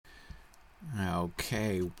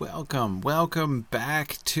Okay, welcome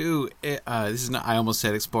back to, this is not, I almost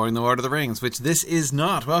said Exploring the Lord of the Rings, which this is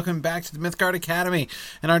not. Welcome back to the Mythgard Academy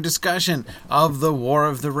and our discussion of the War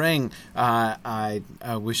of the Ring. I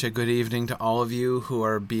wish a good evening to all of you who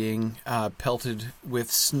are being pelted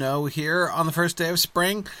with snow here on the first day of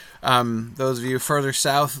spring. Those of you further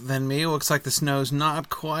south than me, it looks like the snow's not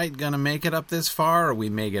quite going to make it up this far, or we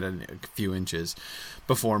may get a few inches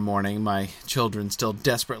before morning. My children still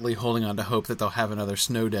desperately holding on to hope that they'll have another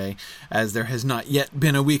snow day, as there has not yet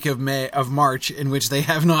been a week of March in which they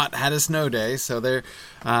have not had a snow day. So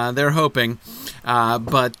they're hoping,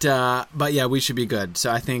 but yeah, we should be good.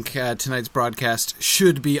 So I think tonight's broadcast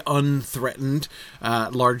should be unthreatened,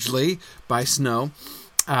 largely by snow.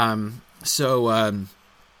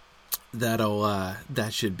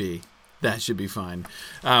 That should be fine.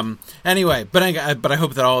 Anyway, but I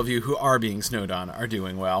hope that all of you who are being snowed on are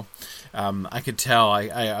doing well. I could tell.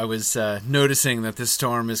 I was noticing that this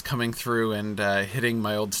storm is coming through and hitting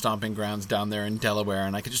my old stomping grounds down there in Delaware,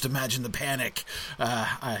 and I could just imagine the panic.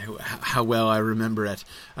 How well I remember it,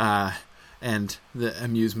 and the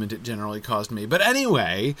amusement it generally caused me. But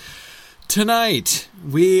anyway, tonight,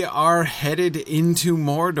 we are headed into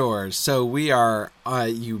Mordor. So we are,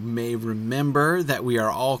 you may remember that we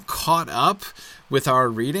are all caught up with our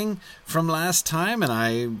reading from last time, and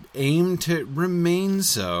I aim to remain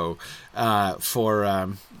so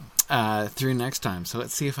through next time. So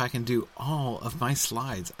let's see if I can do all of my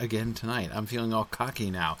slides again tonight. I'm feeling all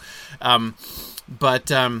cocky now.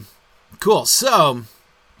 Cool. So,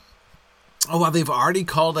 well, they've already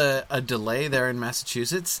called a delay there in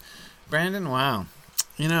Massachusetts. Brandon, wow.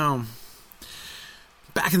 You know,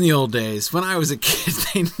 back in the old days, when I was a kid,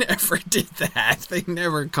 they never did that. They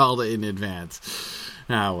never called it in advance.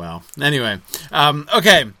 Oh, well. Anyway,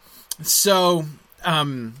 okay. So,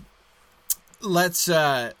 let's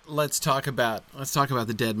talk about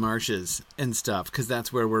the dead marshes and stuff, because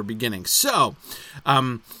that's where we're beginning. So,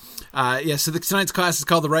 so tonight's class is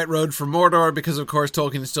called The Right Road for Mordor, because, of course,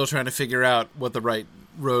 Tolkien is still trying to figure out what the right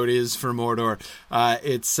road is for Mordor.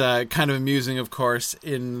 It's kind of amusing, of course,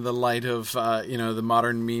 in the light of the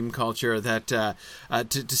modern meme culture, that to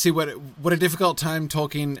see what a difficult time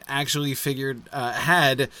Tolkien actually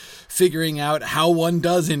had figuring out how one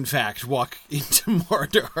does in fact walk into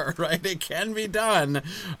Mordor. Right, it can be done,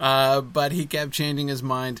 but he kept changing his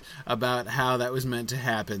mind about how that was meant to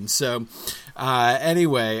happen. So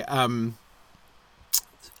anyway.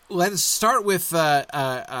 Let's start with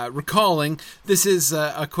recalling. This is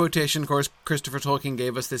a quotation, of course. Christopher Tolkien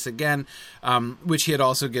gave us this again, which he had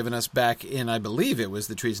also given us back in, I believe it was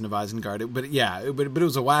The Treason of Isengard. But it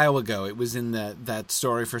was a while ago. It was in that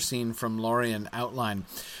story for Scene from Lorien outline.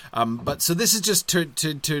 But so this is just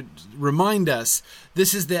to remind us.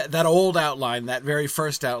 This is that old outline, that very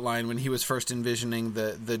first outline when he was first envisioning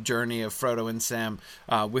the journey of Frodo and Sam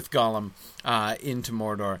with Gollum into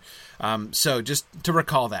Mordor. So just to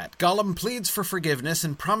recall that. Gollum pleads for forgiveness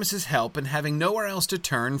and promises help, and having nowhere else to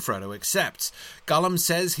turn, Frodo accepts. Gollum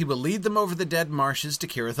says he will lead them over the dead marshes to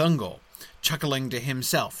Cirith Ungol, chuckling to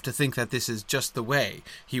himself to think that this is just the way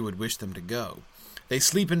he would wish them to go. They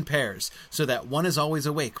sleep in pairs, so that one is always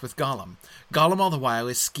awake with Gollum. Gollum all the while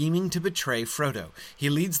is scheming to betray Frodo. He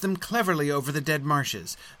leads them cleverly over the dead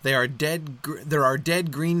marshes. There are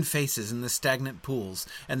dead green faces in the stagnant pools,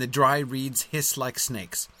 and the dry reeds hiss like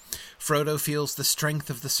snakes. Frodo feels the strength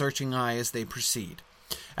of the searching eye as they proceed.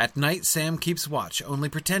 At night, Sam keeps watch, only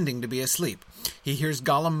pretending to be asleep. He hears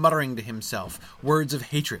Gollum muttering to himself words of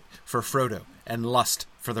hatred for Frodo and lust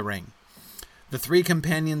for the ring. The three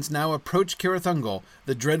companions now approach Cirith Ungol,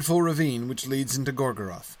 the dreadful ravine which leads into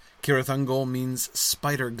Gorgoroth. Cirith Ungol means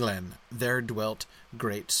spider glen. There dwelt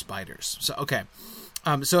great spiders. So, okay.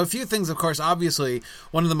 So a few things, of course. Obviously,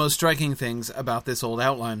 one of the most striking things about this old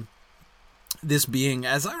outline, this being,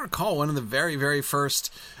 as I recall, one of the very, very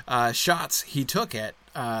first shots he took at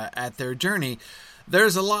their journey.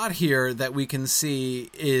 There's a lot here that we can see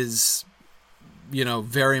is,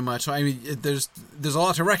 very much. I mean, there's a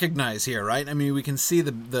lot to recognize here, right? I mean, we can see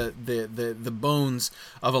the bones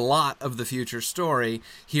of a lot of the future story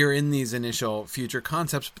here in these initial future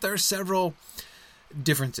concepts, but there are several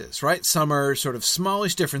differences, right? Some are sort of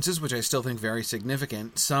smallish differences, which I still think very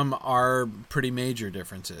significant. Some are pretty major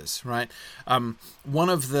differences, right? One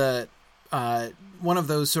of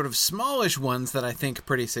those sort of smallish ones that I think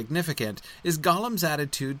pretty significant is Gollum's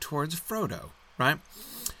attitude towards Frodo, right?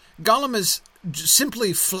 Gollum is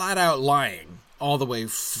simply flat out lying all the way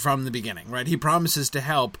from the beginning, right? He promises to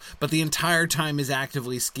help, but the entire time is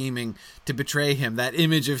actively scheming to betray him. That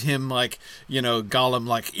image of him, like, Gollum,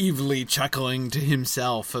 like, evilly chuckling to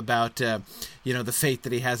himself about, the fate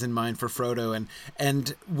that he has in mind for Frodo.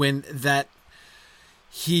 And when that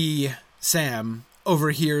Sam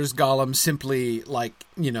overhears Gollum simply, like,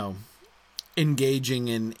 engaging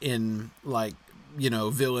in like,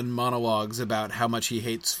 villain monologues about how much he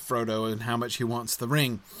hates Frodo and how much he wants the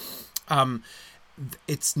ring.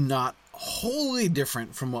 It's not wholly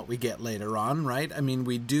different from what we get later on, right? I mean,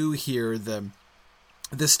 we do hear the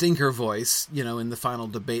stinker voice, in the final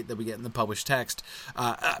debate that we get in the published text,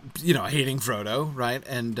 hating Frodo, right?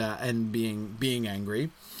 And being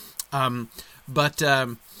angry.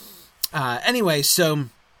 Anyway, so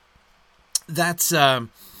that's,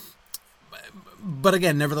 but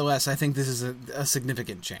again, nevertheless, I think this is a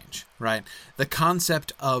significant change, right? The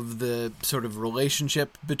concept of the sort of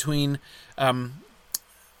relationship between Frodo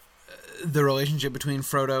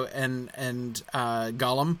and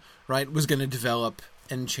Gollum, right, was going to develop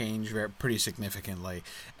and change pretty significantly,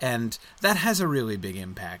 and that has a really big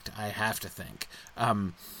impact, I have to think.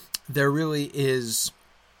 There really is.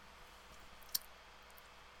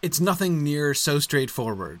 It's nothing near so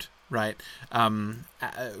straightforward, right?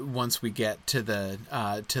 Once we get to the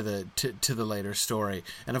later story,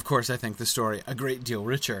 and of course, I think the story a great deal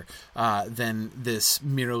richer than this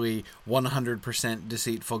merely 100%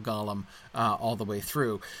 deceitful Gollum all the way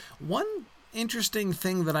through. One interesting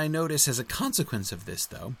thing that I notice as a consequence of this,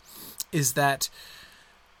 though, is that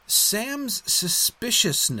Sam's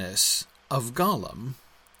suspiciousness of Gollum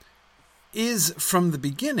is, from the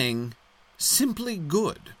beginning, simply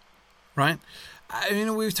good, right? I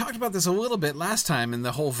mean, we've talked about this a little bit last time in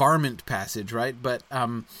the whole varmint passage, right? But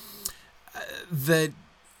the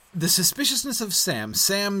suspiciousness of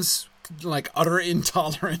Sam's like utter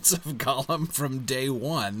intolerance of Gollum from day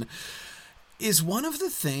one, is one of the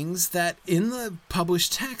things that in the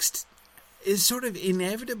published text is sort of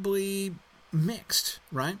inevitably mixed,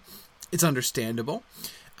 right? It's understandable.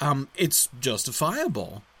 It's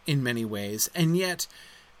justifiable in many ways, and yet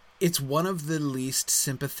it's one of the least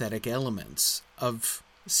sympathetic elements of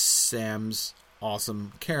Sam's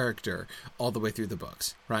awesome character all the way through the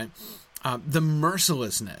books, right? The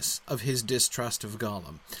mercilessness of his distrust of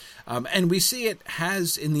Gollum. And we see it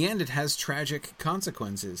has tragic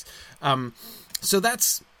consequences. So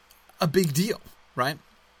that's a big deal, right?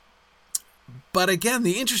 But again,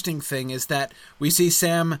 the interesting thing is that we see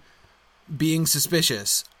Sam being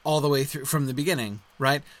suspicious all the way through from the beginning,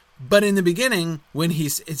 right? But in the beginning,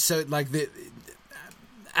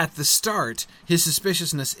 at the start, his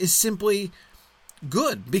suspiciousness is simply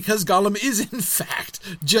good, because Gollum is in fact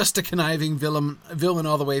just a conniving villain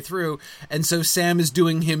all the way through, and so Sam is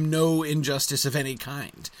doing him no injustice of any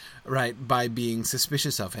kind, right, by being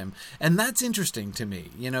suspicious of him. And that's interesting to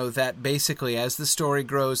me, that basically as the story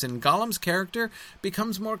grows and Gollum's character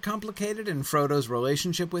becomes more complicated and Frodo's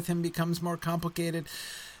relationship with him becomes more complicated,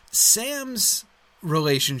 Sam's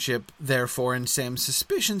relationship, therefore, and Sam's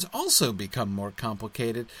suspicions also become more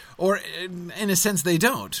complicated, or in a sense they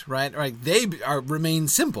don't, right? Like they remain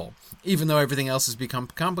simple, even though everything else has become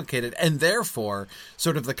complicated, and therefore,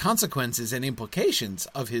 sort of the consequences and implications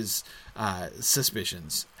of his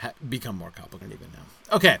suspicions become more complicated even now.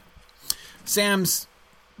 Okay, Sam's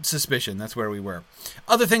suspicion, that's where we were.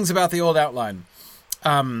 Other things about the old outline.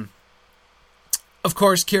 Of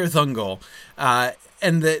course, Cirith Ungol,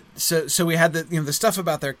 and so we had the stuff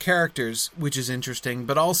about their characters, which is interesting,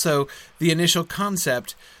 but also the initial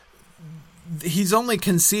concept. He's only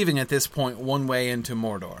conceiving at this point one way into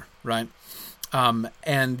Mordor, right?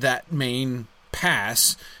 And that main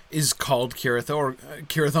pass is called Cirith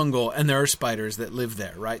Ungol, and there are spiders that live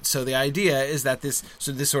there, right? So the idea is that this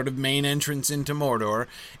sort of main entrance into Mordor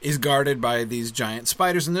is guarded by these giant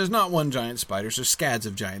spiders, and there's not one giant spider, there's scads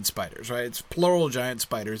of giant spiders, right? It's plural giant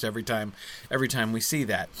spiders every time we see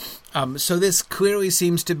that. So this clearly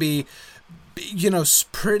seems to be,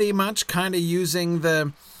 pretty much kind of using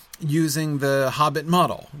the Hobbit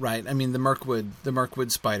model, right? I mean, the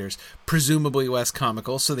Mirkwood spiders, presumably less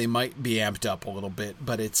comical, so they might be amped up a little bit,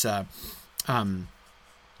 but it's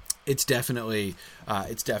definitely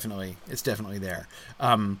there.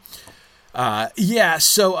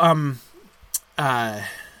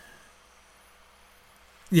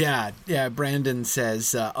 Brandon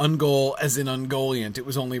says, Ungol as in Ungoliant. It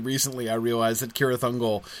was only recently I realized that Cirith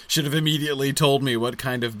Ungol should have immediately told me what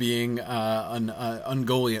kind of being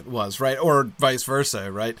Ungoliant was, right? Or vice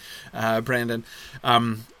versa, right, Brandon?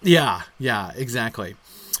 Exactly.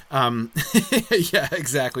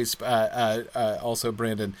 Exactly. Also,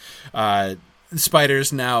 Brandon,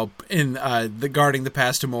 Spiders now in the guarding the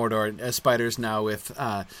pass to Mordor. Spiders now with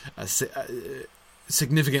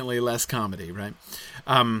significantly less comedy, right?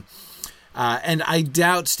 And I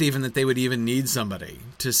doubt, Stephen, that they would even need somebody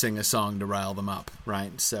to sing a song to rile them up,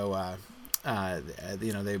 right? So,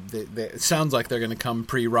 it sounds like they're going to come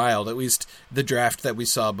pre-riled. At least the draft that we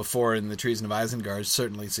saw before in the Treason of Isengard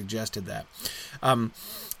certainly suggested that. And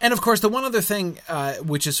of course, the one other thing,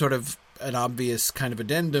 which is sort of an obvious kind of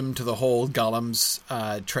addendum to the whole Gollum's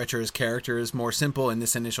treacherous character is more simple in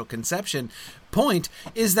this initial conception point,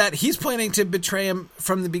 is that he's planning to betray him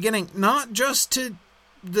from the beginning, not just to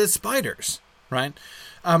the spiders, right?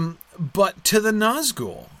 But to the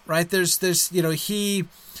Nazgul, right? There's he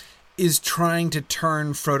is trying to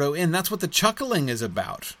turn Frodo in. That's what the chuckling is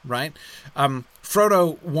about, right?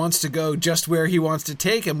 Frodo wants to go just where he wants to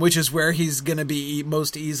take him, which is where he's going to be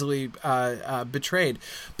most easily betrayed.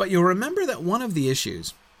 But you'll remember that one of the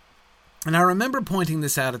issues, and I remember pointing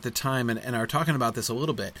this out at the time, and are talking about this a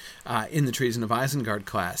little bit in the Treason of Isengard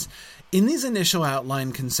class. In these initial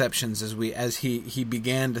outline conceptions, as he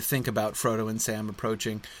began to think about Frodo and Sam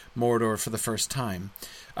approaching Mordor for the first time,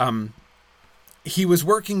 he was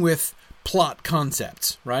working with plot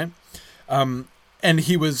concepts, right? And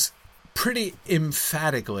he was pretty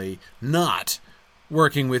emphatically not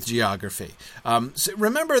working with geography. So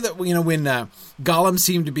remember that when Gollum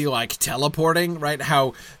seemed to be like teleporting, right?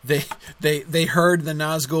 How they heard the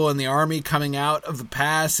Nazgul and the army coming out of the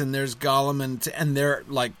pass, and there's Gollum and they're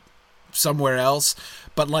like somewhere else,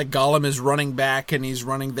 but like Gollum is running back and he's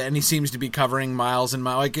running and he seems to be covering miles and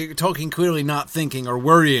miles, like Tolkien clearly not thinking or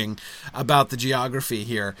worrying about the geography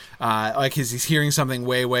here, like he's hearing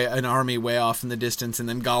something an army way off in the distance, and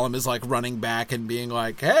then Gollum is like running back and being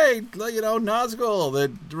like, hey, Nazgul,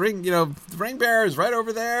 the ring bearer is right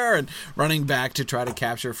over there, and running back to try to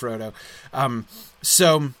capture Frodo.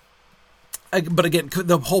 But again,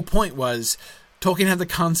 the whole point was Tolkien had the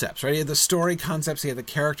concepts, right? He had the story concepts, he had the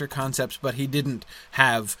character concepts, but he didn't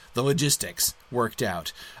have the logistics worked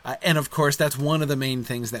out. And of course, that's one of the main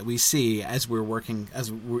things that we see as we work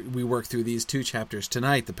through these two chapters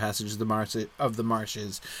tonight, the Passage of the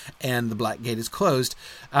Marshes and the Black Gate is Closed.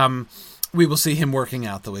 We will see him working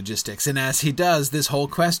out the logistics. And as he does, this whole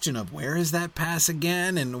question of where is that pass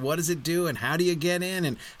again, and what does it do, and how do you get in,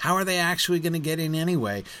 and how are they actually going to get in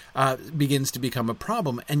anyway, begins to become a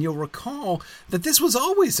problem. And you'll recall that this was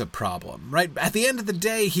always a problem, right? At the end of the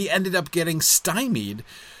day, he ended up getting stymied.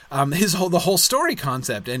 The whole story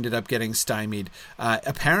concept ended up getting stymied,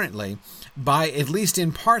 apparently, by, at least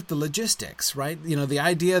in part, the logistics, right? The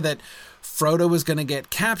idea that Frodo was going to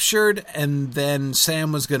get captured, and then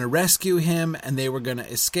Sam was going to rescue him, and they were going to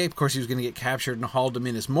escape. Of course, he was going to get captured and hauled to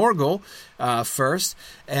Minas Morgul first,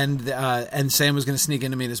 and Sam was going to sneak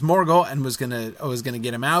into Minas Morgul and was going to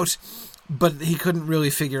get him out. But he couldn't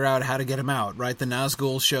really figure out how to get him out, right? The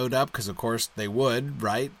Nazgul showed up, because of course they would,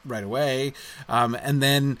 right away. And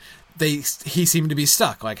then he seemed to be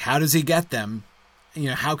stuck. Like, how does he get them?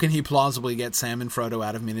 How can he plausibly get Sam and Frodo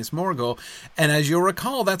out of Minas Morgul? And as you'll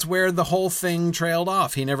recall, that's where the whole thing trailed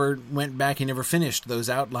off. He never went back. He never finished those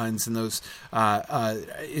outlines and those,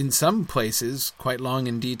 in some places, quite long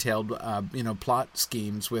and detailed, plot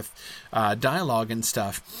schemes with dialogue and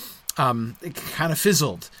stuff. It kind of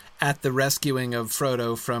fizzled at the rescuing of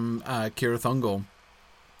Frodo from Cirith Ungol.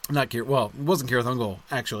 It wasn't Cirith Ungol,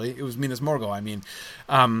 actually. It was Minas Morgul, I mean.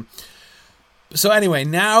 So anyway,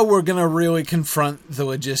 now we're going to really confront the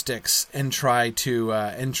logistics and try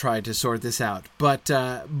to sort this out. But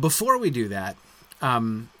before we do that,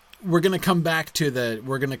 we're going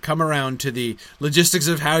to come around to the logistics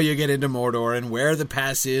of how you get into Mordor and where the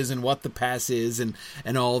pass is and what the pass is and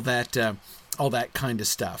all that kind of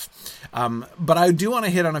stuff. But I do want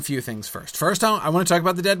to hit on a few things first. First, I want to talk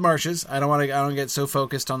about the Dead Marshes. I don't get so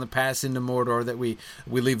focused on the pass into Mordor that we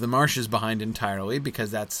leave the marshes behind entirely,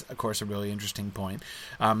 because that's, of course, a really interesting point.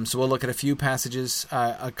 So we'll look at a few passages,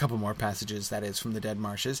 a couple more passages, that is, from the Dead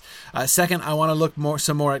Marshes. Second, I want to look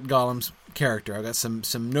some more at Gollum's character. I've got some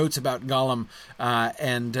notes about Gollum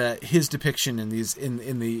and his depiction in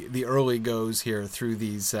the early goes here through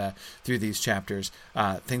these chapters.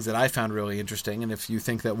 Things that I found really interesting, and if you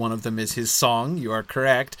think that one of them is his song, you are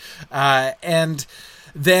correct. And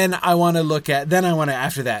then I want to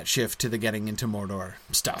after that shift to the getting into Mordor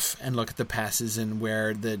stuff and look at the passes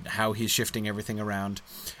and how he's shifting everything around.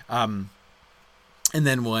 And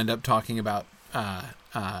then we'll end up talking about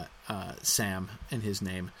Sam and his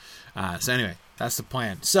name. So anyway, that's the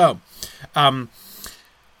plan. So,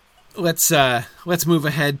 let's move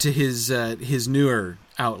ahead to his newer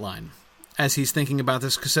outline. as he's thinking about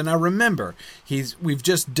this. So now remember, we've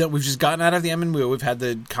just gotten out of the Emyn Muil. We've had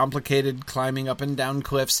the complicated climbing up and down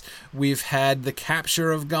cliffs. We've had the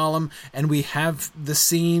capture of Gollum, and we have the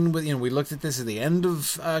scene with, we looked at this at the end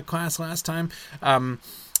of class last time.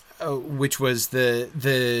 Which was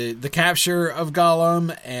the capture of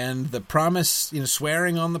Gollum and the promise,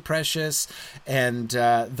 swearing on the precious, and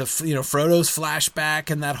Frodo's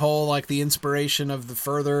flashback and that whole the inspiration of the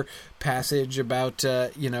further passage about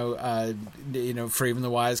for even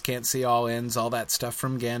the wise can't see all ends, all that stuff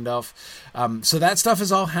from Gandalf. So that stuff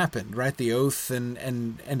has all happened, right? The oath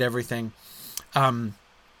and everything.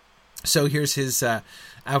 So here's his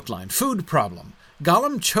outline. Food problem.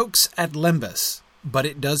 Gollum chokes at Lembas. But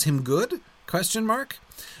it does him good? ?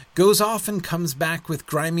 Goes off and comes back with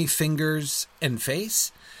grimy fingers and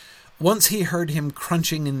face. Once he heard him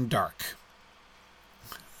crunching in dark.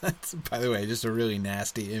 That's, by the way, just a really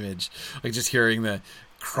nasty image. Just hearing the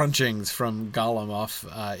crunchings from Gollum off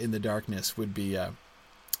in the darkness would be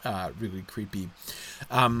really creepy.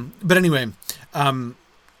 But anyway, of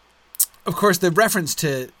course, the reference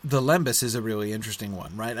to the Lembas is a really interesting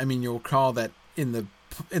one, right? I mean, you'll recall that in the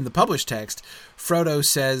published text, Frodo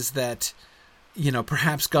says that,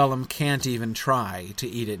 perhaps Gollum can't even try to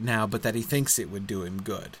eat it now, but that he thinks it would do him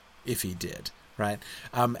good if he did, right?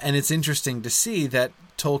 And it's interesting to see that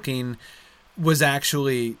Tolkien was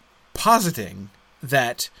actually positing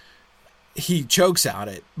that he chokes out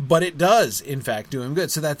it, but it does, in fact, do him good.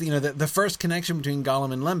 So that, the first connection between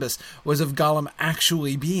Gollum and Lembas was of Gollum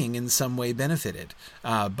actually being in some way benefited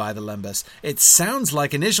by the Lembas. It sounds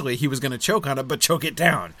like initially he was going to choke on it, but choke it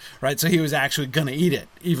down, right? So he was actually going to eat it,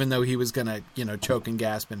 even though he was going to, choke and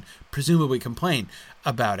gasp and presumably complain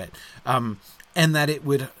about it. And that it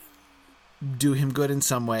would do him good in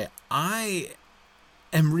some way. I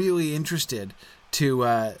am really interested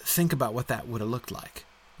to think about what that would have looked like,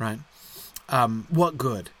 right? What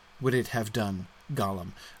good would it have done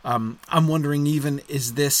Gollum? I'm wondering even,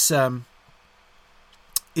 is this the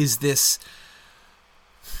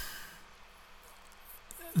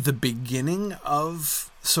beginning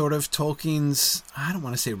of sort of Tolkien's, I don't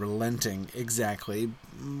want to say relenting exactly,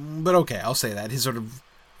 but okay, I'll say that, his sort of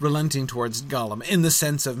relenting towards Gollum in the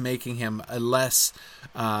sense of making him a less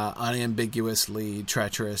unambiguously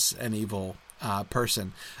treacherous and evil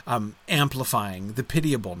person, amplifying the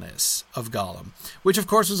pitiableness of Gollum, which of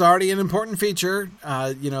course was already an important feature.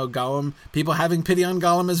 Gollum, people having pity on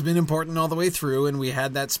Gollum has been important all the way through, and we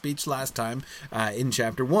had that speech last time in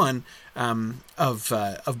chapter 1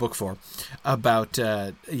 of book 4 about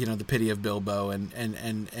the pity of Bilbo and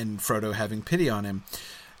Frodo having pity on him,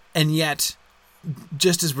 and yet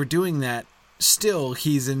just as we're doing that, still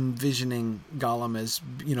he's envisioning Gollum as,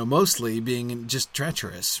 mostly being just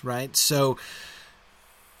treacherous, right? So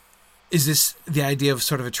is this the idea of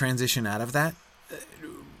sort of a transition out of that?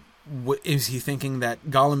 Is he thinking that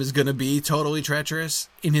Gollum is going to be totally treacherous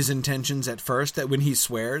in his intentions at first, that when he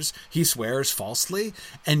swears falsely,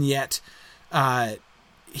 and yet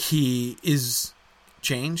he is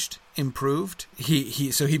changed, improved?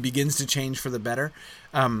 So he begins to change for the better.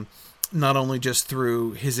 Not only just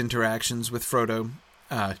through his interactions with Frodo,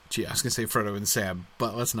 I was going to say Frodo and Sam,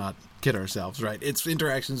 but let's not kid ourselves, right? It's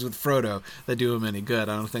interactions with Frodo that do him any good.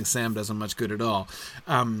 I don't think Sam does him much good at all.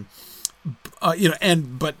 But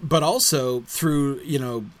also through,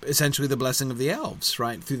 essentially the blessing of the elves,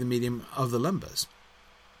 right? Through the medium of the Lembas.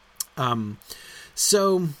 I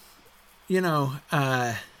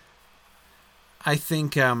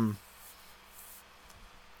think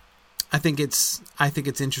it's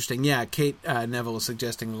interesting. Yeah, Kate Neville is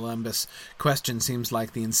suggesting the Lembas question seems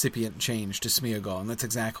like the incipient change to Smeagol, and that's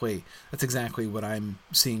exactly what I'm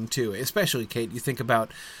seeing too. Especially, Kate, you think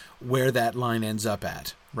about where that line ends up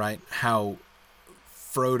at, right? How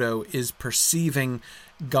Frodo is perceiving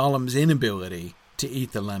Gollum's inability to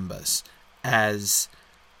eat the Lembas as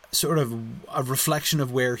sort of a reflection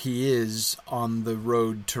of where he is on the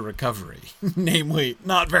road to recovery, namely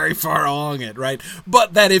not very far along it, right?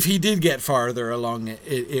 But that if he did get farther along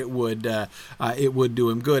it would do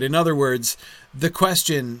him good. In other words, the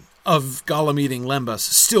question of Gollum eating Lembas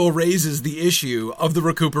still raises the issue of the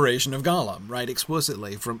recuperation of Gollum, right?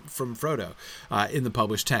 Explicitly from Frodo in the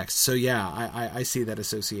published text. So yeah, I see that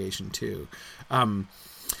association too.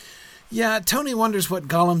 Yeah, Tony wonders what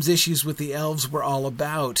Gollum's issues with the elves were all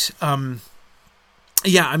about.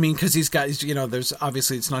 Yeah, I mean, because he's got, there's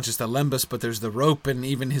obviously it's not just the Lembas, but there's the rope, and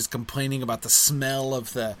even his complaining about the smell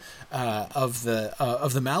of the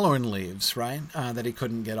Malorn leaves, right? That he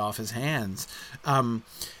couldn't get off his hands.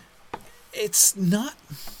 It's not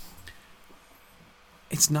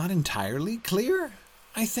entirely clear,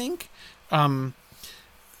 I think.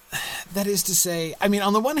 that is to say, I mean,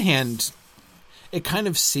 on the one hand, it kind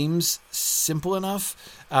of seems simple enough.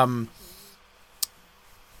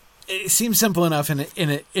 It seems simple enough in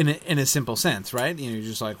a simple sense, right? You know, you're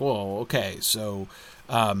just like, whoa, okay, so,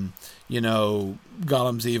 you know,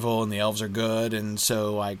 Gollum's evil and the elves are good, and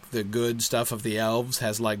so, like, the good stuff of the elves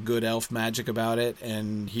has, like, good elf magic about it,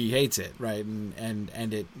 and he hates it, right?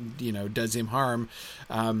 And it, you know, does him harm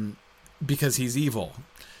because he's evil.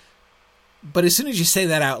 But as soon as you say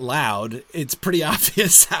that out loud, it's pretty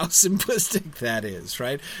obvious how simplistic that is,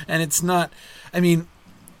 right? And it's not, I mean,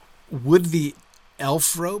 would the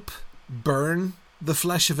elf rope burn the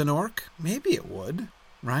flesh of an orc? Maybe it would,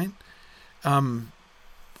 right? You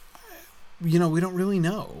know, we don't really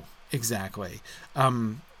know exactly.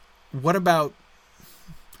 What about,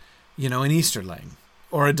 you know, an Easterling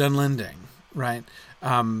or a Dunlending, right?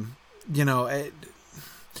 You know,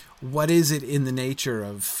 what is it in the nature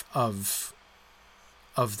of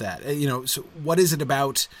that? You know, so what is it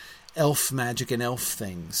about elf magic and elf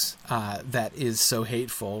things that is so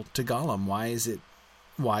hateful to Gollum?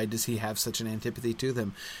 Why does he have such an antipathy to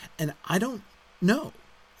them? And I don't know.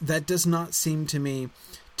 That does not seem to me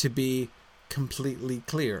to be completely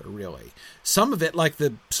clear, really. Some of it, like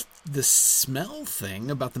the smell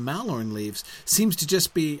thing about the Malorn leaves, seems to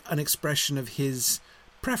just be an expression of his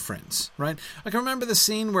preference, right? Like, I remember the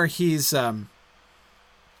scene where he's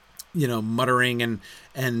you know, muttering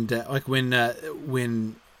and like when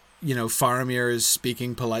you know, Faramir is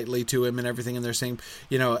speaking politely to him and everything, and they're saying,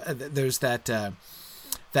 you know, there's that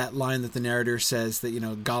line that the narrator says that, you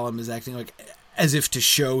know, Gollum is acting like as if to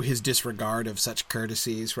show his disregard of such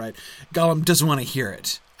courtesies, right? Gollum doesn't want to hear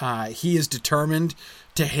it. He is determined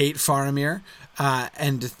to hate Faramir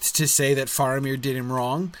and to say that Faramir did him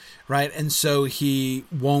wrong, right? And so he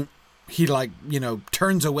like, you know,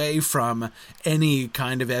 turns away from any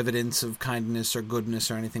kind of evidence of kindness or goodness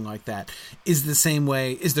or anything like that. Is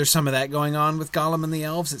there some of that going on with Gollum and the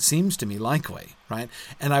elves? It seems to me likely, right?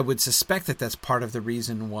 And I would suspect that that's part of the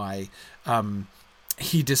reason why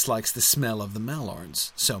he dislikes the smell of the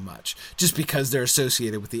Malorns so much, just because they're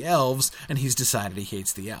associated with the elves, and he's decided he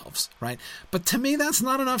hates the elves, right? But to me, that's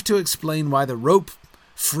not enough to explain why the rope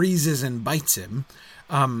freezes and bites him.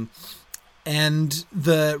 And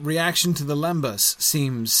the reaction to the Lembas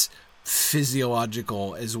seems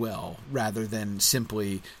physiological as well, rather than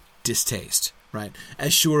simply distaste, right?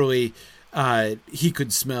 As surely he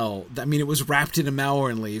could smell, I mean, it was wrapped in a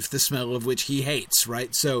Malorn leaf, the smell of which he hates,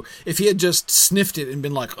 right? So if he had just sniffed it and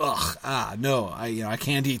been like, no, I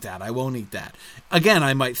can't eat that, I won't eat that. Again,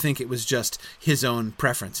 I might think it was just his own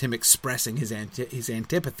preference, him expressing his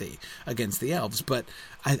antipathy against the elves, but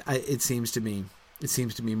it seems to me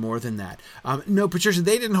more than that. No, Patricia,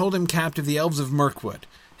 they didn't hold him captive. The elves of Mirkwood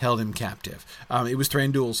held him captive. It was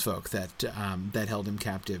Thranduil's folk that held him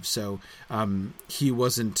captive. So he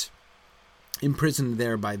wasn't imprisoned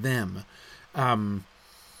there by them.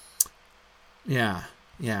 Yeah.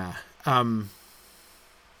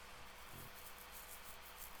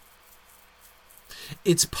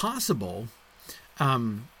 It's possible,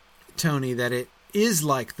 Tony, that it is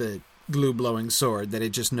like the glue-blowing sword, that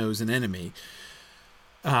it just knows an enemy.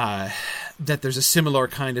 That there's a similar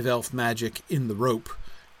kind of elf magic in the rope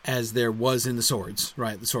as there was in the swords,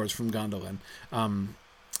 right? The swords from Gondolin.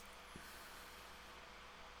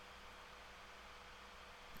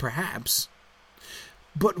 Perhaps.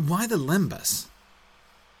 But why the Lembas?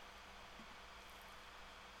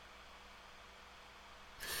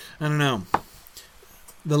 I don't know.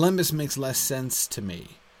 The Lembas makes less sense to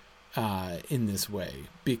me in this way,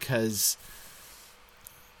 because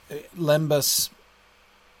Lembas...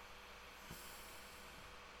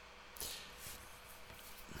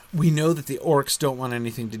 We know that the orcs don't want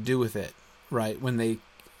anything to do with it, right? When they,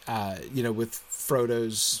 with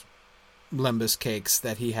Frodo's Lembas cakes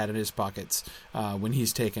that he had in his pockets when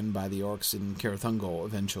he's taken by the orcs in Cirith Ungol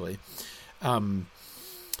eventually.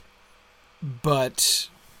 But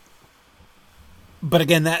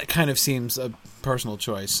again, that kind of seems a personal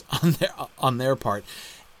choice on their part.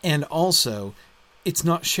 And also, it's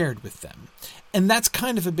not shared with them. And that's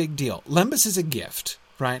kind of a big deal. Lembas is a gift.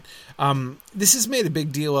 Right. This is made a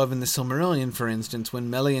big deal of in the Silmarillion, for instance,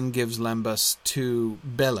 when Melian gives Lembas to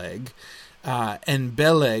Beleg, and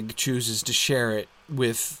Beleg chooses to share it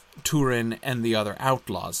with Turin and the other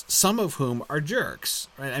outlaws, some of whom are jerks.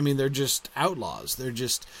 Right? I mean, they're just outlaws. They're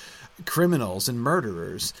just criminals and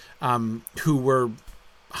murderers who were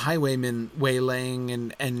highwaymen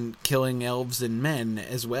waylaying and killing elves and men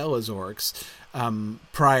as well as orcs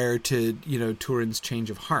prior to Turin's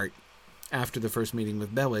change of heart after the first meeting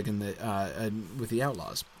with Beleg and with the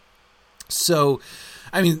outlaws. So,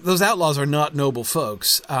 I mean, those outlaws are not noble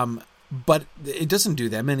folks, but it doesn't do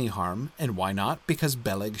them any harm. And why not? Because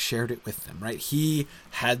Beleg shared it with them, right? He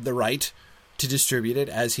had the right to distribute it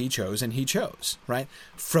as he chose, and he chose, right?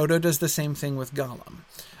 Frodo does the same thing with Gollum.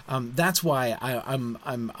 That's why I'm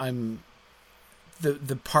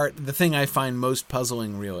the thing I find most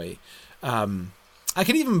puzzling, really. I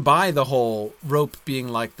could even buy the whole rope being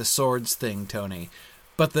like the swords thing, Tony.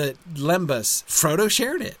 But the Lembas, Frodo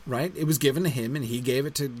shared it, right? It was given to him, and he gave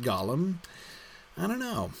it to Gollum. I don't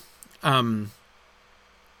know.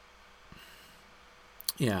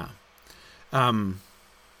 Yeah. I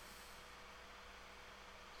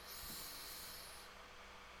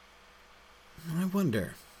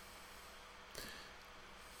wonder.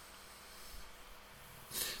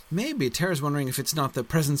 Maybe Tara's wondering if it's not the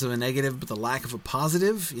presence of a negative, but the lack of a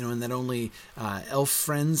positive, and that only elf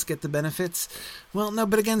friends get the benefits. Well, no,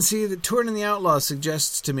 but again, see, the Turin and the Outlaw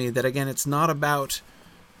suggests to me that, again, it's not about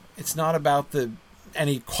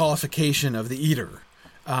any qualification of the eater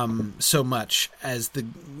so much as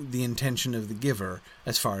the intention of the giver,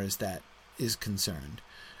 as far as that is concerned.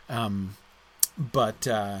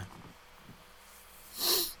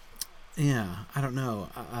 Yeah, I don't know.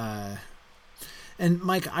 And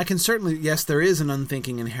Mike, I can certainly, yes, there is an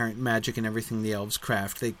unthinking inherent magic in everything the elves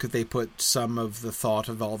craft. They put some of the thought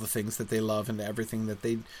of all the things that they love into everything that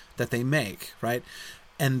they make, right?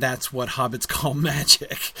 And that's what hobbits call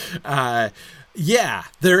magic. Yeah,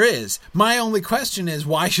 there is. My only question is,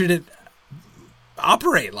 why should it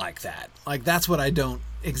operate like that? Like, that's what I don't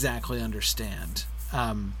exactly understand.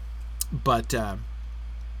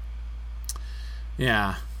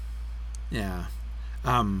 Yeah.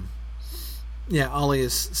 Yeah, Ollie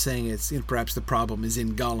is saying it's perhaps the problem is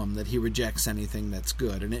in Gollum, that he rejects anything that's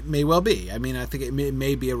good, and it may well be. I mean, I think it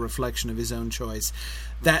may be a reflection of his own choice.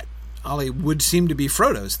 That, Ollie, would seem to be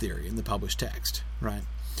Frodo's theory in the published text, right?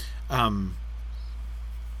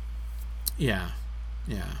 Yeah.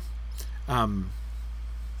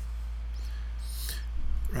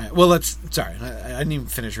 Right. Well, sorry, I didn't even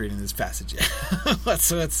finish reading this passage yet.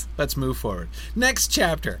 let's move forward. Next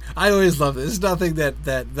chapter. I always love this. There's nothing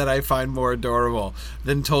that I find more adorable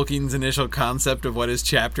than Tolkien's initial concept of what his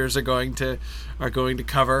chapters are going to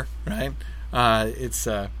cover. Right. It's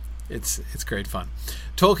great fun.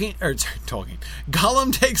 Tolkien.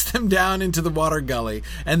 Gollum takes them down into the water gully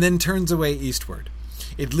and then turns away eastward.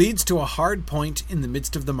 It leads to a hard point in the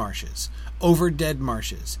midst of the marshes, over dead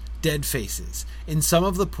marshes, dead faces. In some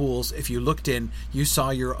of the pools, if you looked in, you saw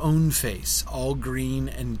your own face, all green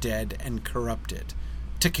and dead and corrupted.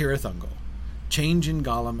 To Cirith Ungol. Change in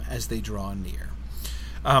Gollum as they draw near.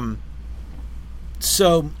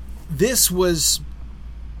 So this was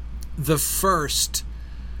the first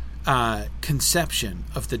conception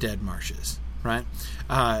of the dead marshes, right?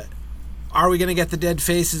 Are we going to get the dead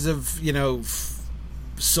faces of,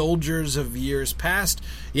 soldiers of years past?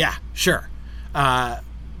 Yeah, sure.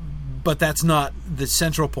 But that's not the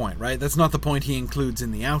central point, right? That's not the point he includes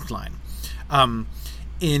in the outline.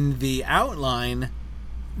 In the outline,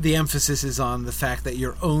 the emphasis is on the fact that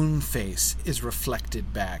your own face is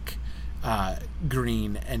reflected back,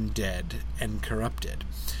 green and dead and corrupted.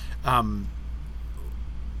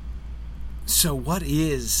 So what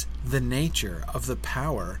is the nature of the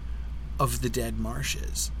power of the dead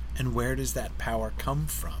marshes? And where does that power come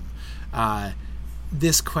from?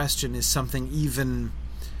 This question is something even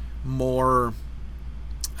more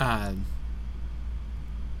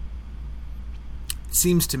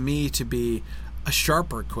seems to me to be a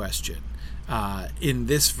sharper question in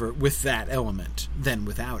this with that element than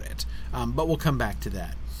without it. But we'll come back to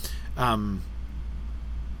that.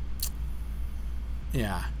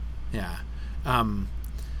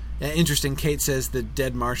 Interesting. Kate says the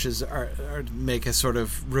dead marshes are make a sort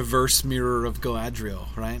of reverse mirror of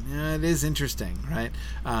Galadriel, right? Yeah, it is interesting, right?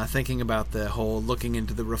 Thinking about the whole looking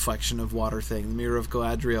into the reflection of water thing, the mirror of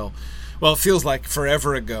Galadriel. Well, it feels like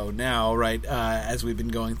forever ago now, right? As we've been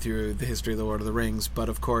going through the history of the Lord of the Rings, but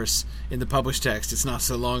of course, in the published text, it's not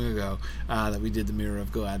so long ago that we did the mirror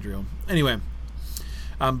of Galadriel. Anyway,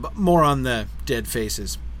 but more on the dead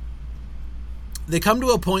faces. They come to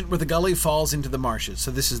a point where the gully falls into the marshes. So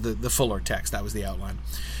this is the fuller text. That was the outline.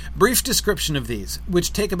 Brief description of these,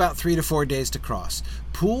 which take about 3 to 4 days to cross.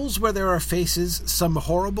 Pools where there are faces, some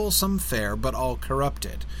horrible, some fair, but all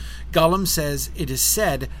corrupted. Gollum says it is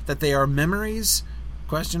said that they are memories,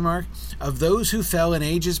 of those who fell in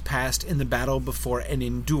ages past in the battle before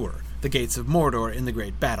Endur, the gates of Mordor in the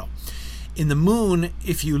great battle. In the moon,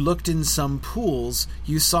 if you looked in some pools,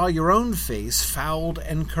 you saw your own face fouled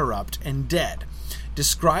and corrupt and dead.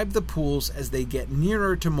 describe the pools as they get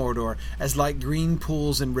nearer to Mordor as like green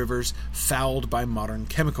pools and rivers fouled by modern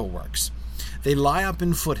chemical works. They lie up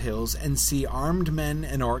in foothills and see armed men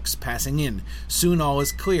and orcs passing in. Soon all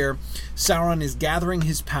is clear. Sauron is gathering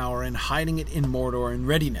his power and hiding it in Mordor in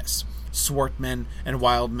readiness. Swart men and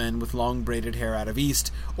wild men with long braided hair out of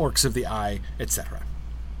east, orcs of the eye, etc.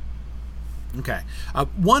 Okay.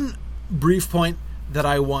 One brief point that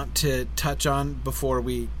I want to touch on before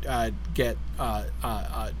we get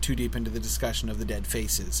too deep into the discussion of the dead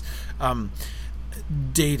faces.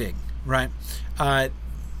 Dating, right?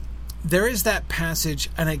 There is that passage,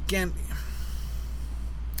 and again,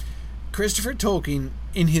 Christopher Tolkien,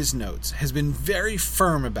 in his notes, has been very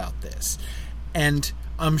firm about this, and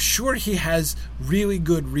I'm sure he has really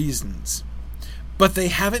good reasons, but he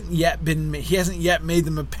hasn't yet made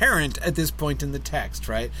them apparent at this point in the text,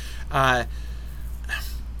 right?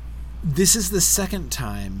 This is the second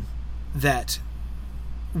time that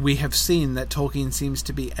we have seen that Tolkien seems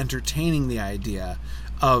to be entertaining the idea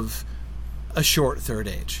of a short Third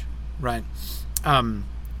Age, right?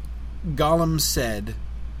 Gollum said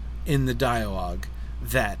in the dialogue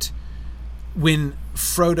that when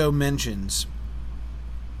Frodo mentions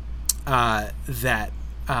that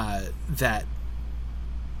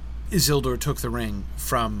Isildur took the ring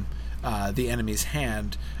from the enemy's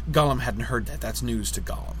hand, Gollum hadn't heard that. That's news to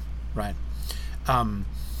Gollum, right?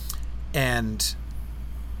 And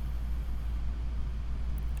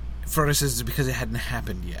Frodo says it's because it hadn't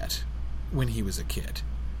happened yet when he was a kid,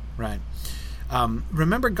 right?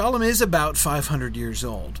 Remember, Gollum is about 500 years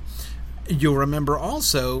old. You'll remember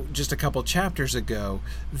also, just a couple chapters ago,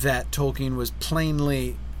 that Tolkien was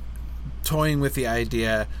plainly toying with the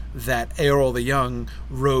idea that Eorl the Young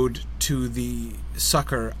rode to the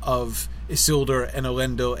succor of Isildur and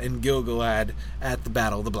Elendil and Gil-galad at the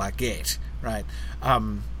Battle of the Black Gate, right?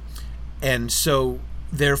 And so,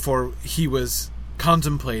 therefore, he was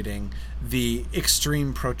contemplating the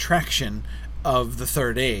extreme protraction of the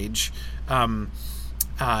Third Age into,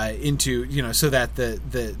 so that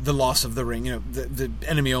the loss of the ring, the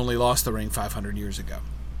enemy only lost the ring 500 years ago.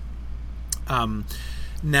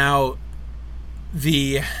 Now,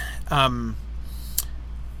 in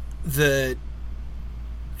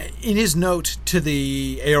his note to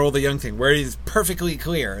the Eorl the Young thing, where it is perfectly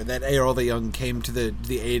clear that Eorl the Young came to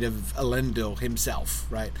the aid of Elendil himself,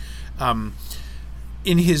 right?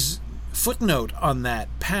 In his footnote on that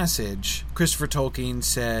passage, Christopher Tolkien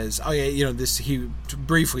says, he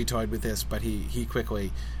briefly toyed with this, but he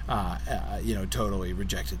quickly, totally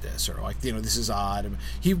rejected this, or this is odd.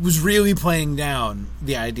 He was really playing down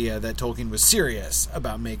the idea that Tolkien was serious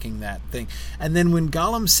about making that thing. And then when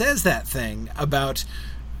Gollum says that thing about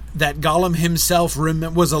that Gollum himself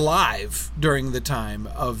was alive during the time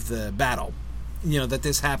of the battle, that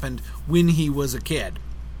this happened when he was a kid,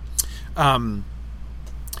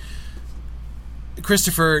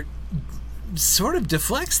 Christopher sort of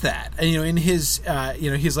deflects that. And, in his,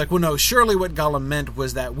 he's like, well, no, surely what Gollum meant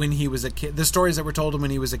was that when he was a kid, the stories that were told him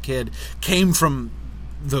when he was a kid came from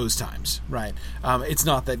those times, right? It's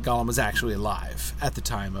not that Gollum was actually alive at the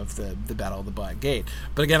time of the Battle of the Black Gate.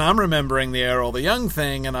 But again, I'm remembering the Eorl the Young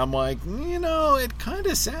thing, and I'm like, it kind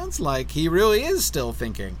of sounds like he really is still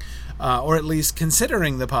thinking, or at least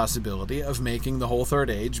considering the possibility of making the whole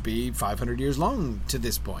Third Age be 500 years long to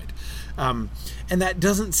this point. And that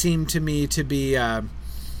doesn't seem to me to be a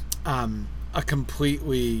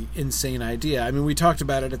completely insane idea. I mean, we talked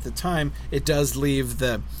about it at the time. It does leave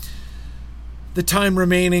the time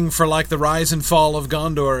remaining for the rise and fall of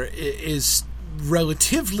Gondor is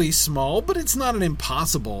relatively small, but it's not an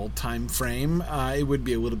impossible time frame. It would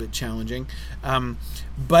be a little bit challenging.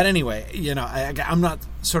 But anyway, I'm not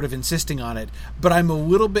sort of insisting on it, but I'm a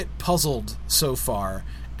little bit puzzled so far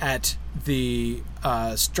at the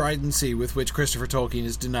stridency with which Christopher Tolkien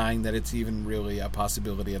is denying that it's even really a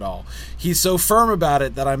possibility at all. He's so firm about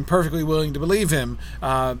it that I'm perfectly willing to believe him,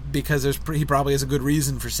 because he probably has a good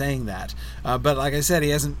reason for saying that. But like I said, he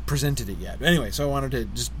hasn't presented it yet. Anyway, so I wanted to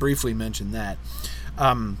just briefly mention that.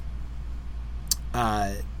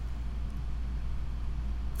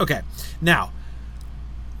 Okay, now,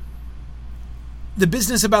 the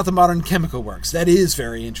business about the modern chemical works. That is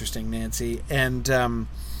very interesting, Nancy. And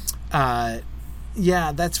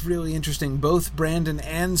that's really interesting. Both Brandon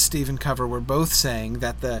and Stephen Cover were both saying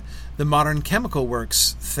that the modern chemical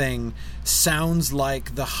works thing sounds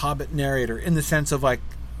like the Hobbit narrator, in the sense of a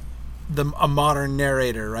modern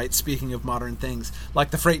narrator, right? Speaking of modern things,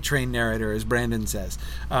 like the freight train narrator, as Brandon says.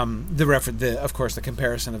 Of course, the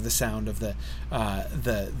comparison of the sound of the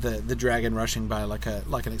dragon rushing by like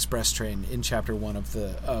an express train in Chapter 1 of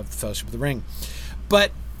the Fellowship of the Ring.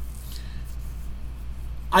 But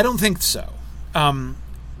I don't think so,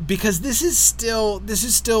 because this is still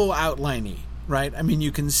outliney, right? I mean,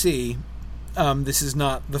 you can see this is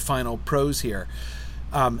not the final prose here.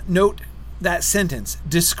 Note that sentence: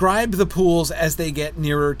 describe the pools as they get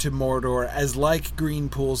nearer to Mordor as like green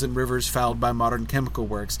pools and rivers fouled by modern chemical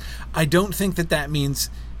works. I don't think that means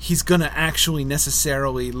he's going to actually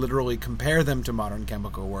necessarily literally compare them to modern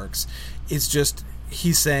chemical works. It's just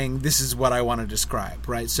he's saying this is what I want to describe,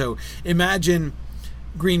 right? So imagine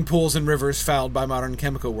green pools and rivers fouled by modern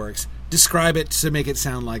chemical works. Describe it to make it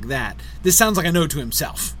sound like that. This sounds like a note to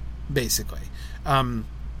himself, basically.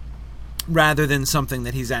 Rather than something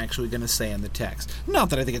that he's actually going to say in the text.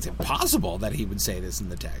 Not that I think it's impossible that he would say this in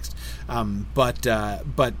the text, but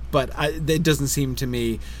it doesn't seem to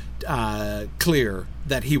me clear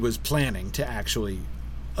that he was planning to actually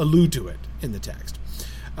allude to it in the text.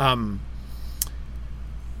 Now,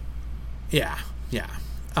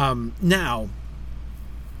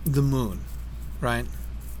 the moon, right?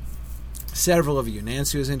 Several of you,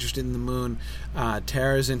 Nancy was interested in the moon,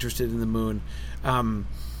 Tara's interested in the moon.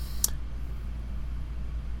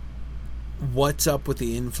 What's up with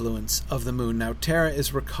the influence of the moon? Now, Tara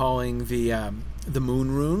is recalling the moon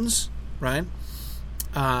runes, right?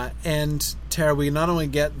 And Tara, we not only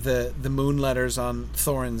get the moon letters on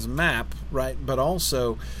Thorin's map, right, but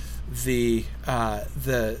also the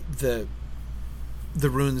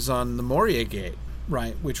runes on the Moria Gate,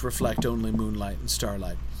 right, which reflect only moonlight and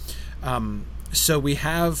starlight. So we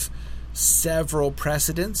have several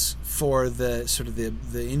precedents for the sort of the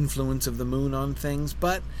influence of the moon on things,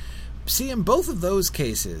 but see, in both of those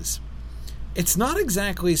cases, it's not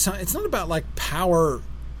about like power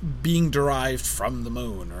being derived from the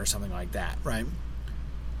moon or something like that, right?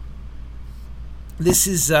 This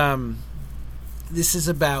is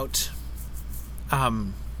about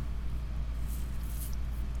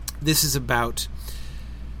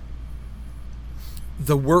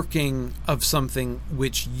the working of something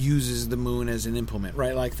which uses the moon as an implement,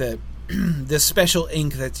 right? Like the special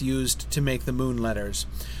ink that's used to make the moon letters,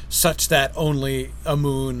 such that only a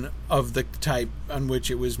moon of the type on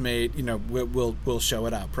which it was made, will show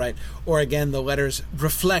it up, right? Or again, the letters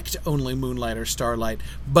reflect only moonlight or starlight,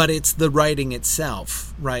 but it's the writing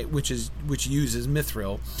itself, right, which uses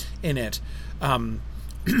mithril in it,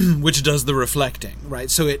 which does the reflecting,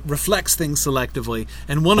 right? So it reflects things selectively,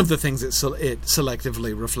 and one of the things it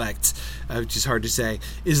selectively reflects, which is hard to say,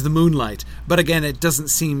 is the moonlight. But again, it doesn't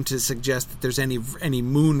seem to suggest that there's any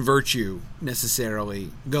moon virtue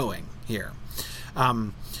necessarily going here.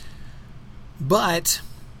 But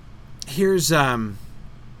here's a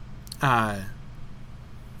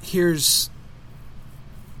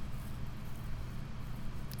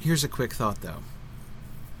quick thought, though.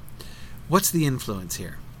 What's the influence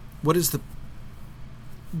here? What is the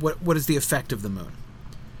effect of the moon?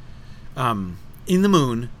 In the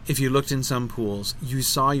moon, if you looked in some pools, you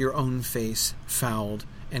saw your own face fouled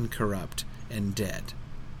and corrupt and dead.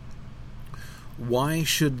 Why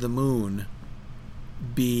should the moon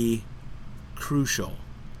be crucial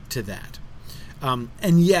to that?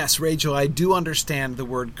 And yes, Rachel, I do understand the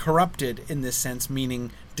word corrupted in this sense,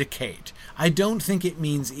 meaning decayed. I don't think it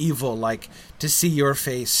means evil, like to see your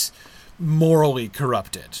face morally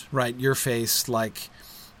corrupted, right? Your face like,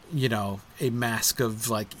 a mask of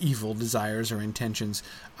like evil desires or intentions.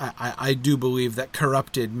 I do believe that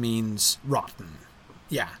corrupted means rotten.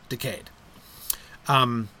 Yeah, decayed.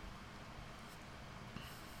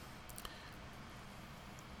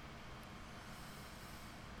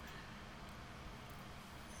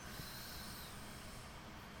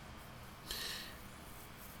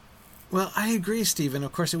 Well, I agree, Stephen.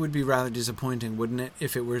 Of course, it would be rather disappointing, wouldn't it,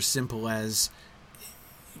 if it were as simple as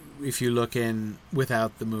if you look in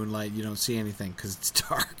without the moonlight, you don't see anything because it's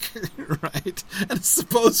dark, right? And I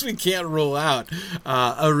suppose we can't rule out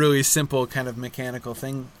a really simple kind of mechanical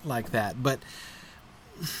thing like that. But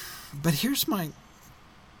here's my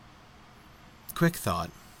quick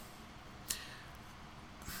thought.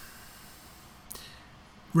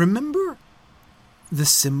 Remember the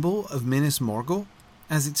symbol of Minas Morgul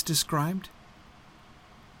as it's described?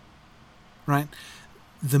 Right?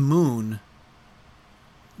 The moon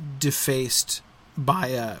defaced by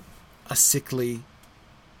a sickly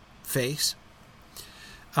face.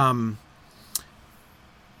 The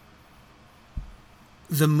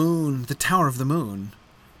moon, the Tower of the Moon,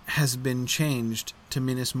 has been changed to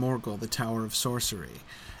Minas Morgul, the Tower of Sorcery.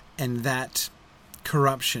 And that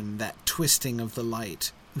corruption, that twisting of the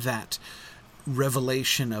light, that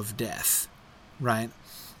revelation of death, right?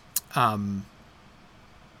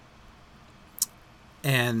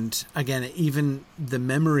 And again, even the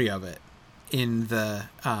memory of it in the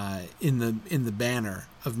banner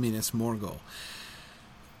of Minas Morgul.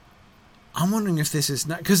 I'm wondering if this is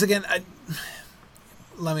not, because again,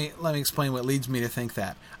 let me explain what leads me to think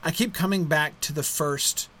that. I keep coming back to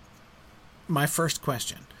my first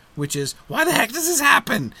question, which is, why the heck does this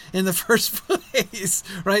happen in the first place,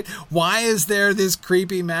 right? Why is there this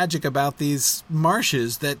creepy magic about these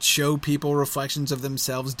marshes that show people reflections of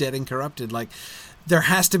themselves dead and corrupted? Like, there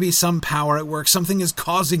has to be some power at work. Something is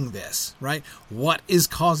causing this, right? What is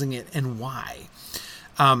causing it and why?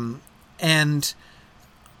 And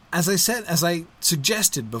as I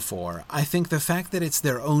suggested before, I think the fact that it's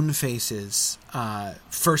their own faces,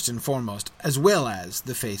 first and foremost, as well as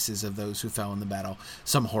the faces of those who fell in the battle,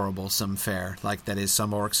 some horrible, some fair, like that is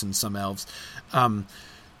some orcs and some elves, I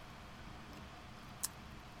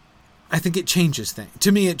think it changes things.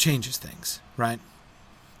 To me, it changes things, right?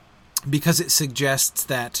 Because it suggests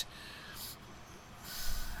that,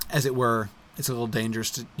 as it were, it's a little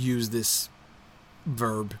dangerous to use this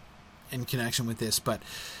verb in connection with this, but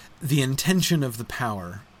the intention of the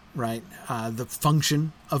power, right? The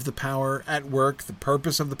function of the power at work, the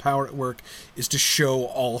purpose of the power at work is to show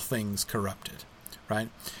all things corrupted, right?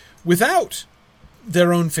 Without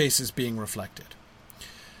their own faces being reflected.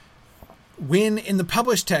 When in the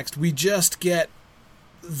published text, we just get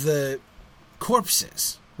the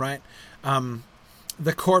corpses, right?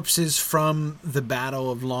 The corpses from the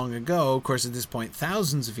battle of long ago, of course, at this point,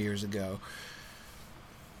 thousands of years ago.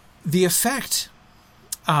 The effect,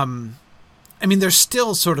 there's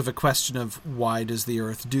still sort of a question of why does the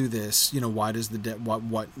earth do this? Why does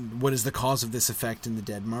what is the cause of this effect in the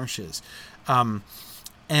dead marshes?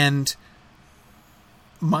 And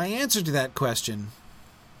my answer to that question,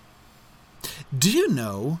 do you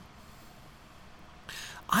know,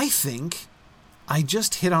 I think I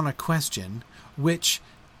just hit on a question which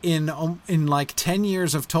in like 10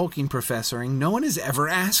 years of Tolkien professoring, no one has ever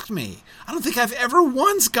asked me. I don't think I've ever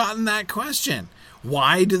once gotten that question.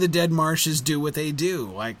 Why do the dead marshes do what they do?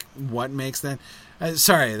 Like, what makes that... it's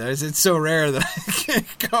so rare that I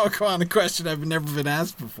can't go on a question I've never been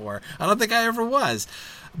asked before. I don't think I ever was.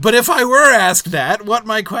 But if I were asked that, what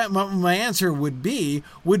my answer would be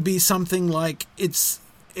something like, it's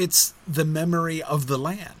the memory of the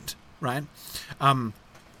land, right?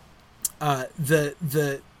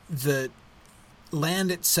 The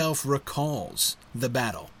land itself recalls the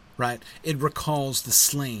battle, right? It recalls the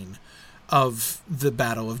slain of the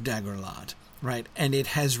Battle of Dagorlad, right? And it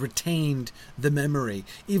has retained the memory,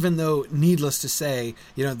 even though, needless to say,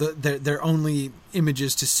 they're only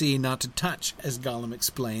images to see, not to touch, as Gollum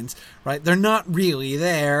explains, right? They're not really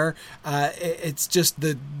there. It's just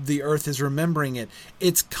the earth is remembering it.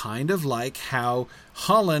 It's kind of like how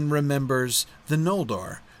Holland remembers the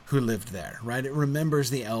Noldor who lived there, right? It remembers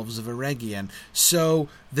the elves of Eregion. So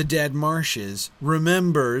the dead marshes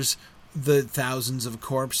remembers the thousands of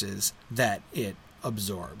corpses that it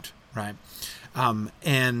absorbed, right? I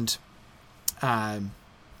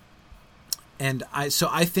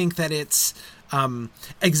think that it's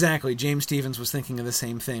exactly. James Stevens was thinking of the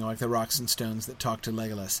same thing, like the rocks and stones that talk to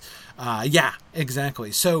Legolas. Yeah,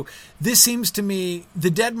 exactly. So this seems to me the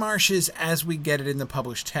dead marshes as we get it in the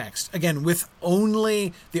published text. Again, with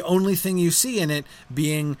the only thing you see in it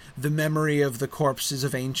being the memory of the corpses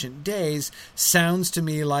of ancient days, sounds to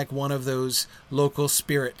me like one of those local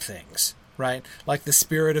spirit things. Right? Like the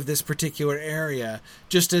spirit of this particular area,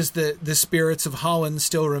 just as the spirits of Holland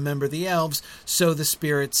still remember the elves, so the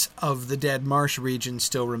spirits of the dead marsh region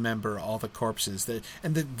still remember all the corpses.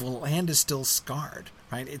 And the land is still scarred,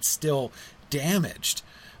 right? It's still damaged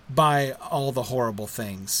by all the horrible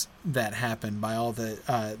things that happened, by all the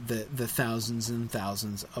thousands and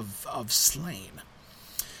thousands of slain.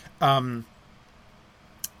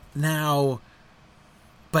 Now,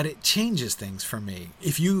 but it changes things for me.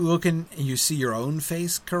 If you look and you see your own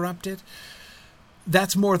face corrupted,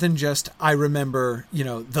 that's more than just, I remember,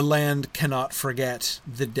 the land cannot forget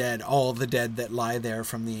the dead, all the dead that lie there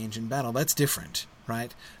from the ancient battle. That's different,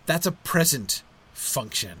 right? That's a present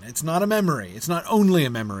function. It's not a memory. It's not only a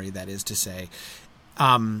memory, that is to say.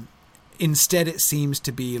 Instead, it seems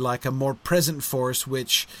to be like a more present force,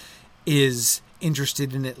 which is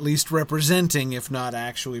interested in at least representing, if not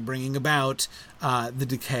actually bringing about, the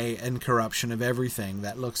decay and corruption of everything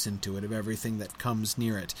that looks into it, of everything that comes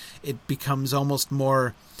near it. It becomes almost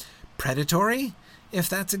more predatory, if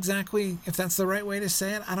that's the right way to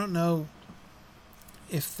say it. I don't know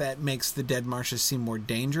if that makes the dead marshes seem more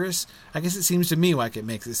dangerous. I guess it seems to me like it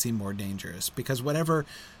makes it seem more dangerous, because whatever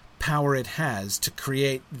power it has to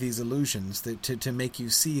create these illusions, to make you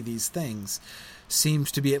see these things,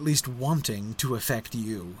 seems to be at least wanting to affect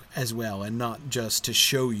you as well, and not just to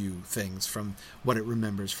show you things from what it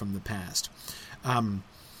remembers from the past.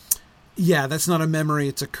 Yeah, that's not a memory;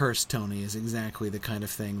 it's a curse. Tony, is exactly the kind of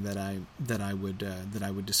thing that I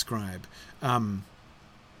would describe.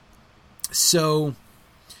 So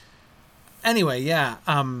anyway, yeah,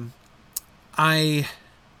 I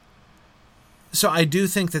do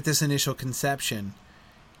think that this initial conception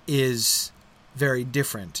is very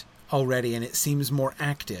different already, and it seems more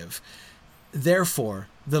active. Therefore,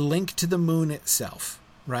 the link to the moon itself,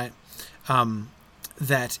 right?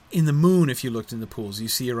 That in the moon, if you looked in the pools, you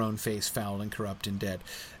see your own face, foul and corrupt and dead.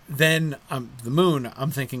 Then the moon, I'm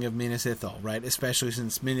thinking of Minas Ithil, right? Especially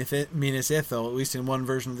since Minas Ithil, at least in one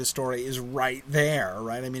version of the story, is right there,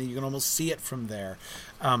 right? I mean, you can almost see it from there.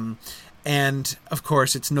 And, of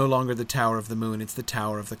course, it's no longer the Tower of the Moon, it's the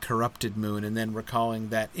Tower of the Corrupted Moon. And then recalling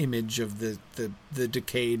that image of the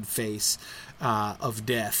decayed face of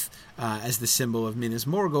death as the symbol of Minas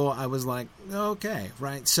Morgul, I was like, okay,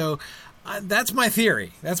 right? So that's my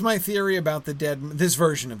theory. That's my theory about this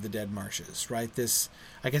version of the Dead Marshes, right? This,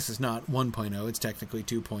 I guess it's not 1.0, it's technically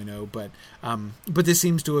 2.0, but this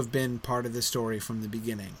seems to have been part of the story from the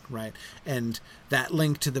beginning, right? And that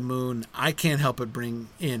link to the moon, I can't help but bring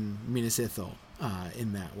in Minas Ithil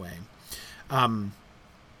in that way.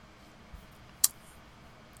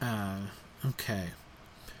 Okay.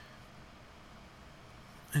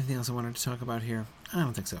 Anything else I wanted to talk about here? I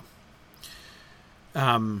don't think so.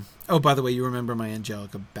 Oh, by the way, you remember my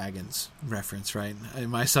Angelica Baggins reference, right?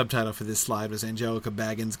 My subtitle for this slide was Angelica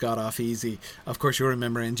Baggins got off easy. Of course, you'll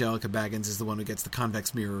remember Angelica Baggins is the one who gets the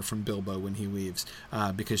convex mirror from Bilbo when he leaves,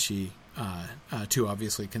 because she, too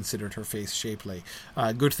obviously considered her face shapely.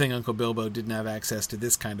 Good thing Uncle Bilbo didn't have access to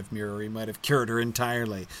this kind of mirror. He might have cured her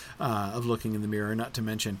entirely of looking in the mirror, not to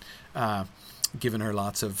mention given her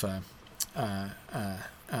lots of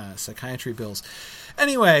psychiatry bills.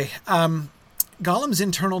 Anyway, Gollum's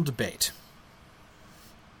internal debate.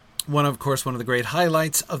 Of course, one of the great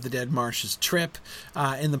highlights of the Dead Marshes trip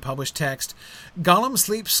in the published text. Gollum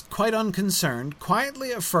sleeps quite unconcerned,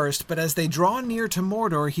 quietly at first, but as they draw near to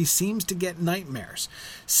Mordor, he seems to get nightmares.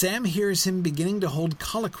 Sam hears him beginning to hold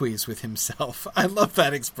colloquies with himself. I love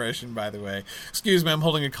that expression, by the way. Excuse me, I'm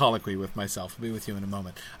holding a colloquy with myself. I'll be with you in a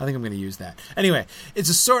moment. I think I'm going to use that. Anyway, it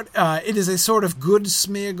is a sort of good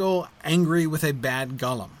Smeagol angry with a bad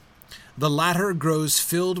Gollum. The latter grows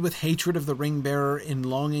filled with hatred of the ring-bearer in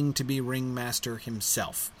longing to be ringmaster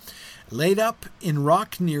himself. Laid up in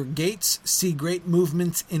rock near gates, see great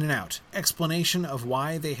movements in and out. Explanation of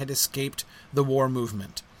why they had escaped the war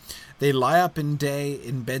movement. They lie up in day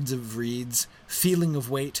in beds of reeds, feeling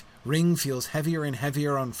of weight. Ring feels heavier and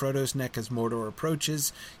heavier on Frodo's neck as Mordor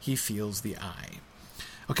approaches. He feels the eye.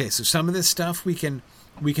 Okay, so some of this stuff we can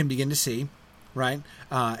begin to see. Right,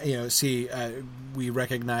 we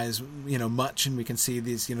recognize, much, and we can see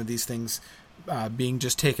these things being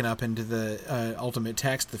just taken up into the ultimate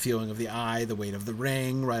text, the feeling of the eye, the weight of the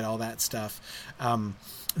ring, right, all that stuff.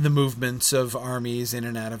 The movements of armies in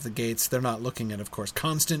and out of the gates. They're not looking at, of course,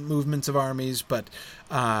 constant movements of armies, but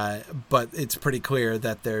it's pretty clear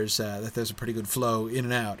that there's a pretty good flow in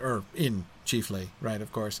and out, or in chiefly, right,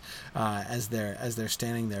 of course, as they're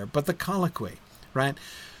standing there. But the colloquy, right.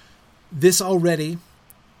 This already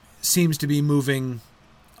seems to be moving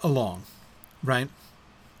along, right?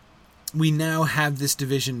 We now have this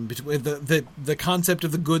division between the concept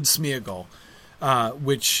of the good Smeagol,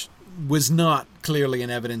 which was not clearly in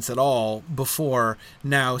evidence at all before.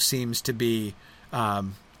 Now seems to be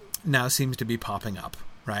popping up,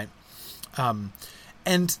 right?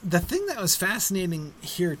 And the thing that was fascinating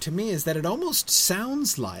here to me is that it almost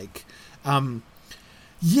sounds like.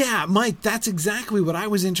 Yeah, Mike, that's exactly what I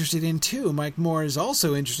was interested in too. Mike Moore is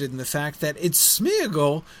also interested in the fact that it's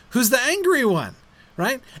Smeagol who's the angry one,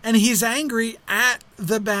 right? And he's angry at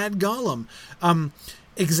the bad Gollum.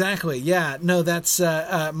 Exactly, yeah. No, that's,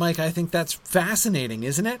 Mike, I think that's fascinating,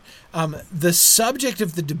 isn't it? The subject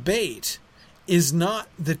of the debate is not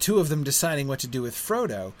the two of them deciding what to do with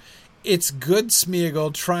Frodo. It's good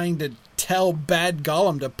Smeagol trying to tell bad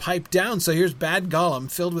Gollum to pipe down. So here's bad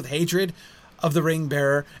Gollum filled with hatred of the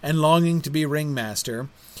ring-bearer and longing to be ringmaster.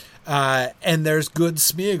 And there's good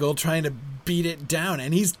Smeagol trying to beat it down.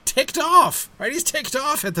 And he's ticked off, right? He's ticked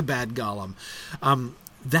off at the bad Gollum.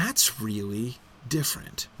 That's really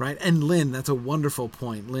different, right? And Lynn, that's a wonderful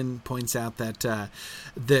point. Lynn points out that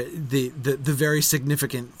the very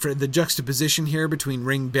significant for the juxtaposition here between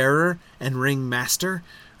ring-bearer and ringmaster,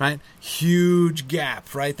 right? Huge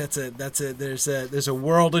gap, right? There's a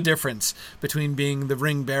world of difference between being the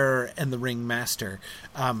ring bearer and the ring master.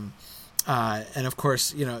 And of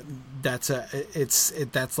course, that's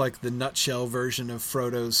that's like the nutshell version of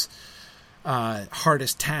Frodo's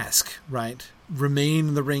hardest task, right?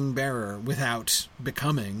 Remain the ring bearer without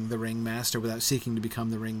becoming the ring master, without seeking to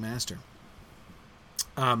become the ring master.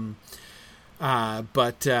 But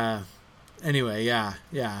anyway, yeah.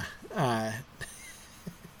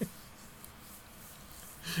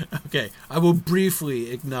 Okay, I will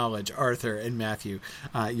briefly acknowledge Arthur and Matthew,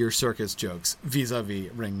 your circus jokes vis-a-vis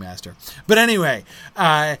Ringmaster. But anyway,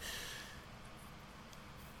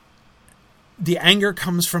 the anger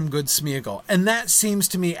comes from good Smeagol. And that seems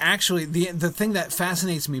to me, actually, the thing that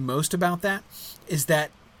fascinates me most about that is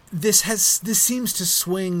that this seems to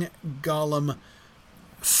swing Gollum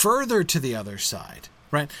further to the other side,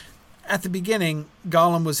 right? At the beginning,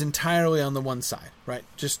 Gollum was entirely on the one side, right?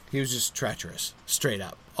 He was just treacherous, straight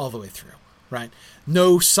up, all the way through, right?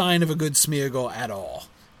 No sign of a good Smeagol at all,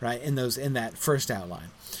 right? In that first outline.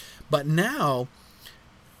 But now,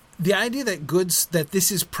 the idea that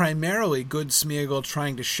this is primarily good Smeagol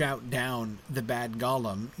trying to shout down the bad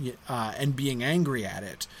Gollum and being angry at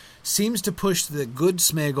it seems to push the good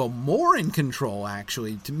Smeagol more in control,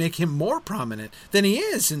 actually, to make him more prominent than he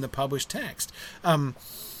is in the published text.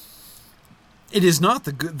 It is not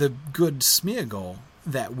the good Smeagol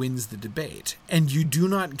that wins the debate, and you do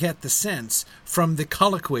not get the sense from the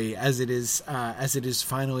colloquy as it is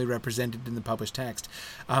finally represented in the published text.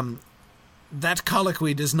 That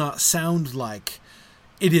colloquy does not sound like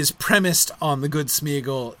it is premised on the good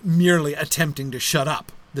Smeagol merely attempting to shut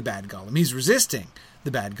up the bad Gollum. He's resisting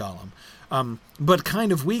the bad Gollum, but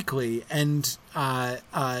kind of weakly and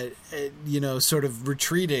sort of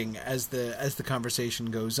retreating as the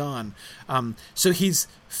conversation goes on. So he's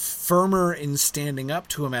firmer in standing up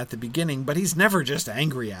to him at the beginning, but he's never just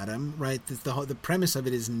angry at him, right? The premise of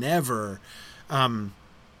it is never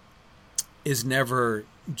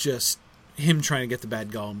just him trying to get the bad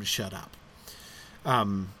Gollum to shut up.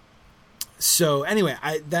 So anyway,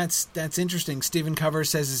 that's interesting. Stephen Cover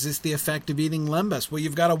says, is this the effect of eating lembas? Well,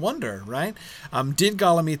 you've got to wonder, right? Did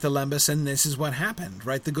Gollum eat the lembas, and this is what happened,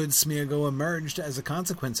 right? The good Smeagol emerged as a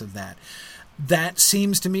consequence of that. That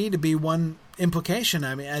seems to me to be one implication.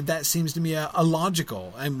 I mean, that seems to me a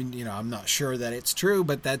logical. I mean, I'm not sure that it's true,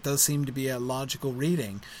 but that does seem to be a logical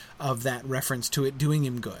reading of that reference to it doing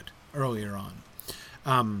him good earlier on.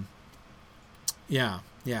 Yeah.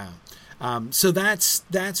 So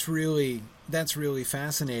that's really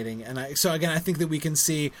fascinating, and I think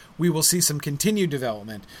that we will see some continued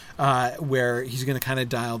development where he's going to kind of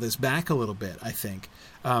dial this back a little bit, I think,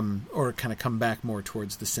 or kind of come back more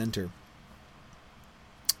towards the center.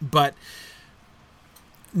 But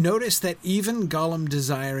notice that even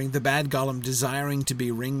the bad Gollum desiring to be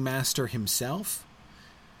ringmaster himself,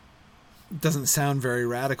 doesn't sound very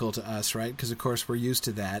radical to us, right? Because, of course, we're used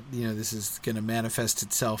to that. This is going to manifest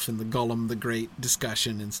itself in the Gollum the Great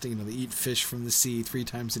discussion and, they eat fish from the sea 3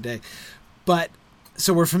 times a day. But,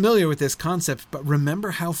 so we're familiar with this concept, but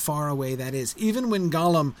remember how far away that is. Even when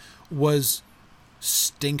Gollum was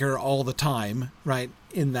stinker all the time, right,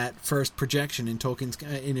 in that first projection in Tolkien's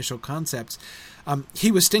initial concepts,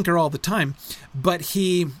 he was stinker all the time, but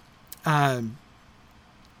he,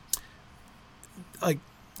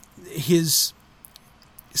 his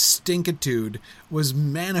stinkitude was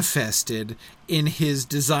manifested in his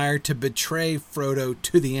desire to betray Frodo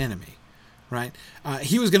to the enemy, right?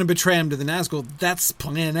 He was going to betray him to the Nazgul. That's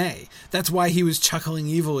plan A. That's why he was chuckling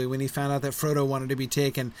evilly when he found out that Frodo wanted to be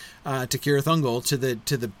taken to Cirith Ungol,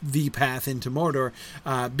 to the path into Mordor,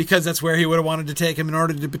 because that's where he would have wanted to take him in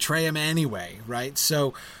order to betray him anyway, right?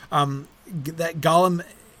 So that Gollum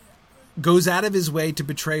goes out of his way to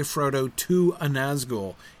betray Frodo to a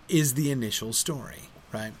Nazgul is the initial story,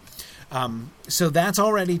 right? So that's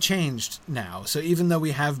already changed now. So even though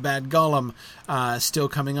we have bad Gollum still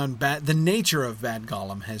coming on, the nature of bad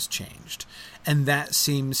Gollum has changed. And that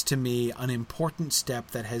seems to me an important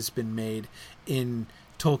step that has been made in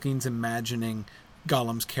Tolkien's imagining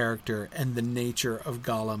Gollum's character and the nature of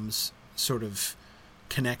Gollum's sort of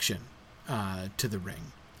connection to the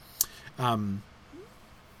ring.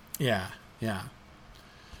 Yeah.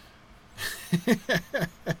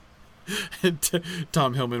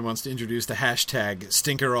 Tom Hillman wants to introduce the hashtag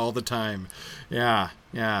stinker all the time. Yeah,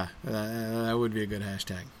 that would be a good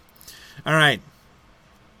hashtag. All right.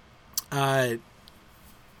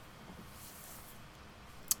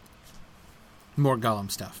 More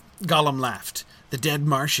Gollum stuff. Gollum laughed. The dead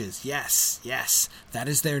marshes, yes, that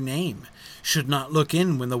is their name. Should not look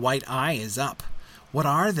in when the white eye is up. What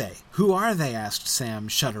are they? Who are they? Asked Sam,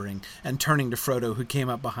 shuddering, and turning to Frodo, who came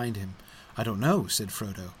up behind him. I don't know, said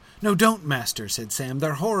Frodo. "No, don't, master," said Sam.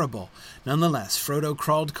 "They're horrible." Nonetheless, Frodo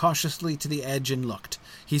crawled cautiously to the edge and looked.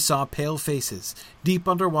 He saw pale faces. Deep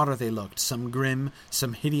under water they looked, some grim,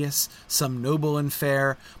 some hideous, some noble and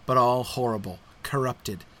fair, but all horrible,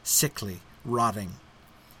 corrupted, sickly, rotting.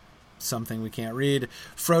 Something we can't read.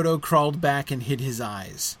 Frodo crawled back and hid his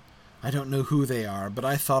eyes. "I don't know who they are, but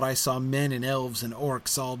I thought I saw men and elves and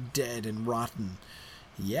orcs all dead and rotten."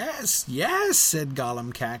 "Yes, yes," said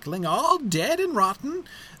Gollum, cackling, "all dead and rotten.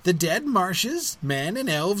 The dead marshes, men and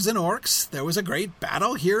elves and orcs. There was a great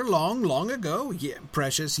battle here long, long ago. Yeah,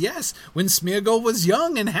 precious, yes, when Smeagol was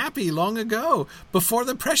young and happy long ago, before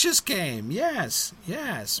the precious came. Yes,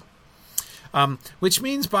 yes." Which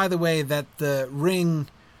means, by the way, that the ring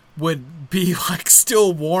would be like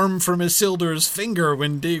still warm from Isildur's finger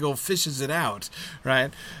when Déagol fishes it out,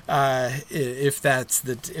 right? This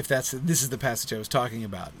is the passage I was talking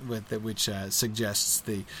about, which suggests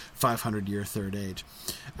the 500-year Third Age.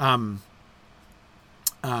 But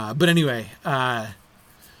anyway,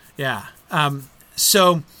 yeah.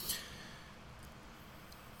 So,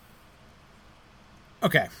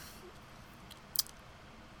 okay.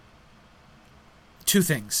 Two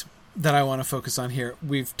things that I want to focus on here.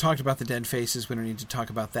 We've talked about the dead faces. We don't need to talk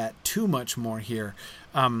about that too much more here.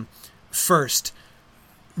 First,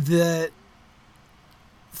 the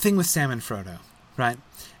thing with Sam and Frodo, right?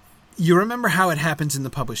 You remember how it happens in the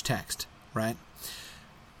published text, right?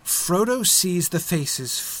 Frodo sees the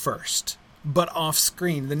faces first, but off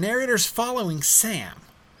screen. The narrator's following Sam.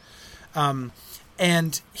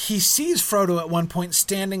 And he sees Frodo at one point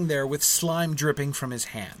standing there with slime dripping from his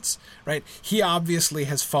hands, right? He obviously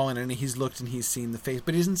has fallen and he's looked and he's seen the face,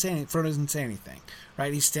 but he doesn't say anything. Frodo doesn't say anything,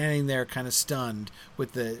 right? He's standing there kind of stunned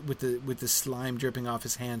with the slime dripping off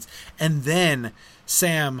his hands. And then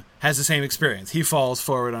Sam has the same experience. He falls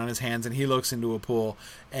forward on his hands and he looks into a pool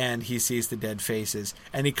and he sees the dead faces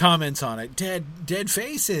and he comments on it. Dead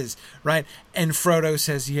faces, right? And Frodo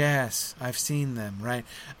says, "Yes, I've seen them," right?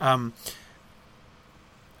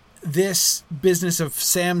 This business of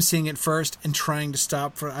Sam seeing it first and trying to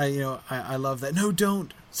stop I love that. "No,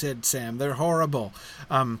 don't," said Sam. "They're horrible."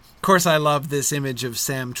 Of course, I love this image of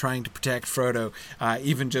Sam trying to protect Frodo,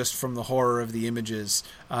 even just from the horror of the images.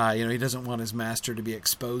 He doesn't want his master to be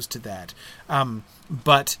exposed to that.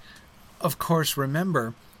 But, of course,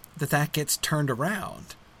 remember that gets turned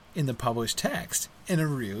around in the published text in a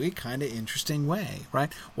really kind of interesting way,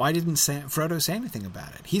 right? Why didn't Frodo say anything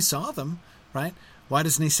about it? He saw them, right? Why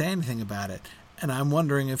doesn't he say anything about it? And I'm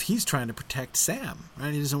wondering if he's trying to protect Sam,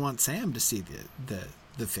 right? He doesn't want Sam to see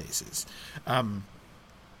the faces. So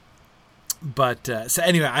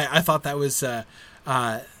anyway, I thought that was,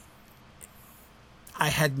 I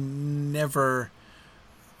had never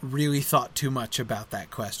really thought too much about that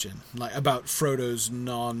question, like about Frodo's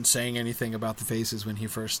non-saying anything about the faces when he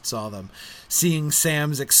first saw them. Seeing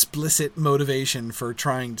Sam's explicit motivation for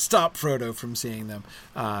trying to stop Frodo from seeing them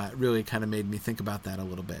really kind of made me think about that a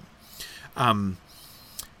little bit.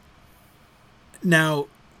 Now,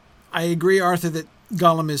 I agree, Arthur, that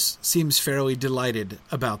Gollum seems fairly delighted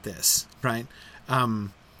about this, right?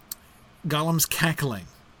 Gollum's cackling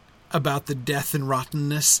about the death and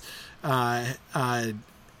rottenness.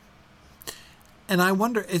 And I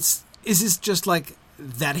wonder, is this just like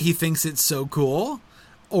that he thinks it's so cool?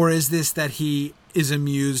 Or is this that he is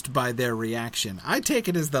amused by their reaction? I take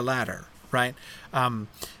it as the latter, right?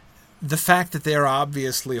 The fact that they're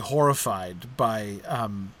obviously horrified by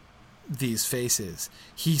these faces,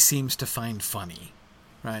 he seems to find funny,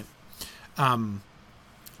 right?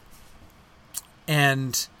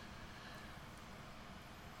 And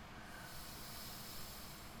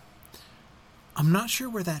I'm not sure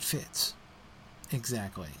where that fits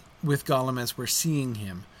exactly with Gollum as we're seeing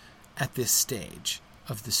him at this stage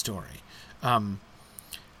of the story. When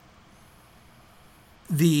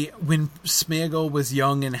Smeagol was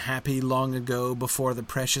young and happy long ago before the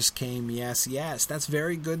precious came, yes, that's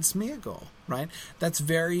very good Smeagol, right? That's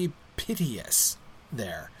very piteous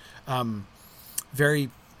there. Very,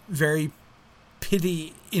 very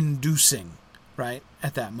pity-inducing, right,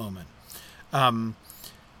 at that moment.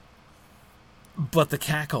 But the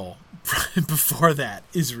cackle before that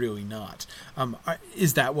is really not.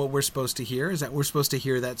 Is that what we're supposed to hear? Is that we're supposed to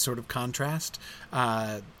hear that sort of contrast?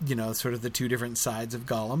 Sort of the two different sides of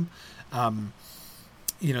Gollum.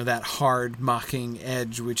 That hard, mocking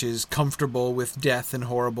edge, which is comfortable with death and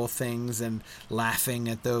horrible things and laughing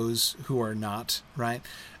at those who are not, right?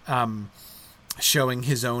 Showing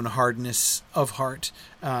his own hardness of heart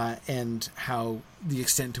and how the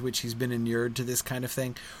extent to which he's been inured to this kind of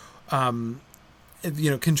thing.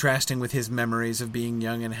 contrasting with his memories of being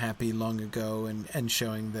young and happy long ago, and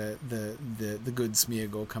showing the good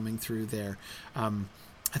Smeagol coming through there. I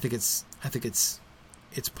think it's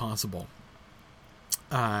possible.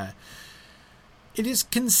 It is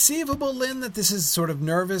conceivable, Lynn, that this is sort of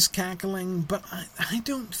nervous cackling, but I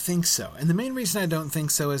don't think so. And the main reason I don't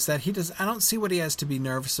think so is that I don't see what he has to be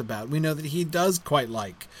nervous about. We know that he does quite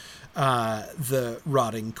like the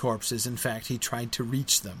rotting corpses. In fact, he tried to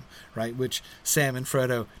reach them, right? Which Sam and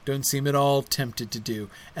Frodo don't seem at all tempted to do.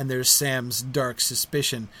 And there's Sam's dark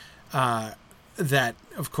suspicion that,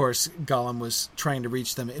 of course, Gollum was trying to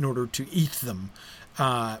reach them in order to eat them,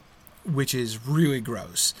 which is really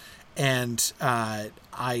gross. And I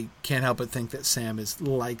can't help but think that Sam is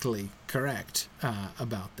likely correct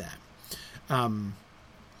about that.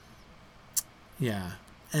 Yeah.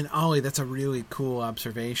 And Ollie, that's a really cool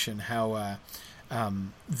observation, how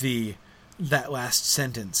that last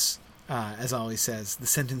sentence, as Ollie says, the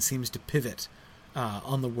sentence seems to pivot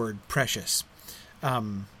on the word precious.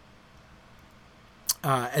 As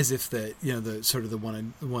if the sort of the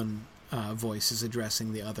one voice is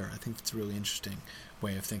addressing the other. I think that's a really interesting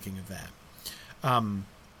way of thinking of that.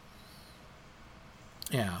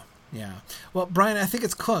 Yeah. Well, Brian, I think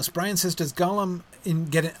it's close. Brian says, does Gollum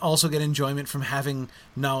also get enjoyment from having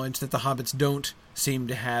knowledge that the hobbits don't seem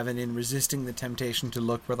to have, and in resisting the temptation to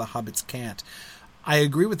look where the hobbits can't? I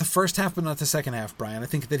agree with the first half, but not the second half, Brian. I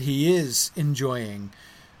think that he is enjoying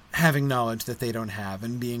having knowledge that they don't have,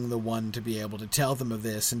 and being the one to be able to tell them of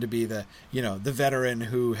this, and to be the veteran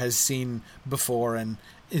who has seen before and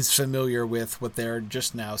is familiar with what they're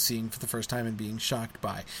just now seeing for the first time and being shocked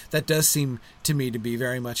by. That does seem to me to be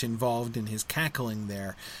very much involved in his cackling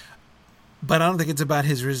there. But I don't think it's about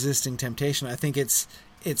his resisting temptation. I think it's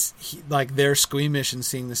like they're squeamish and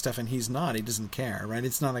seeing this stuff, and he's not. He doesn't care, right?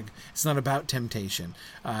 It's not about temptation.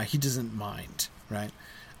 He doesn't mind, right?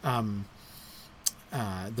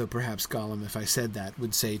 Though perhaps Gollum, if I said that,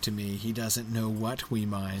 would say to me, he doesn't know what we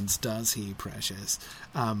minds, does he, precious?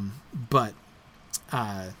 But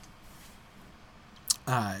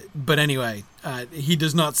anyway, he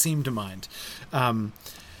does not seem to mind. But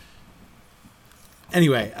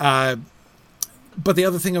the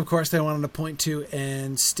other thing, of course, that I wanted to point to,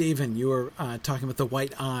 and Stephen, you were talking about the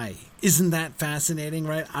white eye. Isn't that fascinating,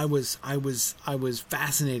 right? I was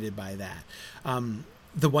fascinated by that.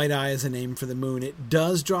 The white eye is a name for the moon. It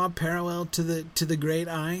does draw a parallel to the great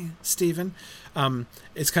eye, Stephen.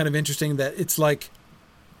 It's kind of interesting that it's like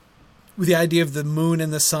with the idea of the moon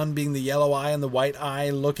and the sun being the yellow eye and the white eye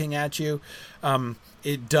looking at you.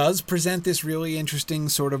 It does present this really interesting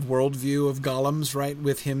sort of worldview of Gollum's, right?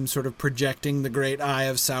 With him sort of projecting the great eye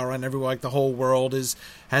of Sauron. Everywhere, like the whole world has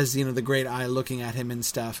the great eye looking at him and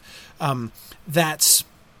stuff. That's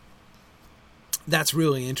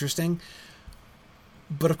really interesting.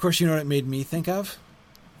 But of course, you know what it made me think of?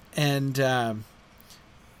 And,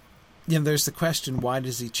 there's the question, why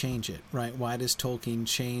does he change it, right? Why does Tolkien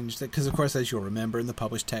change that? Because, of course, as you'll remember in the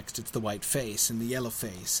published text, it's the white face and the yellow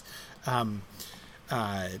face.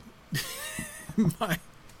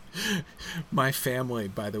 My family,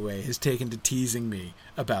 by the way, has taken to teasing me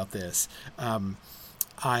about this. I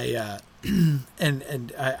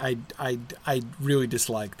really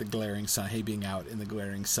dislike the glaring sun, being out in the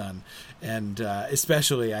glaring sun, and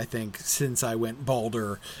especially I think since I went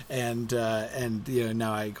balder and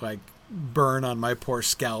now I like burn on my poor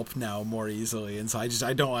scalp now more easily, and so I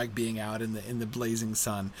don't like being out in the blazing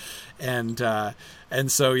sun, and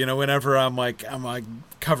so whenever I'm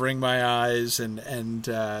covering my eyes and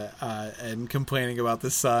complaining about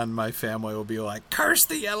the sun, my family will be like, curse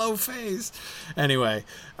the yellow face. Anyway,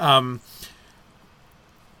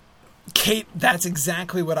 Kate, that's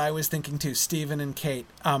exactly what I was thinking too. Stephen and Kate,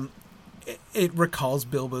 it recalls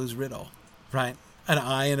Bilbo's riddle, right? An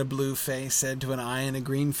eye in a blue face said to an eye in a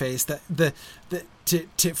green face.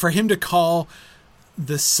 For him to call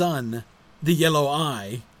the sun the yellow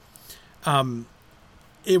eye,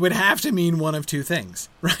 it would have to mean one of two things,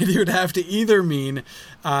 right? It would have to either mean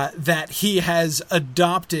that he has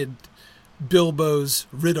adopted Bilbo's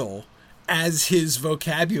riddle as his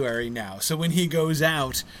vocabulary now. So when he goes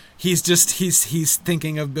out, he's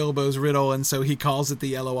thinking of Bilbo's riddle, and so he calls it the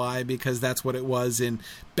yellow eye because that's what it was in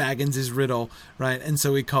Baggins's riddle, right? And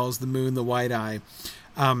so he calls the moon the white eye.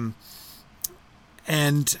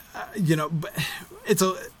 It's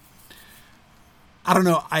I don't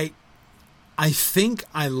know. I think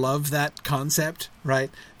I love that concept,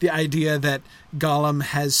 right? The idea that Gollum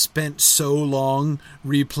has spent so long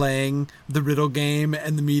replaying the riddle game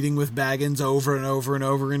and the meeting with Baggins over and over and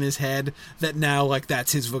over in his head that now,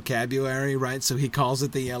 that's his vocabulary, right? So he calls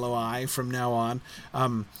it the yellow eye from now on.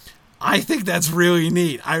 I think that's really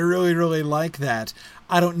neat. I really, really like that.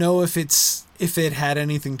 I don't know if it had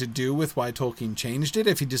anything to do with why Tolkien changed it,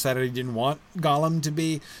 if he decided he didn't want Gollum to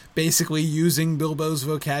be basically using Bilbo's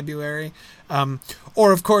vocabulary.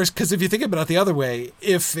 Or, of course, because if you think about it the other way,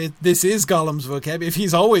 this is Gollum's vocabulary, if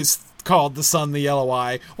he's always called the sun the yellow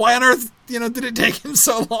eye, why on earth, did it take him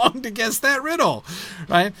so long to guess that riddle,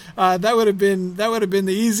 right? That would have been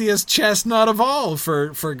the easiest chestnut of all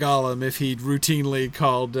for Gollum if he'd routinely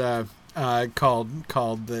called the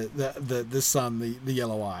sun the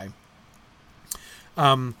yellow eye.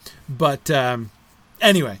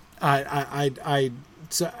 Anyway,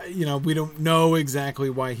 we don't know exactly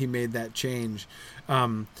why he made that change.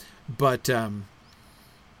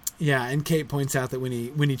 Yeah, and Kate points out that when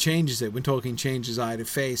he changes it, when Tolkien changes eye to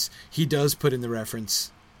face, he does put in the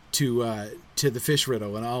reference to the fish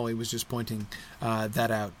riddle, and Ollie was just pointing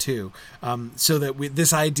that out too. So that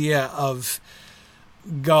this idea of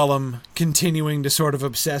Gollum continuing to sort of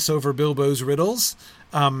obsess over Bilbo's riddles,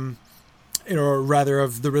 or rather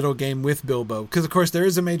of the riddle game with Bilbo, because of course there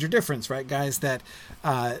is a major difference, right, guys? That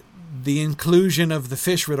the inclusion of the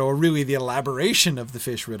fish riddle, or really the elaboration of the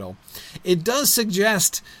fish riddle, it does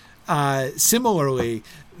suggest similarly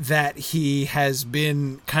that he has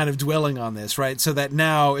been kind of dwelling on this, right? So that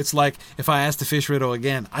now it's like, if I ask the fish riddle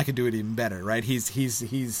again, I could do it even better, right? He's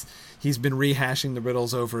been rehashing the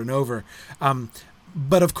riddles over and over.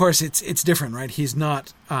 But of course it's different, right? He's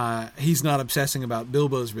not obsessing about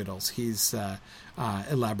Bilbo's riddles. He's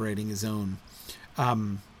elaborating his own.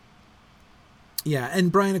 Yeah,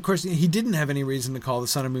 and Brian, of course, he didn't have any reason to call the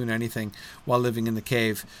sun or moon anything while living in the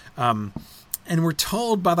cave. And we're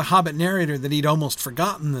told by the Hobbit narrator that he'd almost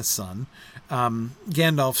forgotten the sun.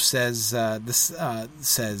 Gandalf says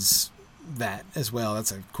that as well.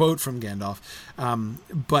 That's a quote from Gandalf.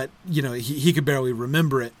 But he could barely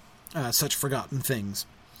remember it. Such forgotten things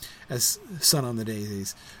as sun on the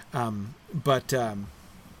daisies.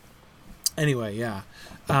 Anyway, yeah.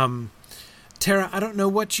 Tara, I don't know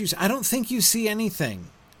what I don't think you see anything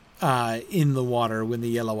in the water when the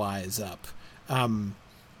yellow eye is up.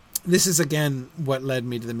 This is, again, what led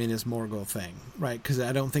me to the Minas Morgul thing, right? Because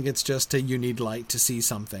I don't think it's just you need light to see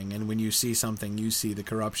something, and when you see something, you see the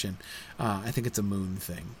corruption. I think it's a moon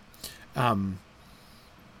thing.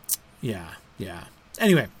 Yeah.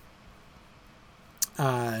 Anyway.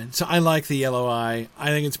 So I like the yellow eye. I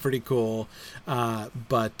think it's pretty cool.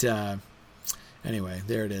 Anyway,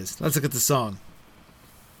 there it is. Let's look at the song.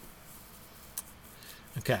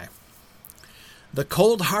 Okay. The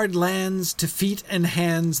cold hard lands, to feet and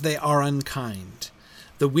hands they are unkind.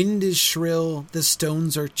 The wind is shrill, the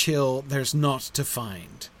stones are chill, there's naught to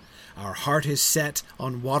find. Our heart is set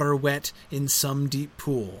on water wet in some deep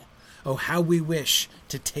pool. Oh, how we wish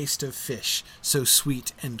to taste of fish so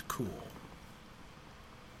sweet and cool.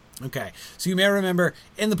 Okay, so you may remember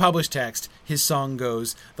in the published text, his song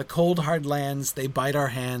goes, the cold hard lands, they bite our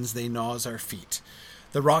hands, they gnaws our feet.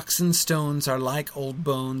 The rocks and stones are like old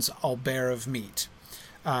bones, all bare of meat.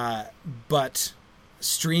 But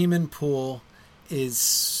stream and pool is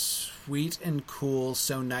sweet and cool,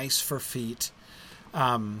 so nice for feet.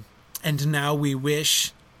 And now we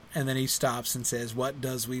wish, and then he stops and says, what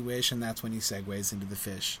does we wish? And that's when he segues into the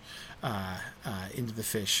fish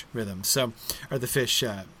rhythm. So, or the fish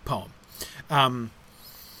poem.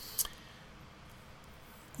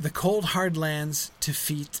 The cold hard lands, to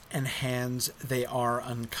feet and hands they are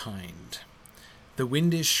unkind. The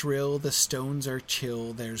wind is shrill, the stones are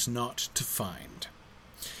chill, there's naught to find.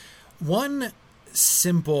 One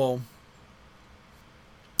simple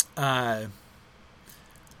observation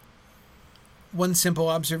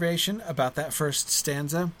about that first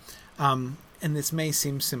stanza, and this may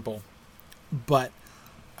seem simple, but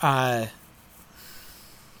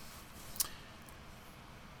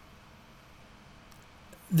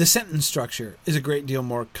the sentence structure is a great deal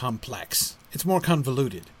more complex. It's more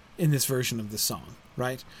convoluted in this version of the song,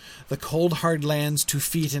 right? The cold hard lands, to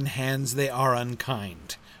feet and hands they are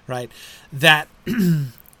unkind, right? That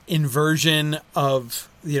inversion of,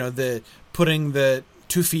 the putting the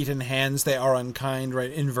 2 feet and hands they are unkind,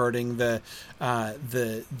 right? Inverting the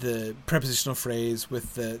prepositional phrase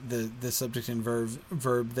with the subject and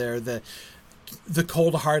verb there. The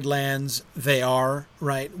cold hard lands they are,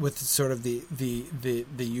 right, with sort of the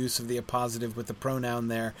use of the appositive with the pronoun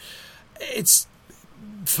there. It's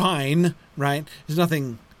fine, right? There's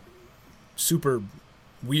nothing super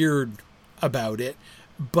weird about it,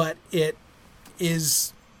 but it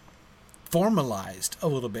is formalized a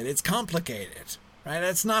little bit. It's complicated, right?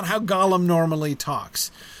 That's not how Gollum normally talks.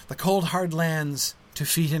 The cold hard lands, To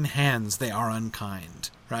feet and hands they are unkind.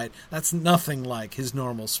 Right? That's nothing like his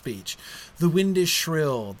normal speech. The wind is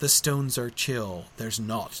shrill, the stones are chill, there's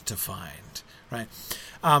naught to find. Right?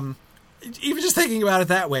 Even just thinking about it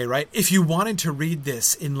that way, right? If you wanted to read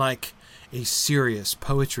this in like a serious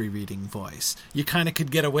poetry reading voice, you kind of could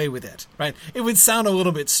get away with it, right? It would sound a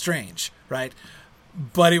little bit strange, right?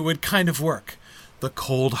 But it would kind of work. The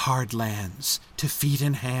cold hard lands, to feet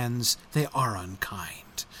and hands they are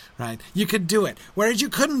unkind, right? You could do it, whereas you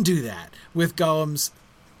couldn't do that with Gollum's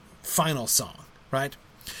final song, right?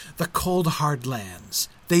 The cold hard lands,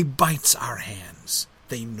 they bites our hands,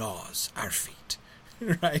 they gnaws our feet,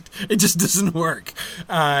 right? It just doesn't work.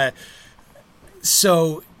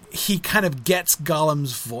 So he kind of gets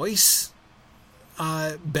Gollum's voice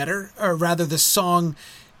better, or rather the song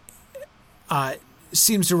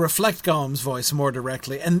seems to reflect Gollum's voice more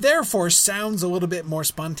directly, and therefore sounds a little bit more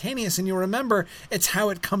spontaneous. And you remember, it's how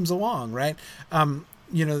it comes along, right?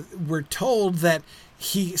 We're told that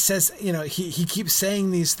he says, he keeps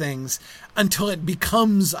saying these things until it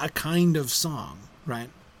becomes a kind of song, right?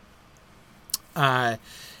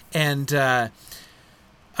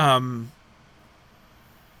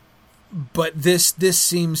 But this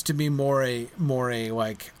seems to be more a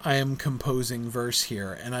like, I am composing verse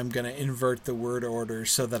here, and I'm going to invert the word order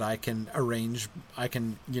so that I can arrange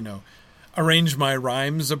my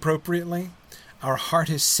rhymes appropriately. Our heart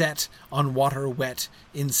is set on water wet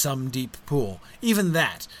in some deep pool. Even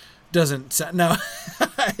that doesn't sound... Now,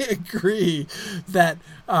 I agree that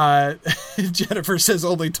Jennifer says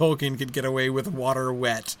only Tolkien could get away with water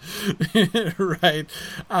wet. Right?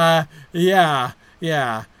 Yeah,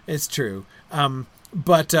 it's true.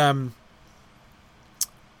 But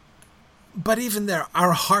even there,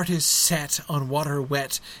 our heart is set on water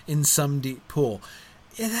wet in some deep pool.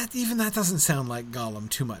 That doesn't sound like Gollum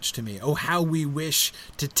too much to me. Oh, how we wish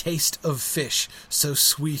to taste of fish so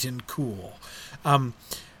sweet and cool.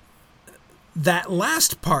 That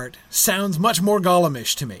last part sounds much more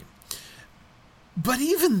Gollumish to me. But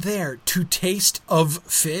even there, to taste of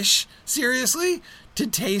fish? Seriously? To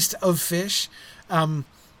taste of fish?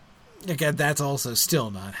 Again, that's also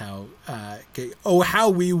still not how... oh, how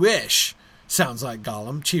we wish sounds like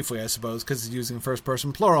Gollum, chiefly, I suppose, because it's using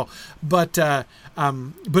first-person plural. But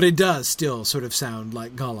it does still sort of sound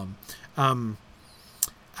like Gollum.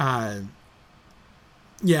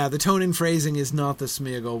 Yeah, the tone and phrasing is not the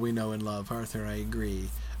Smeagol we know and love, Arthur, I agree.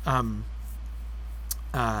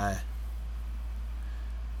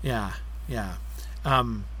 Yeah.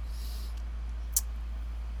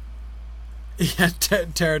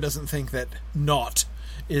 Tara doesn't think that "not"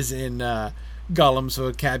 is in Gollum's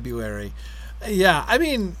vocabulary. Yeah, I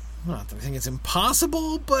mean, not that I think it's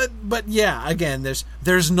impossible, but yeah, again,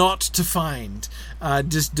 there's "not" to find.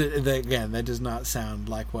 Again, that does not sound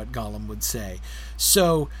like what Gollum would say.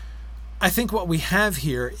 So, I think what we have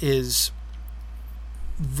here is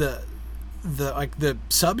the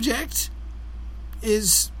subject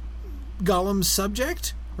is Gollum's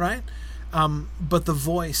subject, right? But the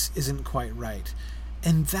voice isn't quite right.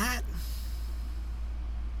 And that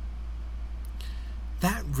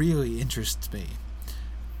really interests me.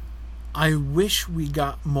 I wish we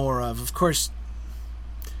got more of course,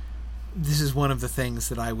 this is one of the things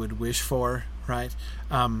that I would wish for, right?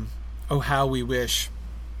 Oh, how we wish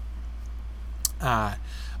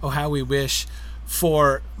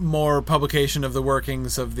for more publication of the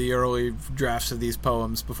workings of the early drafts of these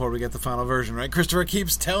poems before we get the final version, right? Christopher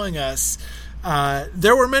keeps telling us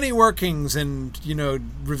there were many workings and,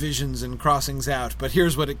 revisions and crossings out, but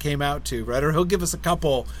here's what it came out to, right? Or he'll give us a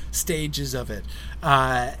couple stages of it.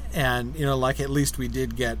 And, like at least we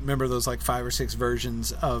did get, remember those like 5 or 6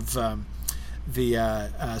 versions of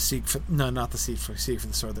the Seek for the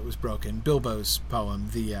Sword that was broken, Bilbo's poem,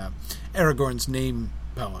 the Aragorn's name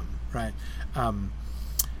poem, right?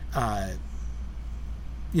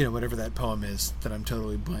 Whatever that poem is that I'm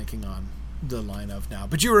totally blanking on the line of now.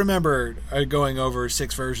 But you remember going over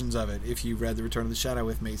 6 versions of it if you read The Return of the Shadow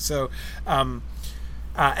with me. So,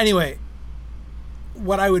 anyway,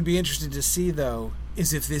 what I would be interested to see, though,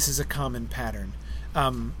 is if this is a common pattern.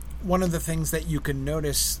 One of the things that you can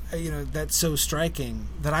notice, that's so striking,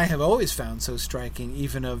 that I have always found so striking,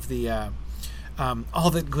 even of the... All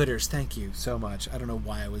That Glitters, thank you so much. I don't know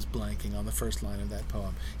why I was blanking on the first line of that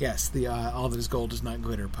poem. Yes, the All That Is Gold Does Not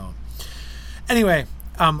Glitter poem. Anyway,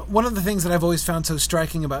 one of the things that I've always found so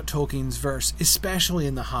striking about Tolkien's verse, especially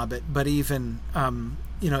in The Hobbit, but even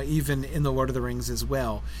even in The Lord of the Rings as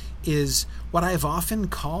well, is what I've often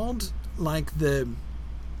called like the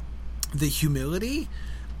humility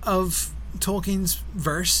of Tolkien's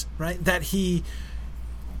verse, right? That he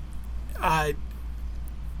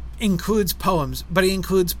includes poems, but he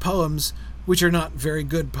includes poems which are not very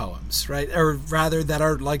good poems, right? Or rather, that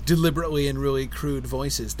are like deliberately in really crude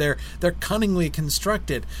voices. They're cunningly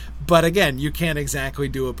constructed, but again, you can't exactly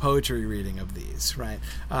do a poetry reading of these, right?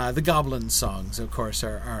 The Goblin songs, of course,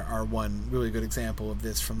 are one really good example of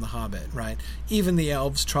this from The Hobbit, right? Even the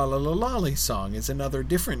elves' Tra-la-la-lolly song is another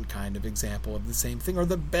different kind of example of the same thing, or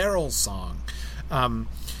the Barrel song by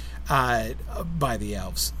the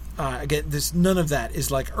elves. Again, none of that is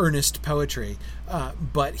like earnest poetry,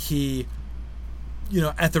 but he,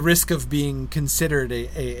 at the risk of being considered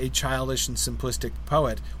a childish and simplistic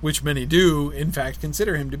poet, which many do, in fact,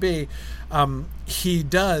 consider him to be, he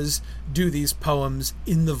does do these poems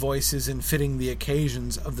in the voices and fitting the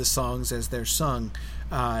occasions of the songs as they're sung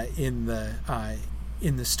in the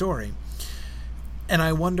story. And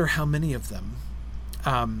I wonder how many of them.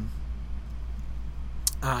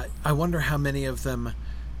 I wonder how many of them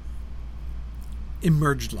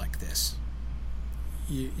emerged like this.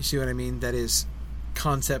 You see what I mean? That is,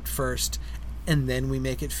 concept first, and then we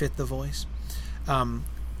make it fit the voice.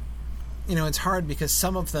 It's hard because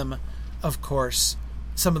some of them, of course,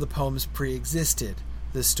 some of the poems pre-existed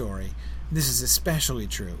the story. This is especially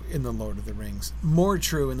true in The Lord of the Rings. More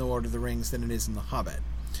true in The Lord of the Rings than it is in The Hobbit.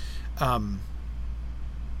 In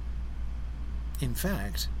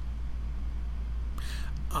fact,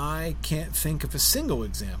 I can't think of a single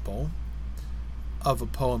example of a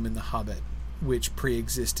poem in The Hobbit which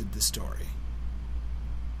pre-existed the story.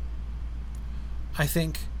 I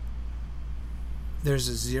think there's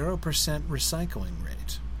a 0% recycling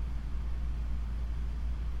rate,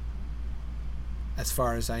 as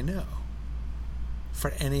far as I know,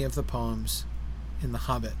 for any of the poems in The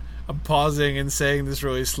Hobbit. I'm pausing and saying this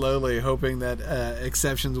really slowly, hoping that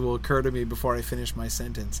exceptions will occur to me before I finish my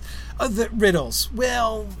sentence. The riddles.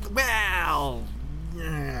 Well,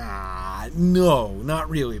 no, not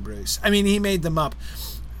really, Bruce. I mean, he made them up.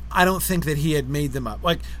 I don't think that he had made them up.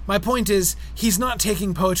 Like, my point is, he's not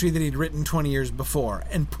taking poetry that he'd written 20 years before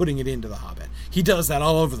and putting it into The Hobbit. He does that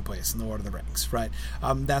all over the place in The Lord of the Rings, right?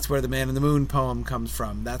 That's where the Man in the Moon poem comes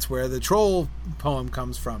from. That's where the Troll poem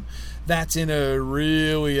comes from. That's in a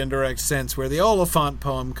really indirect sense where the Oliphant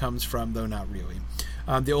poem comes from, though not really.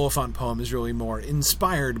 The Oliphant poem is really more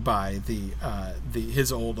inspired by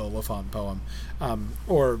his old Oliphant poem,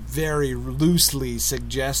 or very loosely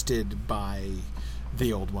suggested by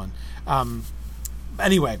the old one.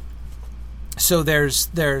 Anyway, so there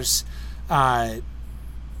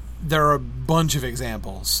are a bunch of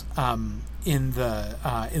examples in the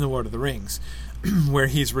Lord of the Rings where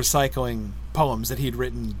he's recycling poems that he'd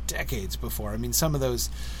written decades before. I mean, some of those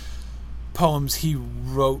poems he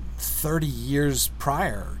wrote 30 years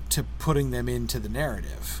prior to putting them into the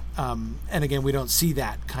narrative. And again, we don't see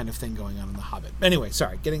that kind of thing going on in The Hobbit. Anyway,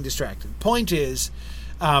 sorry, getting distracted. Point is,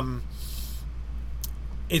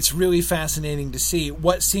 it's really fascinating to see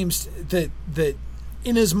what seems that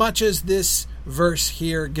in as much as this verse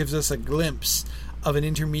here gives us a glimpse of an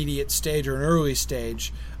intermediate stage or an early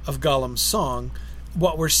stage of Gollum's song,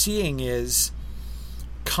 what we're seeing is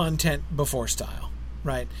content before style,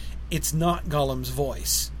 right? It's not Gollum's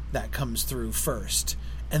voice that comes through first,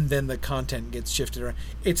 and then the content gets shifted around.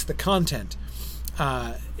 It's the content.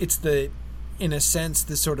 It's in a sense,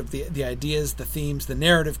 the sort of the ideas, the themes, the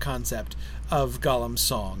narrative concept of Gollum's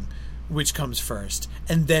song, which comes first,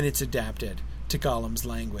 and then it's adapted to Gollum's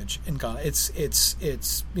language, and it's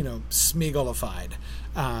Smeagolified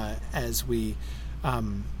as we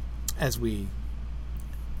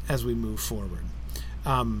move forward.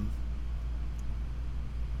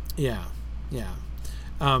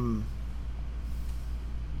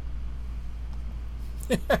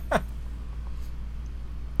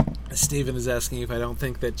 Stephen is asking if I don't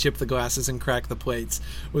think that Chip the Glasses and Crack the Plates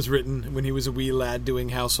was written when he was a wee lad doing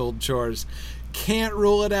household chores. Can't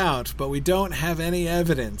rule it out, but we don't have any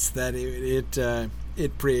evidence that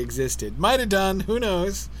it pre-existed. Might have done, who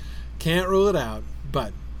knows? Can't rule it out,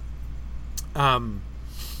 but I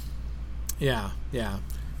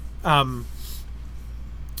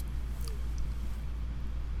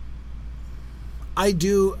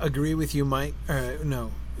do agree with you, Mike.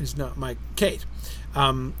 No, it's not Mike. Kate.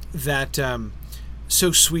 That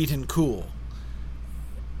so sweet and cool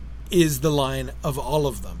is the line of all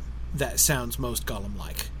of them that sounds most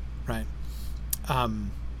Gollum-like, right?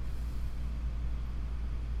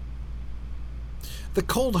 The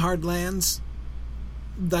Cold Hard Lands,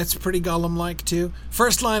 that's pretty Gollum-like too.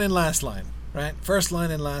 First line and last line, right? First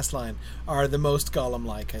line and last line are the most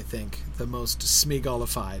Gollum-like, I think, the most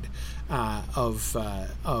Smeagolified of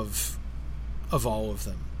all of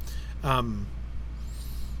them.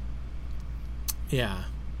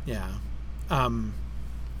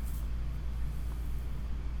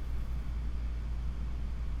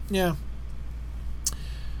 Yeah.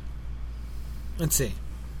 Let's see.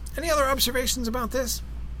 Any other observations about this?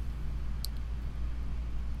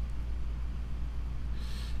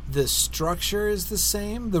 The structure is the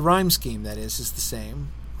same. The rhyme scheme, that is the same,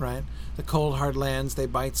 right? The cold hard lands, they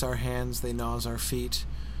bites our hands, they gnaws our feet.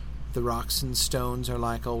 The rocks and stones are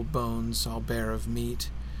like old bones, all bare of meat.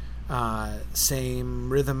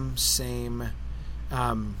 Same rhythm, same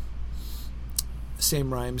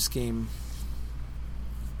rhyme scheme.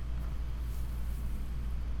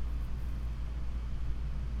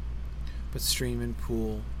 But stream and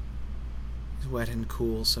pool is wet and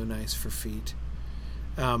cool, so nice for feet.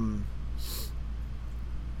 That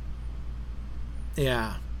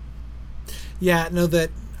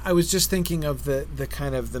I was just thinking of the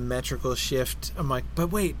kind of the metrical shift. I'm like,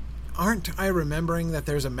 but wait, aren't I remembering that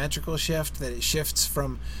there's a metrical shift, that it shifts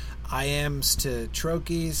from iambs to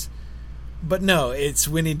trochees? But no, it's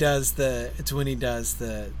when he does the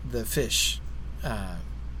fish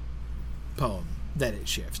poem that it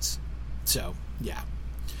shifts. So yeah.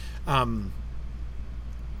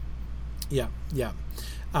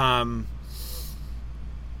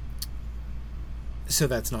 So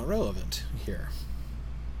that's not relevant here.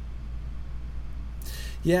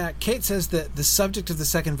 Yeah, Kate says that the subject of the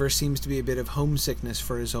second verse seems to be a bit of homesickness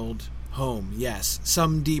for his old home. Yes,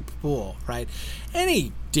 some deep pool, right?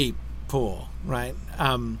 Any deep pool, right?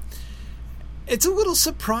 It's a little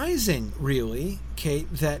surprising, really,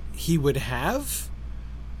 Kate, that he would have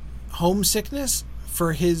homesickness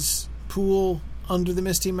for his pool under the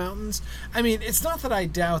Misty Mountains. I mean, it's not that I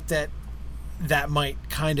doubt that might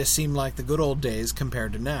kind of seem like the good old days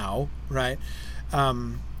compared to now, right?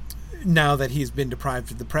 Now that he's been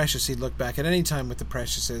deprived of the precious, he'd look back at any time with the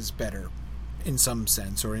precious as better, in some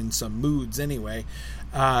sense, or in some moods anyway.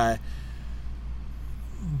 But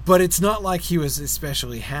it's not like he was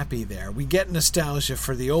especially happy there. We get nostalgia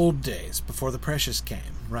for the old days before the precious came,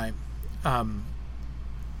 right? But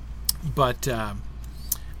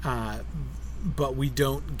we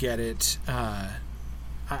don't get it.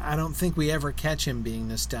 I don't think we ever catch him being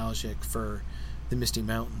nostalgic for the Misty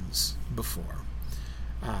Mountains before.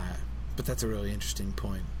 But that's a really interesting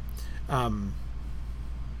point.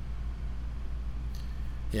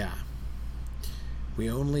 We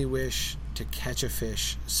only wish to catch a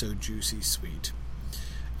fish so juicy sweet.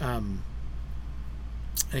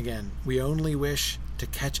 Again, we only wish to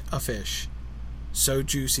catch a fish so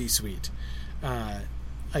juicy sweet. I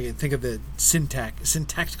can think of the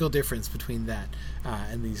syntactical difference between that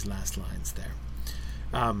and these last lines there.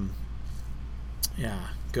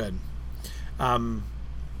 Good.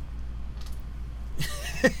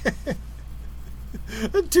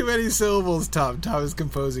 Too many syllables, Tom. Tom is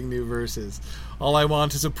composing new verses. All I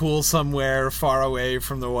want is a pool somewhere far away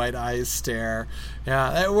from the white eyes stare.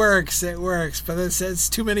 Yeah, that works. It works. But it's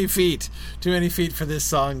too many feet. Too many feet for this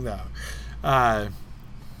song, though.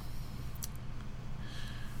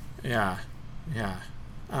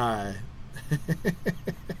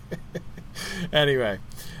 Anyway.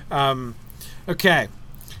 Okay.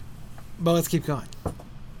 But let's keep going,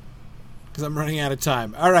 because I'm running out of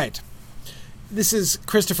time. All right. This is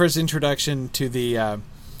Christopher's introduction to the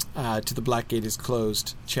Black Gate is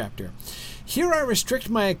Closed chapter. Here I restrict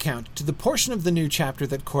my account to the portion of the new chapter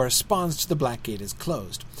that corresponds to the Black Gate is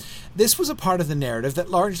Closed. This was a part of the narrative that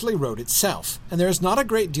largely wrote itself, and there is not a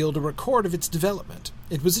great deal to record of its development.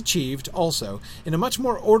 It was achieved, also, in a much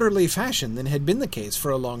more orderly fashion than had been the case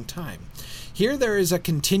for a long time. Here there is a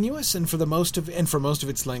continuous and for most of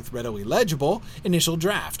its length readily legible initial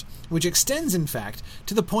draft, which extends, in fact,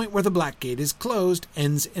 to the point where the Black Gate is closed,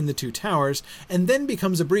 ends in the Two Towers, and then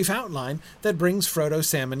becomes a brief outline that brings Frodo,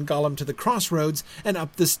 Sam, and Gollum to the crossroads and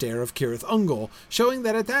up the stair of Cirith Ungol, showing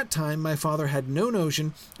that at that time my father had no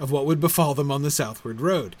notion of what would befall them on the southward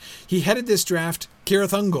road. He headed this draft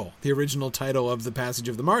Cirith Ungol, the original title of the Passage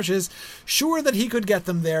of the Marshes, sure that he could get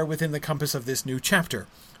them there within the compass of this new chapter.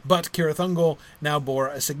 But Cirith Ungol now bore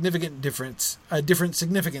a different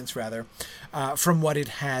significance, from what it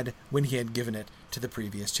had when he had given it to the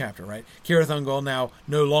previous chapter, right? Cirith Ungol now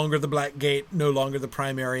no longer the Black Gate, no longer the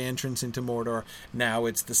primary entrance into Mordor. Now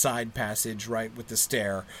it's the side passage, right, with the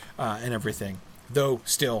stair and everything, though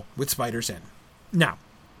still with spiders in. Now,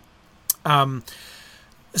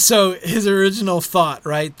 so his original thought,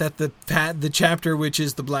 right, that the chapter which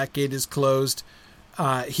is the Black Gate is closed,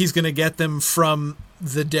 he's going to get them from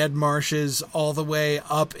the Dead Marshes all the way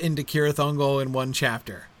up into Cirith Ungol in one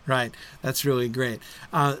chapter, right? That's really great.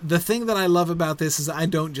 The thing that I love about this is I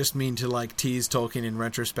don't just mean to tease Tolkien in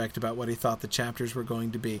retrospect about what he thought the chapters were going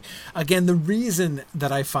to be. Again, the reason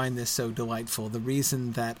that I find this so delightful, the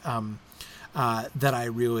reason that that I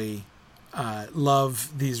really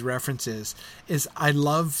love these references is I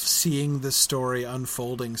love seeing the story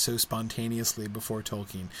unfolding so spontaneously before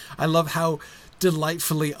Tolkien. I love how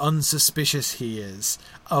delightfully unsuspicious he is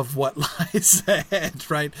of what lies ahead,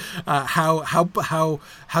 right? How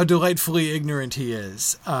delightfully ignorant he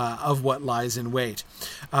is of what lies in wait.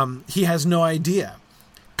 He has no idea,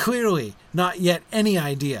 clearly not yet any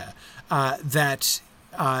idea, that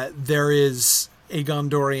there is a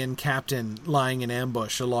Gondorian captain lying in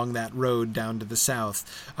ambush along that road down to the south,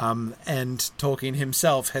 and Tolkien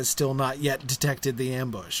himself has still not yet detected the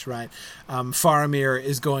ambush, right? Faramir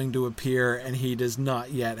is going to appear, and he does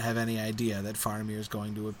not yet have any idea that Faramir is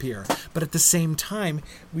going to appear. But at the same time,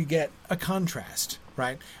 we get a contrast,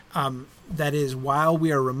 right? That is, while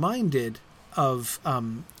we are reminded of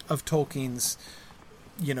Tolkien's,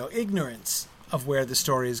 ignorance of where the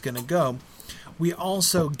story is going to go, we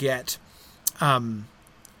also get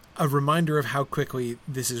a reminder of how quickly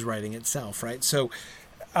this is writing itself, right? So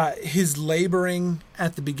his laboring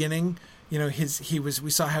at the beginning,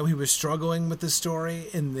 we saw how he was struggling with the story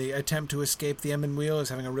in the attempt to escape the Emyn Muil. He was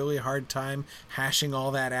having a really hard time hashing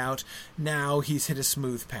all that out. Now he's hit a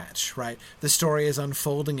smooth patch, right? The story is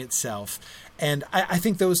unfolding itself. And I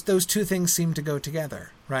think those two things seem to go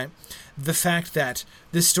together, right? The fact that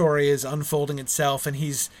this story is unfolding itself and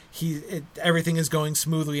everything is going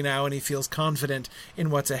smoothly now and he feels confident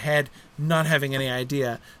in what's ahead, not having any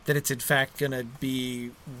idea that it's in fact going to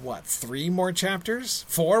be, 4 more chapters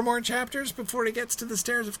before he gets to the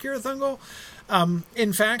Stairs of Cirith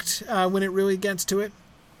in fact, when it really gets to it.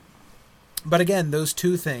 But again, those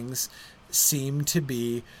two things seem to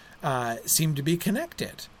be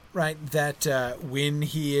connected. Right, that when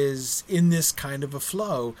he is in this kind of a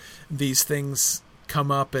flow, these things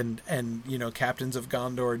come up and captains of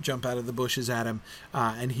Gondor jump out of the bushes at him,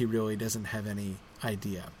 and he really doesn't have any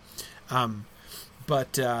idea.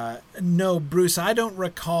 But no, Bruce, I don't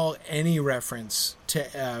recall any reference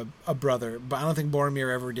to a brother, but I don't think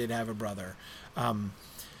Boromir ever did have a brother.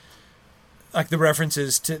 Like the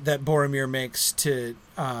references that Boromir makes to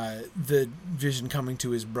the vision coming to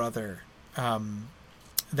his brother.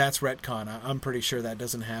 That's retcon. I'm pretty sure that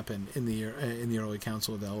doesn't happen in the early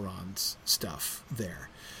Council of Elrond's stuff there.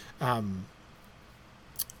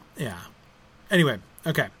 Yeah. Anyway,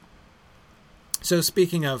 okay. So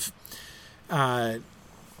speaking of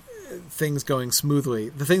things going smoothly,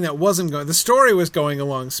 the thing that wasn't going, the story was going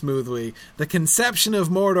along smoothly. The conception of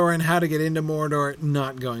Mordor and how to get into Mordor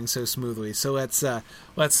not going so smoothly. So let's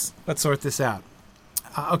sort this out.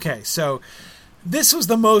 Okay, so this was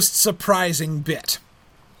the most surprising bit.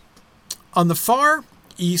 On the far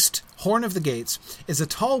east horn of the gates is a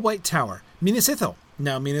tall white tower, Minas Ithil,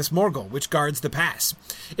 now Minas Morgul, which guards the pass.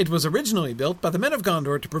 It was originally built by the men of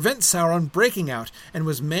Gondor to prevent Sauron breaking out and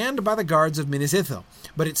was manned by the guards of Minas Ithil,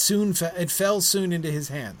 but it fell soon into his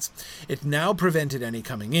hands. It now prevented any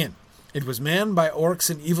coming in. It was manned by orcs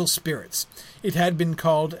and evil spirits. It had been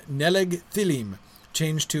called Neleg Thilim,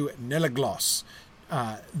 changed to Neleglos,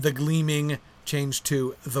 the Gleaming, changed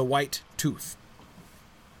to the White Tooth.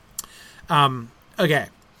 Okay.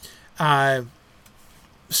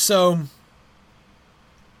 So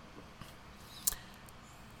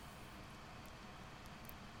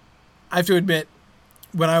I have to admit,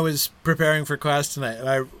 when I was preparing for class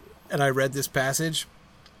tonight and I read this passage,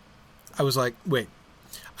 I was like, wait,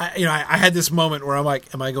 I had this moment where I'm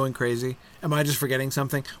like, am I going crazy? Am I just forgetting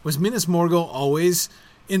something? Was Minas Morgul always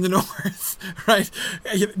in the north, right?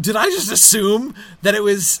 Did I just assume that it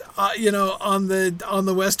was, on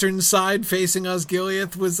the western side facing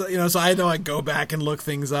Osgiliath was, so I had to go back and look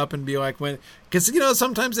things up and be like, because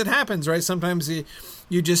sometimes it happens, right? Sometimes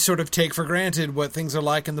you just sort of take for granted what things are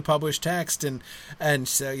like in the published text, and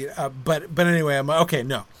so, but anyway, I'm like, okay,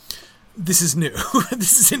 no. This is new.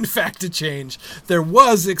 This is in fact a change. There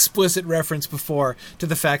was explicit reference before to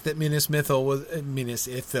the fact that Minas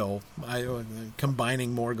Ithil,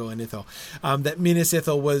 combining Morgul and Ithil, that Minas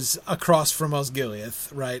Ithil was across from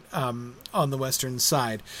Osgiliath, right, on the western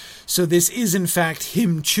side. So this is in fact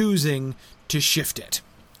him choosing to shift it,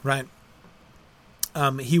 right?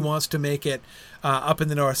 He wants to make it up in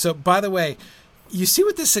the north. So, by the way, you see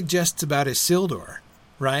what this suggests about Isildur,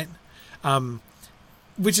 right?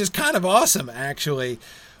 Which is kind of awesome, actually.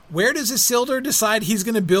 Where does Isildur decide he's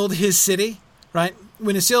going to build his city, right?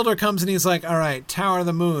 When Isildur comes and he's like, all right, Tower of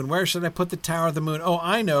the Moon, where should I put the Tower of the Moon? Oh,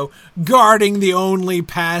 I know, guarding the only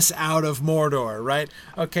pass out of Mordor, right?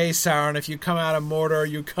 Okay, Sauron, if you come out of Mordor,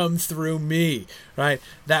 you come through me, right?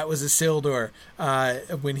 That was Isildur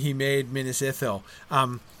when he made Minas Ithil.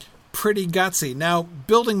 pretty gutsy. Now,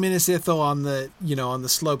 building Minas Ithil on the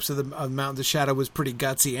slopes of the Mountains of Shadow was pretty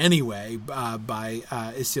gutsy anyway by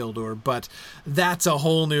Isildur, but that's a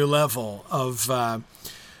whole new level of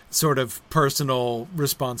sort of personal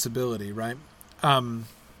responsibility, right?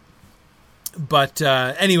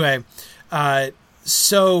 Anyway,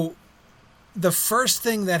 so the first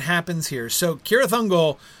thing that happens here, so Cirith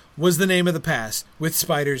Ungol was the name of the pass with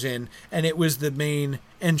spiders in, and it was the main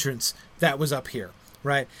entrance that was up here,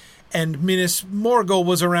 right? And Minas Morgul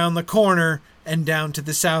was around the corner and down to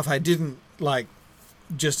the south. I didn't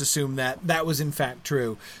just assume that was in fact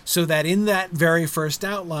true. So that in that very first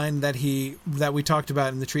outline that we talked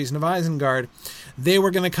about in the Treason of Isengard, they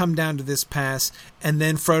were going to come down to this pass, and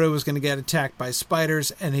then Frodo was going to get attacked by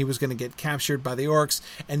spiders, and he was going to get captured by the orcs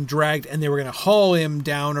and dragged, and they were going to haul him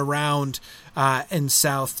down around and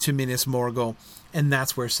south to Minas Morgul, and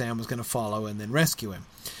that's where Sam was going to follow and then rescue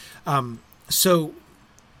him. So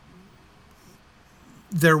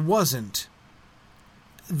there wasn't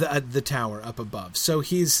the tower up above. So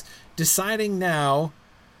he's deciding now.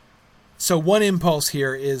 So one impulse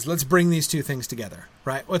here is, let's bring these two things together,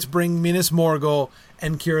 right? Let's bring Minas Morgul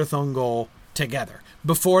and Cirith Ungol together.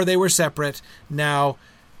 Before they were separate. Now,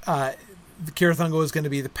 the Cirith Ungol is going to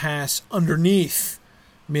be the pass underneath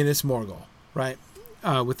Minas Morgul, right?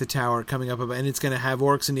 With the tower coming up above, and it's going to have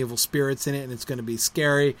orcs and evil spirits in it, and it's going to be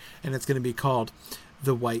scary, and it's going to be called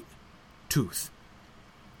the White Tooth.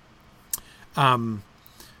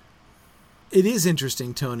 It is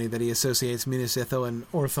interesting, Tony, that he associates Minas Ithil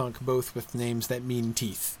and Orthanc both with names that mean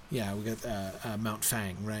teeth. Yeah, we got Mount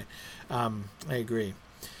Fang, right? I agree.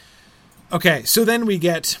 Okay, so then we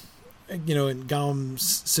get, in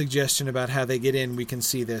Gollum's suggestion about how they get in, we can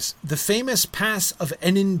see this. The famous pass of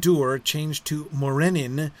Enindur, changed to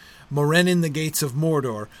Morenin, the Gates of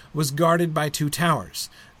Mordor, was guarded by two towers.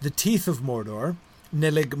 The Teeth of Mordor,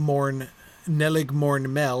 Nelig Morn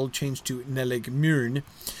Mel, changed to Nelig Murn,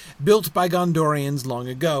 built by Gondorians long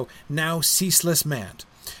ago, now ceaseless manned.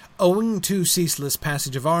 Owing to ceaseless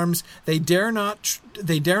passage of arms, they dare not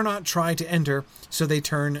try to enter, so they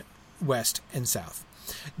turn west and south.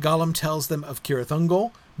 Gollum tells them of Cirith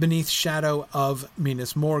Ungol, beneath shadow of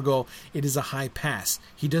Minas Morgul. It is a high pass.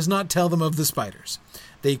 He does not tell them of the spiders.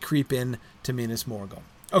 They creep in to Minas Morgul.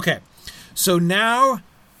 Okay, so now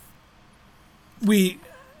we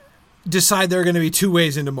decide there are going to be two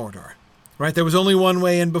ways into Mordor, right? There was only one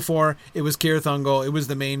way in before. It was Cirith Ungol. It was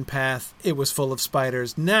the main path. It was full of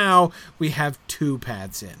spiders. Now we have two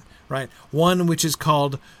paths in, right? One which is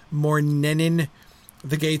called Mornenin,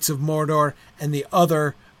 the Gates of Mordor, and the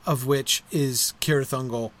other of which is Cirith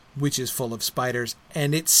Ungol, which is full of spiders.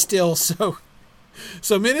 And it's still so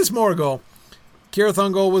Minas Morgul, Cirith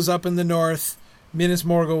Ungol was up in the north. Minas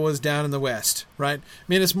Morgul was down in the west, right?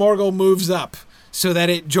 Minas Morgul moves up so that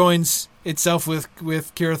it joins itself with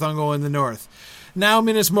Cirith Ungol in the north. Now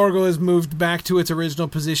Minas Morgul has moved back to its original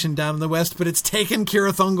position down in the west, but it's taken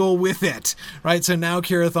Cirith Ungol with it, right? So now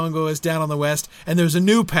Cirith Ungol is down on the west, and there's a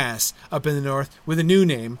new pass up in the north with a new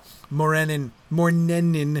name, Mornenin,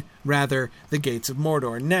 the Gates of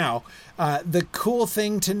Mordor. Now, the cool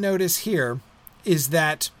thing to notice here is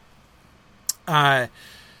that the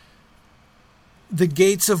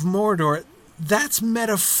Gates of Mordor, that's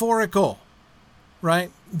metaphorical,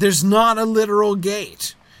 right? There's not a literal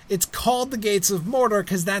gate. It's called the Gates of Mordor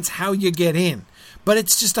because that's how you get in. But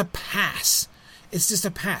it's just a pass. It's just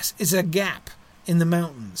a pass. It's a gap in the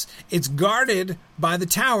mountains. It's guarded by the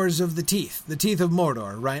towers of the Teeth. The Teeth of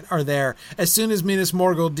Mordor, right, are there. As soon as Minas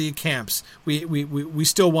Morgul decamps, we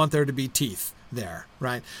still want there to be teeth there,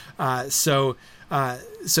 right? So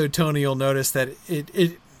Tony, you'll notice that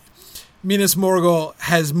it Minas Morgul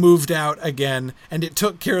has moved out again, and it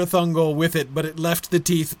took Cirith Ungol with it, but it left the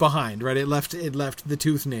teeth behind, right? It left the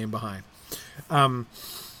tooth name behind.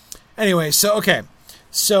 Anyway,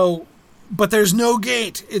 but there's no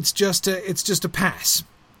gate. It's just a pass.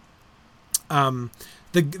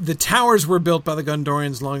 The towers were built by the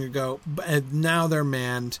Gondorians long ago, and now they're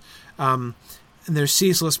manned. And there's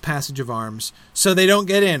ceaseless passage of arms, so they don't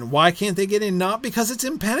get in. Why can't they get in? Not because it's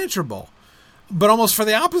impenetrable, but almost for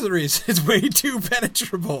the opposite reason. It's way too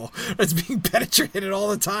penetrable. It's being penetrated all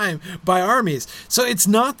the time by armies. So it's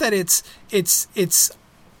not that it's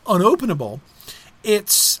unopenable.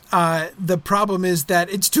 It's the problem is that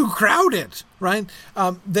it's too crowded, right?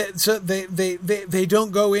 So they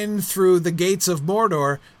don't go in through the Gates of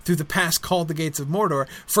Mordor, through the pass called the Gates of Mordor,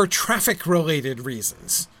 for traffic-related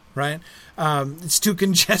reasons, right? It's too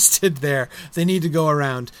congested there. They need to go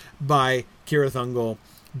around by Cirith Ungol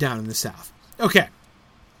down in the south. Okay.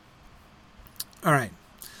 All right.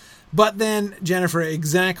 But then, Jennifer,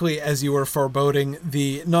 exactly as you were foreboding,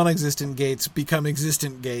 the non-existent gates become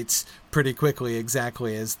existent gates pretty quickly,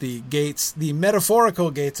 exactly as the gates, the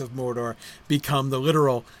metaphorical gates of Mordor, become the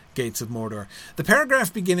literal gates of Mordor. The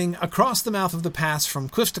paragraph beginning, across the mouth of the pass from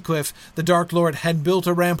cliff to cliff, the Dark Lord had built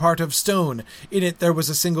a rampart of stone. In it there was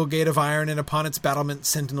a single gate of iron, and upon its battlement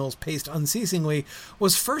sentinels paced unceasingly,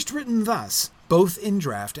 was first written thus, both in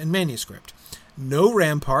draft and manuscript. No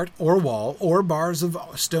rampart or wall or bars of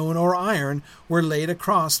stone or iron were laid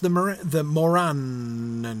across the Moran.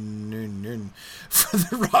 For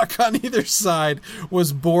the rock on either side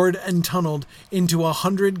was bored and tunneled into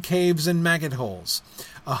 100 caves and maggot holes.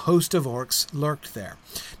 A host of orcs lurked there.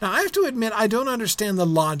 Now, I have to admit, I don't understand the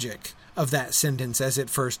logic of that sentence as it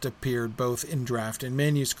first appeared both in draft and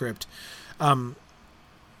manuscript.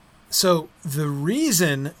 So the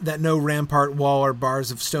reason that no rampart, wall, or bars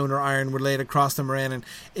of stone or iron were laid across the Morannon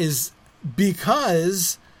is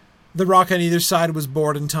because the rock on either side was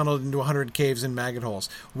bored and tunneled into 100 caves and maggot holes.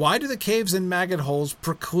 Why do the caves and maggot holes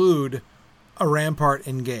preclude a rampart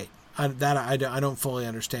and gate? I don't fully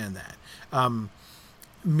understand that.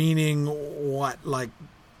 Meaning what? Like,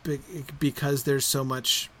 because there's so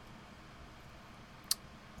much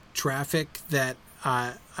traffic that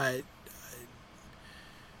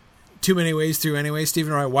too many ways through anyway,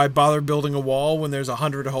 Stephen. Right? Why bother building a wall when there's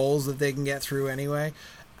 100 holes that they can get through anyway?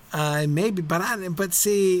 Maybe, but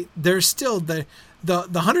see, there's still the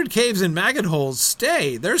 100 caves and maggot holes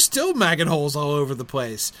stay. There's still maggot holes all over the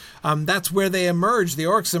place. That's where they emerge. The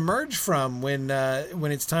orcs emerge from when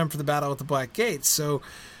it's time for the battle at the Black Gates. So,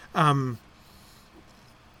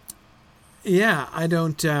 yeah, I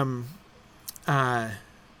don't.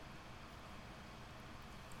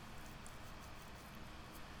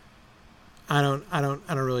 I don't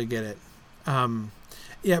really get it.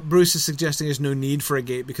 Yeah, Bruce is suggesting there's no need for a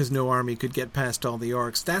gate because no army could get past all the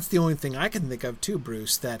orcs. That's the only thing I can think of too,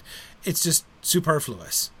 Bruce, that it's just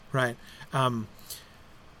superfluous, right?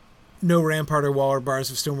 No rampart or wall or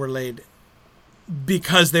bars of stone were laid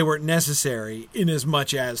because they weren't necessary, in as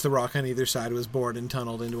much as the rock on either side was bored and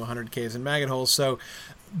tunneled into 100 caves and maggot holes. So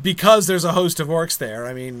because there's a host of orcs there,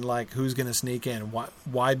 I mean, like, who's going to sneak in?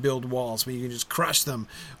 Why build walls when you can just crush them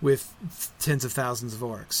with tens of thousands of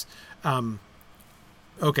orcs?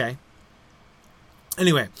 Okay.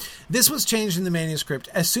 Anyway, this was changed in the manuscript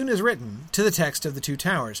as soon as written to the text of the two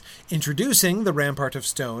towers, introducing the rampart of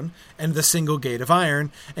stone and the single gate of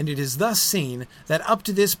iron, and it is thus seen that up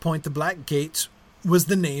to this point the Black Gates was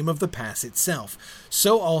the name of the pass itself.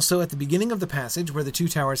 So also at the beginning of the passage, where the two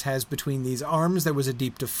towers has between these arms there was a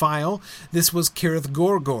deep defile. This was Cirith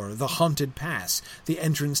Gorgor, the haunted pass, the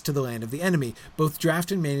entrance to the land of the enemy. Both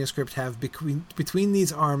draft and manuscript have between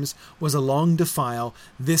these arms was a long defile.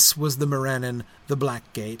 This was the Morannon, the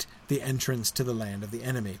Black Gate, the entrance to the land of the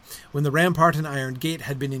enemy. When the rampart and iron gate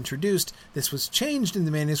had been introduced, this was changed in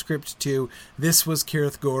the manuscript to this was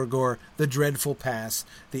Cirith Gorgor, the dreadful pass,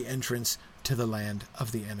 the entrance to the land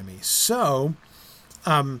of the enemy. So,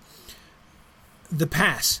 the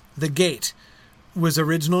pass, the gate, was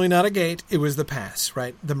originally not a gate, it was the pass,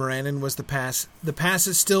 right? The Morannon was the pass. The pass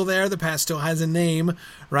is still there, the pass still has a name,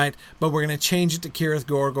 right? But we're going to change it to Cirith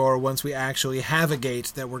Gorgor once we actually have a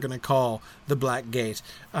gate that we're going to call the Black Gate.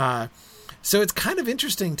 So it's kind of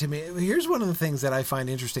interesting to me. Here's one of the things that I find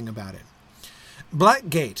interesting about it. Black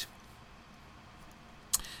Gate.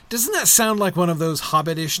 Doesn't that sound like one of those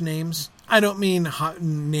Hobbit-ish names? I don't mean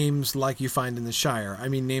names like you find in the Shire. I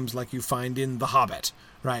mean names like you find in The Hobbit,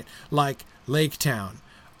 right? Like Lake Town,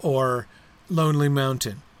 or Lonely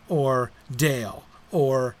Mountain, or Dale,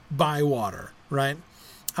 or Bywater, right?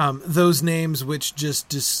 Those names which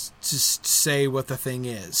just say what the thing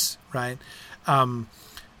is, right?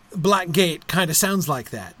 Black Gate kind of sounds like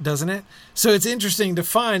that, doesn't it? So it's interesting to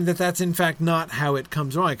find that that's in fact not how it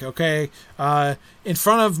comes. Like, okay, in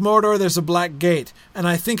front of Mordor there's a Black Gate, and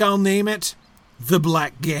I think I'll name it the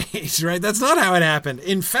Black Gate, right? That's not how it happened.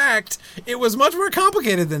 In fact, it was much more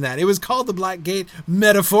complicated than that. It was called the Black Gate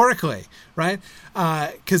metaphorically, right?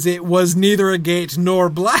 Because it was neither a gate nor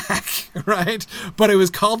black, right? But it was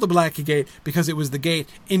called the Black Gate because it was the gate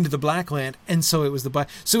into the Black Land, and so it was the Black.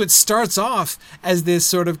 So it starts off as this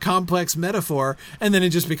sort of complex metaphor, and then it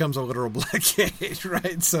just becomes a literal Black Gate,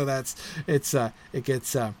 right? So it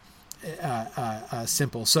gets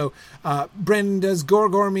simple. So, Brendan, does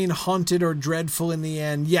Gorgor mean haunted or dreadful in the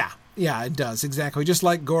end? Yeah, it does, exactly. Just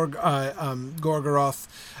like Gorgoroth,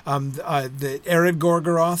 the arid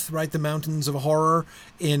Gorgoroth, right? The mountains of horror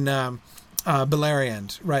in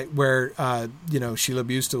Beleriand, right? Where, Shelob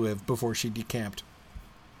used to live before she decamped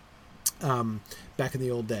back in the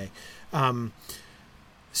old day.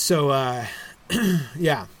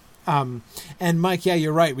 Yeah. And Mike, yeah,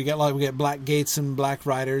 you're right. We get black gates and black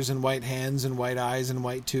riders and white hands and white eyes and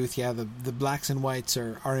white tooth. Yeah, the blacks and whites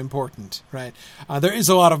are important, right? There is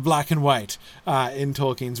a lot of black and white in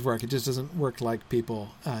Tolkien's work. It just doesn't work like people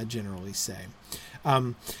generally say.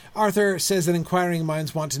 Arthur says that inquiring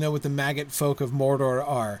minds want to know what the maggot folk of Mordor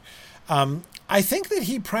are. I think that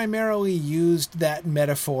he primarily used that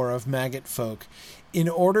metaphor of maggot folk in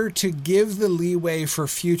order to give the leeway for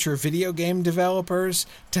future video game developers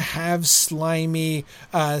to have slimy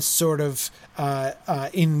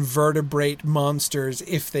invertebrate monsters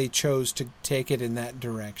if they chose to take it in that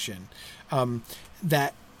direction.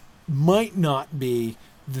 That might not be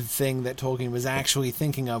the thing that Tolkien was actually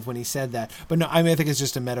thinking of when he said that. But no, I think it's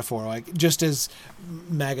just a metaphor. Like, just as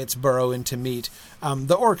maggots burrow into meat,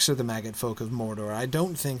 the orcs are the maggot folk of Mordor. I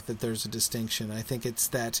don't think that there's a distinction. I think it's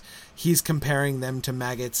that he's comparing them to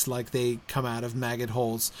maggots like they come out of maggot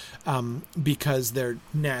holes because they're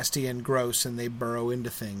nasty and gross and they burrow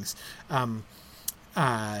into things and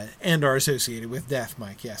are associated with death,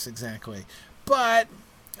 Mike. Yes, exactly. But...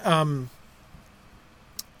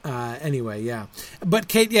 anyway, yeah. But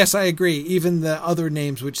Kate, yes, I agree. Even the other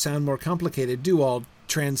names which sound more complicated do all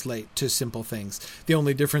translate to simple things. The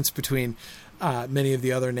only difference between many of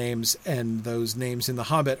the other names and those names in The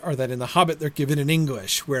Hobbit are that in The Hobbit they're given in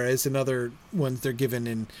English, whereas in other ones they're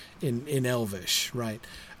given in Elvish, right?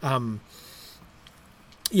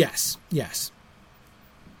 Yes.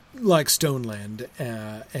 Like Stoneland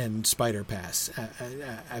and Spider Pass.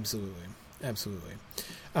 Absolutely.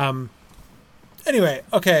 Anyway,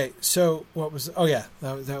 okay, so what was... Oh, yeah,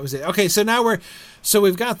 that was it. Okay, so now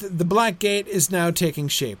we've got the Black Gate is now taking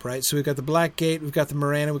shape, right? So we've got the Black Gate, we've got the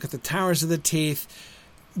Morannon, we've got the Towers of the Teeth.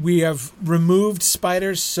 We have removed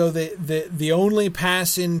spiders, so the only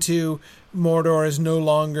pass into Mordor is no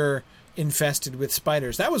longer infested with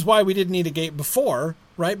spiders. That was why we didn't need a gate before,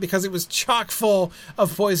 right? Because it was chock full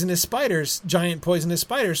of poisonous spiders, giant poisonous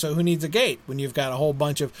spiders. So who needs a gate when you've got a whole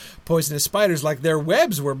bunch of poisonous spiders? Like, their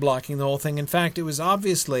webs were blocking the whole thing. In fact, it was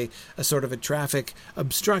obviously a sort of a traffic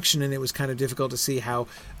obstruction, and it was kind of difficult to see how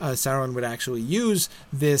Sauron would actually use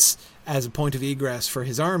this as a point of egress for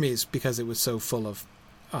his armies because it was so full of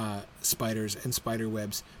spiders and spider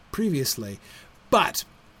webs previously. But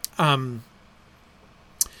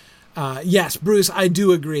yes, Bruce, I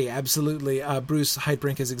do agree. Absolutely. Bruce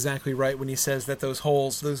Heitbrink is exactly right when he says that those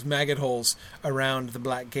holes, those maggot holes around the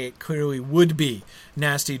Black Gate clearly would be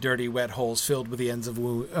nasty, dirty, wet holes filled with the ends of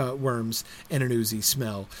worms and an oozy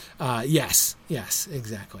smell. Yes,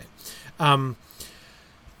 exactly.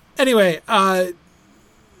 Anyway,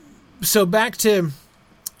 so back to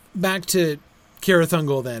Cirith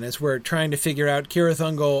Ungol then, as we're trying to figure out Cirith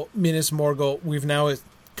Ungol, Minas Morgul. We've now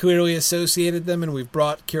clearly associated them, and we've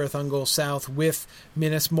brought Cirith Ungol south with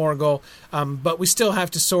Minas Morgul, but we still have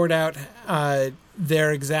to sort out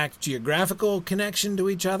their exact geographical connection to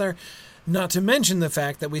each other, not to mention the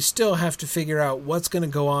fact that we still have to figure out what's going to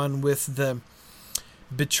go on with the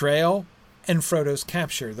betrayal and Frodo's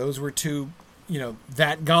capture. Those were two,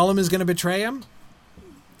 that Gollum is going to betray him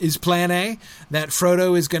is plan A, that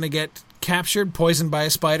Frodo is going to get captured, poisoned by a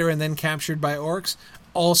spider, and then captured by orcs,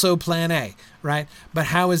 also plan A, right? But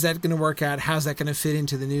how is that going to work out? How's that going to fit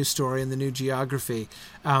into the new story and the new geography?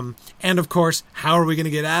 And of course, how are we going to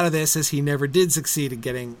get out of this, as he never did succeed at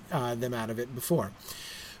getting them out of it before?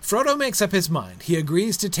 Frodo makes up his mind. He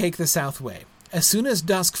agrees to take the South Way. As soon as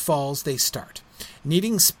dusk falls, they start.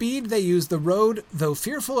 Needing speed, they use the road, though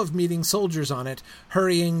fearful of meeting soldiers on it,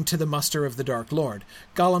 hurrying to the muster of the Dark Lord.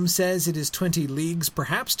 Gollum says it is 20 leagues,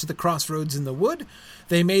 perhaps, to the crossroads in the wood.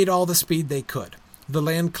 They made all the speed they could. The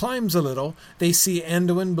land climbs a little. They see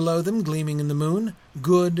Anduin below them, gleaming in the moon.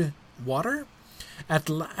 Good water? At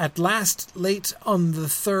last, late on the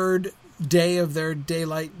third day of their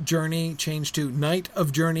daylight journey, changed to night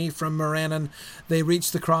of journey from Morannon, they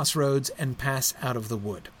reach the crossroads and pass out of the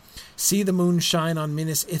wood. See the moon shine on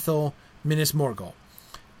Minas Ithil, Minas Morgul.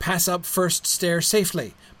 Pass up first stair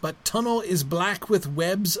safely, but tunnel is black with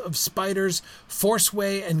webs of spiders. Force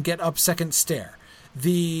way and get up second stair.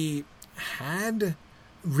 The had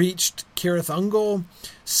reached Cirith Ungol.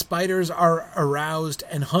 Spiders are aroused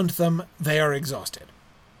and hunt them. They are exhausted.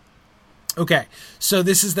 Okay, so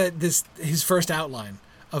this is his first outline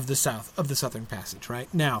of the southern passage,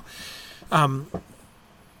 right? Now,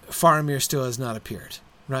 Faramir still has not appeared,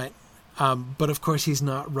 right? But of course he's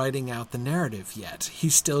not writing out the narrative yet.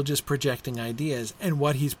 He's still just projecting ideas, and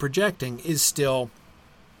what he's projecting is still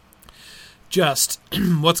just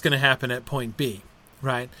what's going to happen at point B,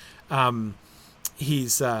 right?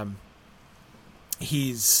 He's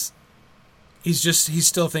He's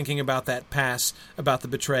still thinking about that pass, about the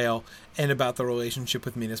betrayal, and about the relationship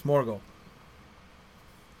with Minas Morgul.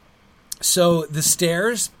 So the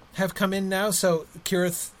stairs have come in now. So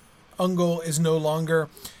Cirith Ungol is no longer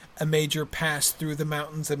a major pass through the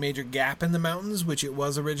mountains, a major gap in the mountains, which it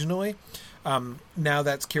was originally. Now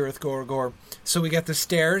that's Cirith Gorgor. So we get the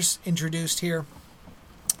stairs introduced here.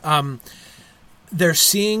 They're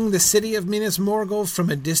seeing the city of Minas Morgul from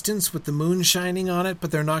a distance with the moon shining on it,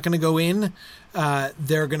 but they're not going to go in.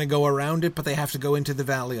 They're going to go around it, but they have to go into the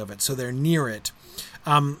valley of it, so they're near it.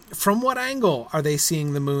 From what angle are they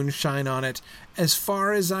seeing the moon shine on it? As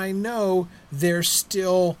far as I know, they're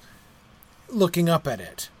still looking up at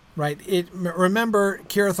it, right? Remember,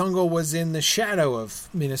 Cirith Ungol was in the shadow of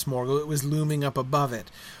Minas Morgul. It was looming up above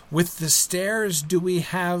it. With the stairs, do we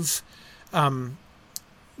have them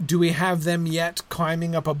yet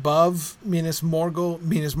climbing up above Minas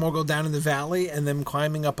Morgul down in the valley, and them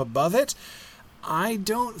climbing up above it? I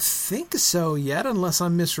don't think so yet, unless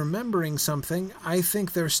I'm misremembering something. I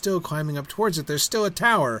think they're still climbing up towards it. There's still a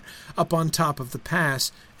tower up on top of the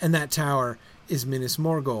pass, and that tower is Minas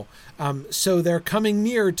Morgul. So they're coming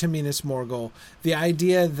near to Minas Morgul. The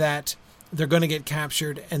idea that they're going to get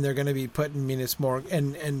captured and they're going to be put in Minas Morgul,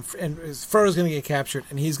 and Frodo's going to get captured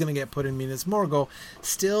and he's going to get put in Minas Morgul,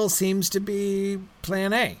 still seems to be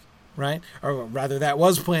Plan A, right? Or rather, that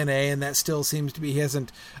was Plan A, and that still seems to be, he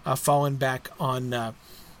hasn't fallen back on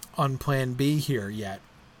Plan B here yet.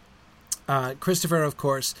 Christopher, of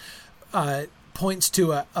course, points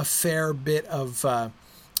to a fair bit of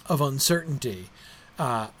uncertainty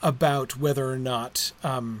about whether or not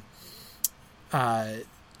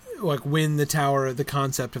when the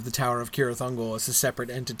concept of the Tower of Cirith Ungol as a separate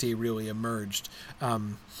entity really emerged,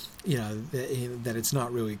 that it's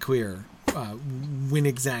not really clear when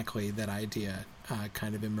exactly that idea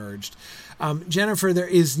kind of emerged. Jennifer, there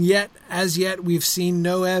is as yet we've seen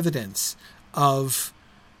no evidence of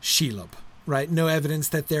Shelob, right? No evidence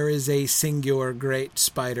that there is a singular great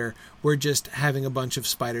spider. We're just having a bunch of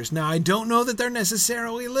spiders. Now, I don't know that they're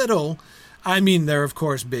necessarily little. I mean, they're of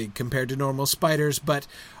course big compared to normal spiders, but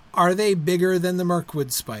are they bigger than the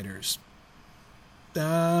Mirkwood spiders?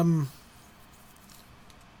 I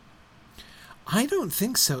don't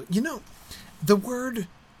think so. The word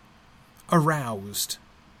aroused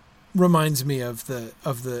reminds me of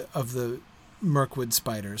the Mirkwood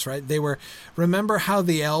spiders, right? Remember how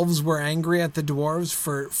the elves were angry at the dwarves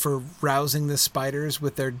for rousing the spiders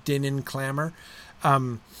with their din and clamor?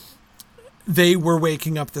 They were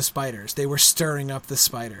waking up the spiders. They were stirring up the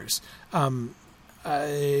spiders.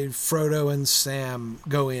 Frodo and Sam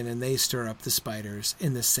go in and they stir up the spiders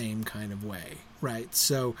in the same kind of way, right?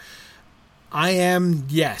 So I am,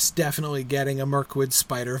 yes, definitely getting a Mirkwood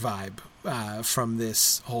spider vibe from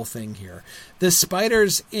this whole thing here. The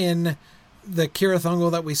spiders in the Cirith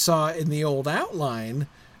Ungol that we saw in the old outline,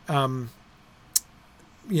 back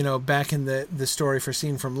in the story for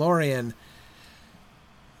Scene from Lorien,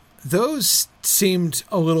 those seemed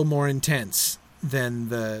a little more intense than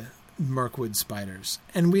the Mirkwood spiders.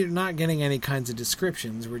 And we're not getting any kinds of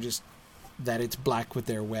descriptions. We're just that it's black with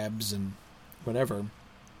their webs and whatever.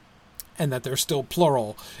 And that they're still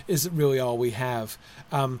plural is really all we have.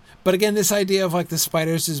 But again, this idea of the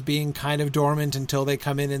spiders as being kind of dormant until they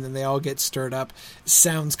come in and then they all get stirred up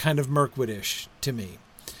sounds kind of Mirkwoodish to me.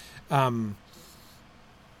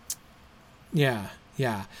 Yeah.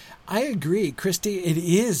 I agree, Christy. It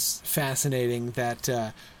is fascinating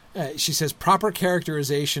that she says proper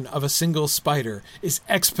characterization of a single spider is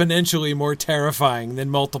exponentially more terrifying than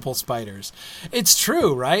multiple spiders. It's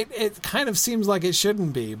true, right? It kind of seems like it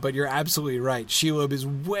shouldn't be, but you're absolutely right. Shelob is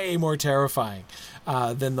way more terrifying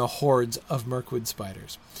than the hordes of Mirkwood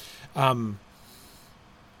spiders.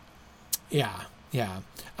 Yeah.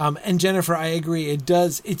 And Jennifer, I agree.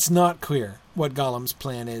 It's not clear what Gollum's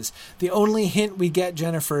plan is. The only hint we get,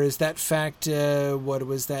 Jennifer, is that fact, what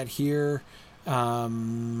was that here?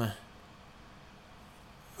 Or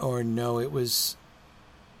no, it was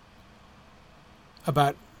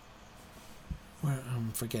about,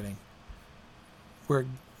 I'm forgetting, where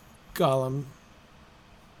Gollum,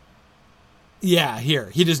 yeah, here,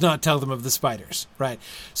 he does not tell them of the spiders, right?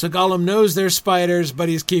 So Gollum knows there's spiders, but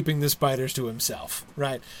he's keeping the spiders to himself,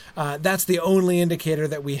 right? That's the only indicator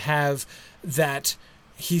that we have that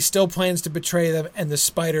he still plans to betray them, and the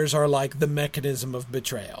spiders are like the mechanism of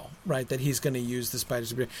betrayal, right? That he's going to use the spiders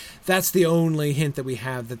to betray. That's the only hint that we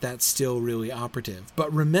have that that's still really operative.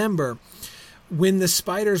 But remember, when the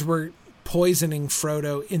spiders were poisoning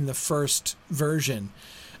Frodo in the first version,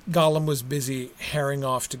 Gollum was busy herring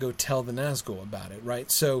off to go tell the Nazgul about it, right?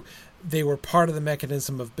 So they were part of the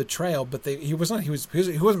mechanism of betrayal, but he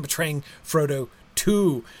wasn't betraying Frodo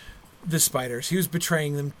to the spiders. He was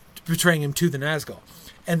betraying him to the Nazgul.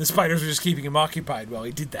 And the spiders were just keeping him occupied while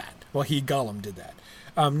he did that. While Gollum did that.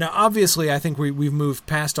 Now, obviously, I think we've moved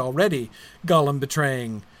past already Gollum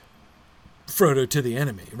betraying Frodo to the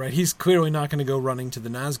enemy, right? He's clearly not going to go running to the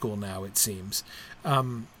Nazgul now, it seems.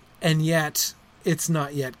 And yet, it's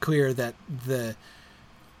not yet clear that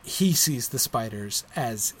he sees the spiders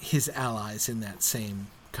as his allies in that same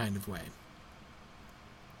kind of way.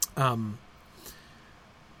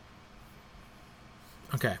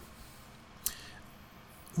 Okay.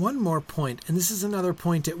 One more point, and this is another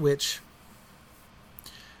point at which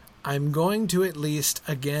I'm going to at least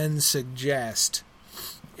again suggest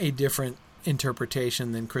a different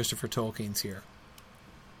interpretation than Christopher Tolkien's here.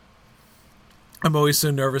 I'm always so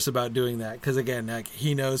nervous about doing that because, again,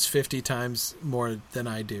 he knows 50 times more than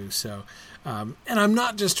I do. So, and I'm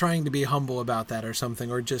not just trying to be humble about that or something,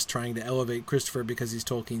 or just trying to elevate Christopher because he's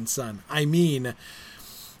Tolkien's son. I mean,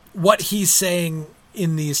 what he's saying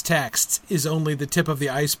in these texts is only the tip of the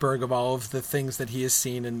iceberg of all of the things that he has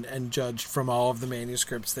seen and judged from all of the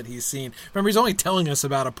manuscripts that he's seen. Remember, he's only telling us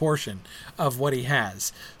about a portion of what he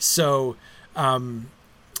has. So,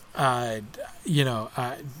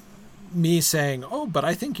 me saying, "Oh, but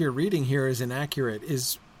I think your reading here is inaccurate,"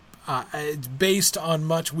 is it's based on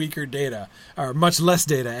much weaker data, or much less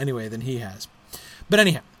data anyway than he has. But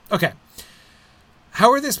anyhow, okay.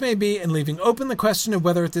 However this may be, and leaving open the question of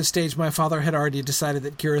whether at this stage my father had already decided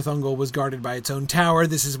that Cirith Ungol was guarded by its own tower,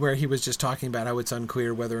 this is where he was just talking about how it's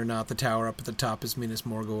unclear whether or not the tower up at the top is Minas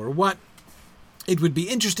Morgul or what. It would be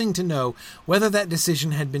interesting to know whether that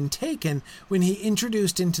decision had been taken when he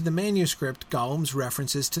introduced into the manuscript Gollum's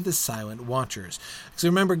references to the Silent Watchers. So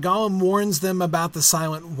remember, Gollum warns them about the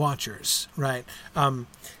Silent Watchers, right?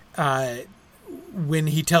 When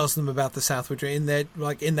he tells them about the Southwood in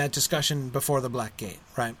that discussion before the Black Gate,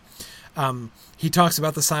 right? He talks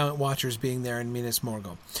about the Silent Watchers being there in Minas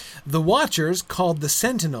Morgul. The Watchers, called the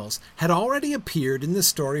Sentinels, had already appeared in the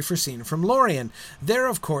story foreseen from Lorien. There,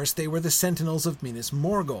 of course, they were the Sentinels of Minas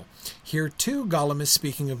Morgul. Here, too, Gollum is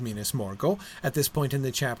speaking of Minas Morgul. At this point in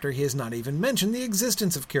the chapter, he has not even mentioned the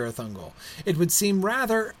existence of Cirith Ungol. It would seem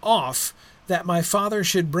rather off that my father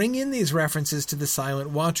should bring in these references to the Silent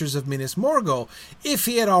Watchers of Minas Morgul if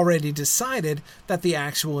he had already decided that the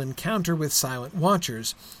actual encounter with Silent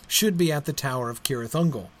Watchers should be at the Tower of Cirith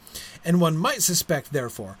Ungol. And one might suspect,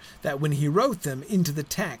 therefore, that when he wrote them into the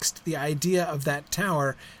text, the idea of that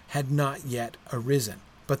tower had not yet arisen.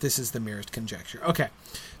 But this is the merest conjecture. Okay,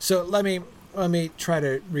 so let me try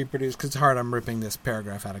to reproduce, because it's hard, I'm ripping this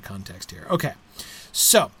paragraph out of context here. Okay,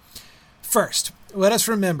 so first, let us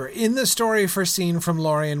remember, in the story foreseen from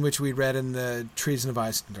Lorien, which we read in the Treason of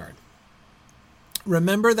Isengard,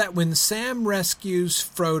 remember that when Sam rescues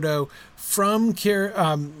Frodo from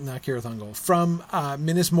from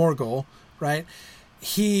Minas Morgul, right?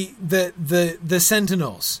 The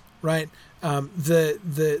Sentinels, right?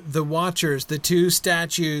 The Watchers, the two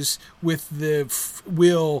statues with the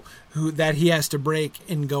will that he has to break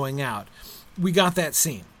in going out. We got that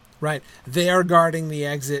scene, right? They are guarding the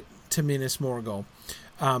exit to Minas Morgul.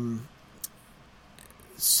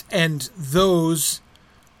 And those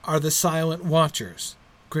are the Silent Watchers,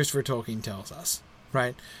 Christopher Tolkien tells us,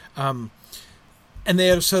 right? And they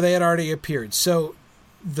had already appeared. So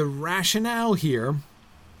the rationale here,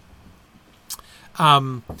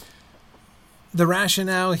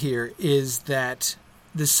 is that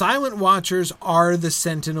the Silent Watchers are the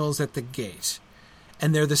Sentinels at the gate,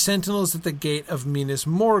 and they're the Sentinels at the gate of Minas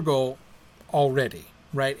Morgul already.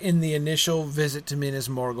 Right, in the initial visit to Minas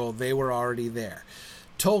Morgul, they were already there.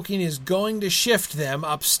 Tolkien is going to shift them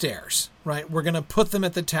upstairs, right? We're going to put them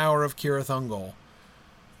at the Tower of Cirith Ungol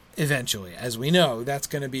eventually. As we know, that's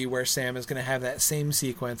going to be where Sam is going to have that same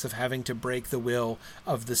sequence of having to break the will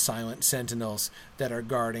of the Silent Sentinels that are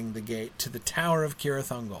guarding the gate to the Tower of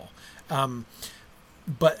Cirith Ungol.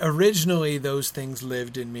 But originally, those things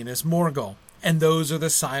lived in Minas Morgul. And those are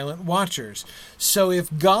the Silent Watchers. So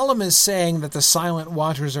if Gollum is saying that the Silent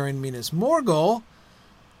Watchers are in Minas Morgul,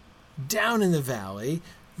 down in the valley,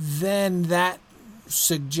 then that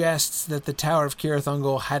suggests that the Tower of Cirith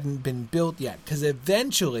Ungol hadn't been built yet. Because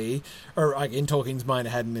eventually, or in Tolkien's mind,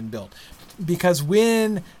 it hadn't been built. because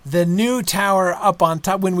when the new tower up on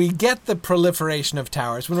top, when we get the proliferation of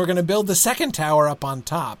towers, when we're going to build the second tower up on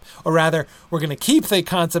top, or rather, we're going to keep the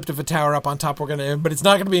concept of a tower up on top, but it's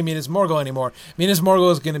not going to be Minas Morgul anymore. Minas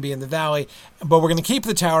Morgul is going to be in the valley, but we're going to keep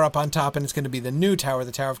the tower up on top, and it's going to be the new tower,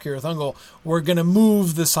 the Tower of Cirith Ungol. We're going to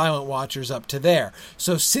move the Silent Watchers up to there.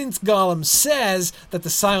 So since Gollum says that the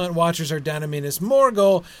Silent Watchers are down in Minas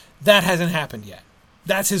Morgul, that hasn't happened yet.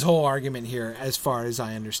 That's his whole argument here, as far as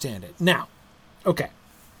I understand it. Now, okay.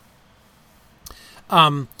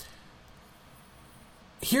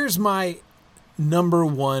 Here's my number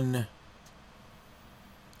one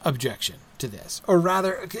objection to this. Or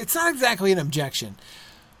rather, it's not exactly an objection.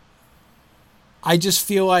 I just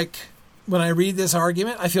feel like when I read this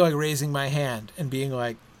argument, I feel like raising my hand and being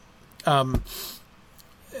like,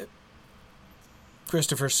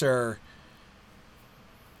 Christopher, sir,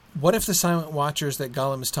 what if the Silent Watchers that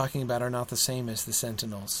Gollum is talking about are not the same as the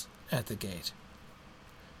Sentinels at the gate?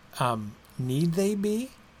 Need they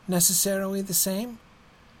be necessarily the same?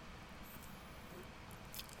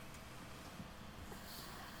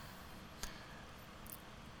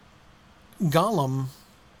 Gollum,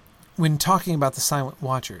 when talking about the Silent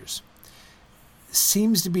Watchers,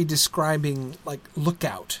 seems to be describing, like,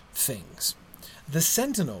 lookout things. The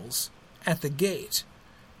Sentinels at the gate,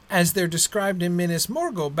 as they're described in Minas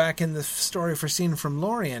Morgul back in the story foreseen from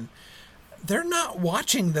Lorien, they're not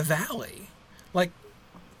watching the valley. Like,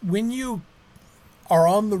 when you are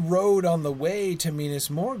on the road on the way to Minas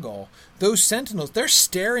Morgul, those sentinels, they're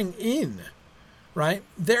staring in, right?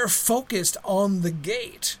 They're focused on the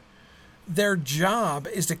gate. Their job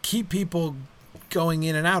is to keep people going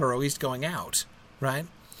in and out, or at least going out, right?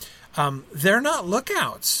 They're not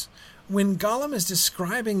lookouts. When Gollum is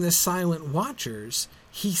describing the Silent Watchers,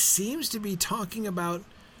 he seems to be talking about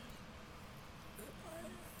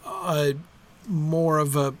more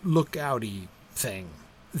of a lookouty thing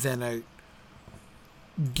than a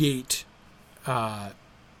gate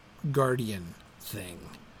guardian thing,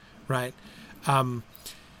 right?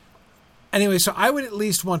 Anyway, so I would at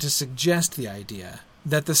least want to suggest the idea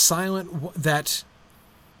that this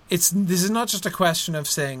is not just a question of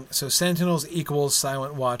saying, so Sentinels equals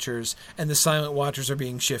Silent Watchers, and the Silent Watchers are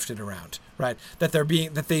being shifted around, right? That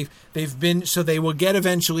they will get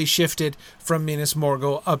eventually shifted from Minas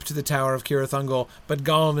Morgul up to the Tower of Cirith Ungol, but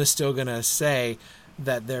Gollum is still going to say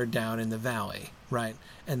that they're down in the valley, right?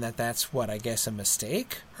 And that's what, I guess, a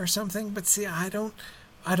mistake or something. But see, I don't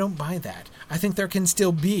buy that. I think there can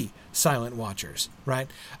still be Silent Watchers, right?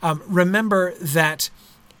 Remember that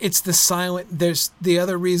it's there's the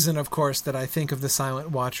other reason, of course, that I think of the Silent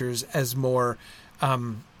Watchers as more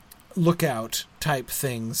lookout type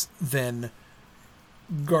things than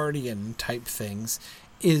guardian type things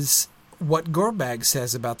is what Gorbag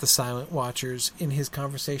says about the Silent Watchers in his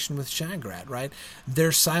conversation with Shagrat, right?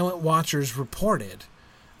 Their Silent Watchers reported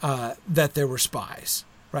that there were spies,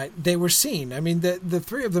 right? They were seen. I mean, the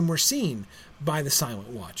three of them were seen by the Silent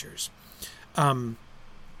Watchers. I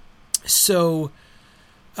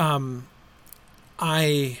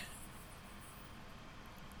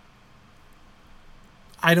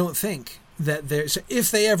don't think that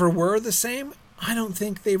if they ever were the same, I don't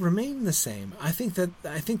think they remain the same. I think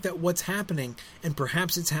that what's happening, and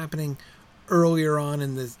perhaps it's happening earlier on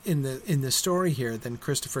in the story here than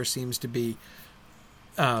Christopher seems to be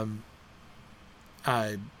sort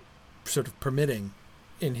of permitting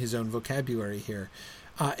in his own vocabulary here,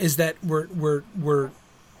 is that we're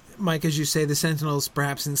Mike, as you say, the Sentinels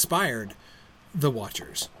perhaps inspired the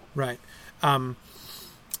Watchers, right? That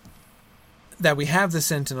we have the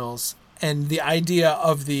Sentinels, and the idea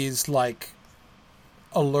of these, like,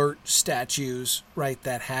 alert statues, right,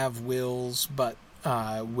 that have wills, but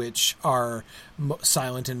which are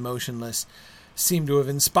silent and motionless, seem to have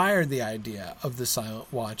inspired the idea of the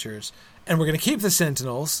Silent Watchers. And we're going to keep the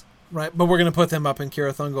Sentinels, right, but we're going to put them up in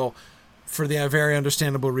Cirith Ungol for the very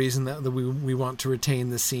understandable reason that we want to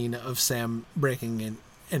retain the scene of Sam breaking in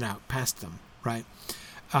and out past them, right?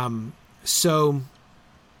 I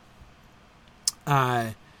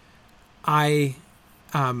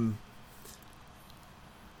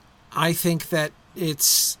think that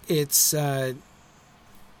it's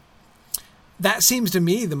that seems to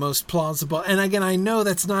me the most plausible. And again, I know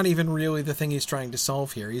that's not even really the thing he's trying to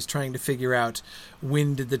solve here. He's trying to figure out,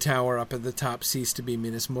 when did the tower up at the top cease to be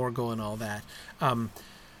Minas Morgul and all that.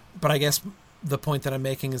 But I guess the point that I'm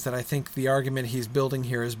making is that I think the argument he's building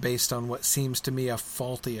here is based on what seems to me a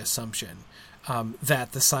faulty assumption,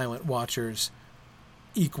 that the Silent Watchers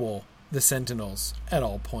equal the Sentinels at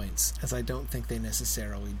all points, as I don't think they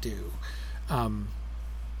necessarily do.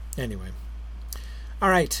 Anyway. All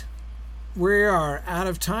right. we are out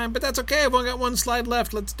of time, but that's okay. I've only got one slide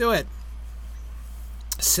left. Let's do it.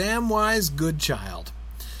 Samwise Goodchild.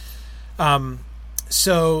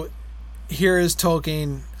 So here is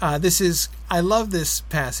Tolkien. I love this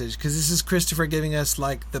passage because this is Christopher giving us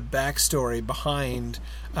like the backstory behind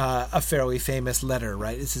a fairly famous letter,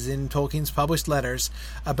 right? This is in Tolkien's published letters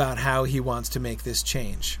about how he wants to make this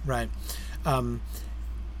change, right?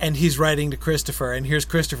 And he's writing to Christopher, and here's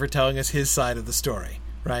Christopher telling us his side of the story,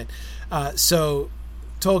 right? So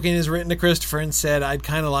Tolkien has written to Christopher and said, I'd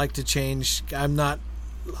kind of like to change. I'm not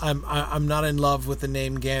in love with the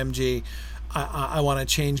name Gamgee. I want to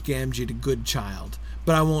change Gamgee to Goodchild,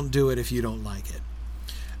 but I won't do it if you don't like it.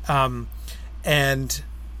 And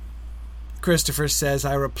Christopher says,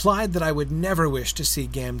 I replied that I would never wish to see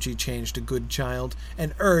Gamgee changed to Goodchild,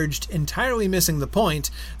 and urged, entirely missing the point,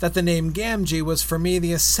 that the name Gamgee was for me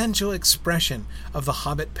the essential expression of the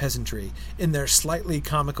Hobbit peasantry in their slightly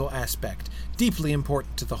comical aspect, deeply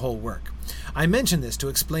important to the whole work. I mention this to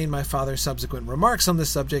explain my father's subsequent remarks on this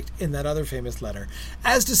subject in that other famous letter.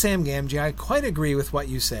 As to Sam Gamgee, I quite agree with what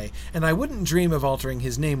you say, and I wouldn't dream of altering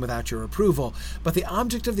his name without your approval, but the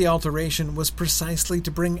object of the alteration was precisely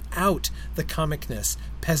to bring out the comicness,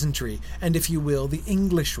 peasantry, and, if you will, the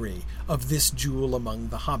Englishry of this jewel among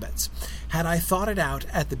the hobbits. Had I thought it out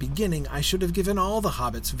at the beginning, I should have given all the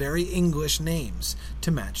hobbits very English names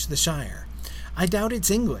to match the Shire. I doubt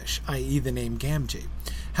it's English, i.e. the name Gamgee.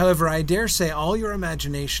 However, I dare say all your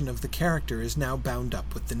imagination of the character is now bound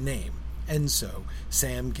up with the name, and so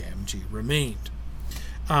Sam Gamgee remained.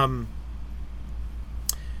 And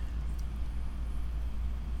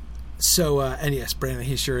yes, Brandon,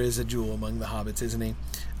 he sure is a jewel among the hobbits, isn't he?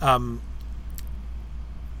 I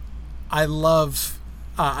love.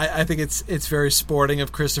 I think it's very sporting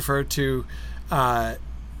of Christopher to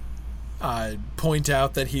point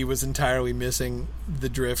out that he was entirely missing the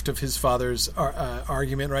drift of his father's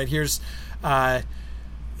argument. Right, here's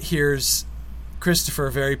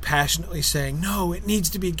Christopher very passionately saying, "No, it needs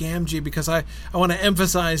to be Gamgee because I want to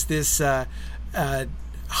emphasize this the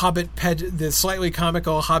slightly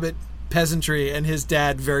comical Hobbit peasantry," and his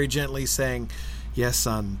dad very gently saying, "Yes,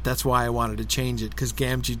 son, that's why I wanted to change it, because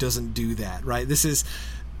Gamgee doesn't do that." Right? This is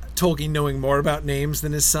Tolkien knowing more about names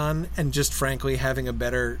than his son, and just frankly having a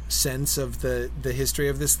better sense of the history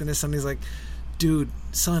of this than his son. He's like, dude,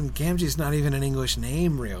 son, Gamgee's not even an English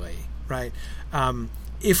name, really, right?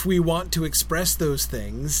 If we want to express those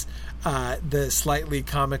things, the slightly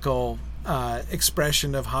comical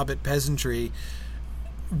expression of Hobbit peasantry,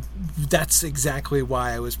 that's exactly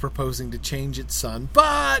why I was proposing to change it, son.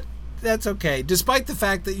 But that's okay. Despite the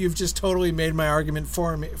fact that you've just totally made my argument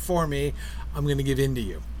for me, I'm going to give in to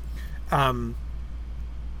you.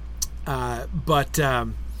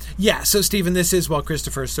 Yeah, so Stephen, this is while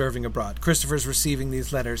Christopher is serving abroad. Christopher's receiving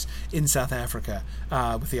these letters in South Africa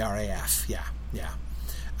with the RAF. Yeah.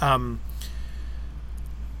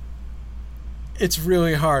 It's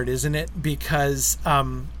really hard, isn't it? Because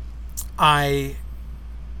I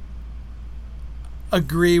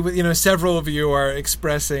agree with, several of you are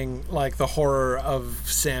expressing like the horror of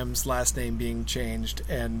Sam's last name being changed,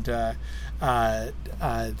 and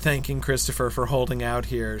thanking Christopher for holding out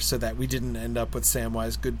here so that we didn't end up with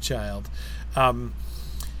Samwise Goodchild. I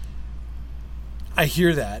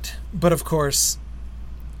hear that, but of course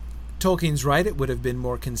Tolkien's right, it would have been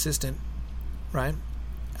more consistent, right?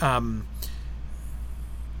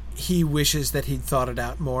 He wishes that he'd thought it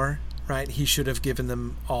out more, right? He should have given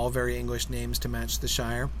them all very English names to match the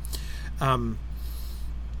Shire. And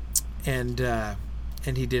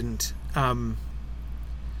he didn't.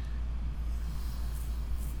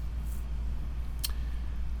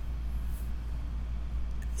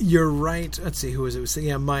 You're right. Let's see, who was it?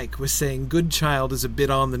 Yeah, Mike was saying Goodchild is a bit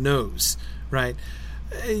on the nose, right?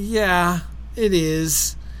 Yeah, it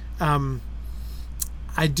is. I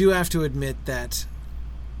do have to admit that,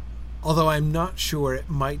 although I'm not sure it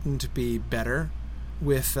mightn't be better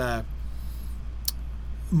with a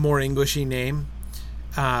more Englishy name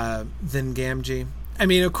than Gamgee. I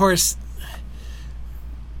mean, of course,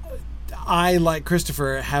 I, like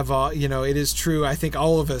Christopher, have all, it is true. I think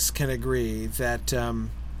all of us can agree that,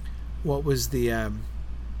 what was the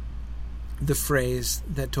phrase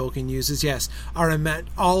that Tolkien uses? Yes,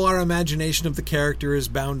 all our imagination of the character is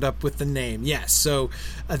bound up with the name. Yes, so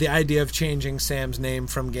the idea of changing Sam's name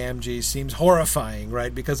from Gamgee seems horrifying,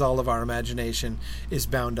 right? Because all of our imagination is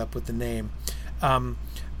bound up with the name.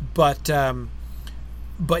 But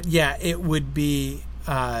yeah, it would be.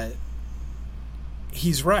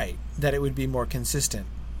 He's right that it would be more consistent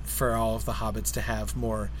for all of the hobbits to have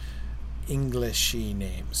more Englishy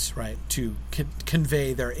names, right? To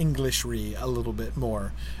convey their Englishry a little bit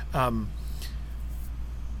more. I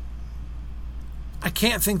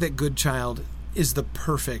can't think that Goodchild is the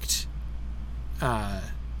perfect,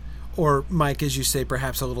 or Mike, as you say,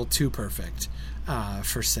 perhaps a little too perfect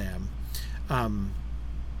for Sam.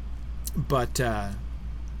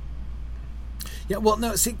 Yeah, well,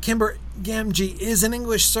 no, see, Kimber, Gamgee is an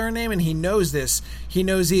English surname, and he knows this. He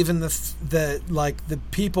knows even the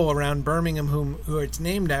people around Birmingham who it's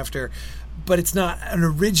named after, but it's not an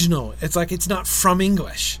original. It's like it's not from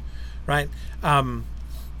English, right?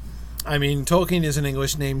 I mean, Tolkien is an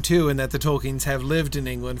English name too, and that the Tolkiens have lived in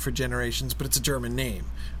England for generations, but it's a German name,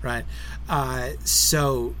 right?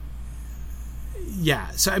 So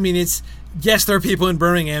I mean, yes, there are people in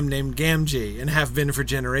Birmingham named Gamgee and have been for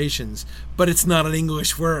generations, but it's not an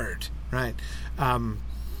English word, right?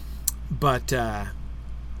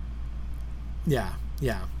 Yeah,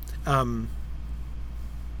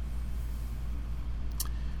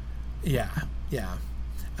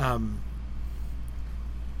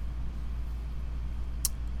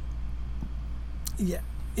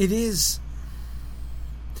 it is.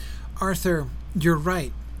 Arthur, you're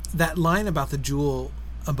right. That line about the jewel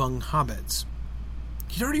among hobbits,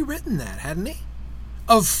 he'd already written that, hadn't he?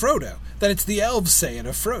 Of Frodo. That it's the elves say it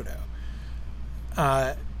of Frodo.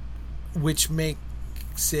 Which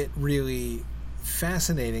makes it really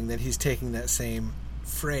fascinating that he's taking that same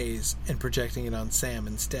phrase and projecting it on Sam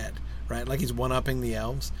instead, right? Like he's one-upping the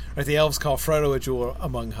elves. Right? The elves call Frodo a jewel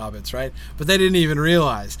among hobbits, right? But they didn't even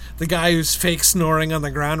realize the guy who's fake snoring on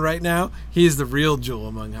the ground right now, he's the real jewel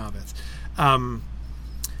among hobbits.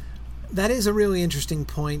 That is a really interesting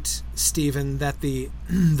point, Stephen, that the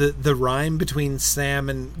rhyme between Sam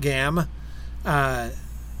and Gam, that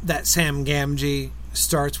Sam Gamgee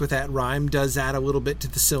starts with that rhyme, does add a little bit to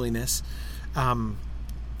the silliness. I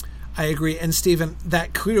agree. And Stephen,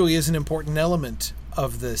 that clearly is an important element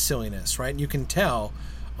of the silliness, right? You can tell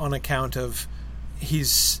on account of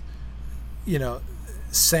he's,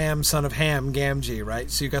 Sam, son of Ham, Gamgee,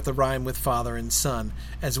 right? So you got the rhyme with father and son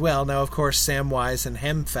as well. Now, of course, Samwise and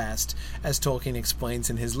Hemfast, as Tolkien explains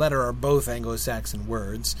in his letter, are both Anglo-Saxon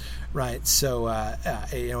words, right? So,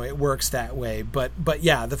 it works that way. But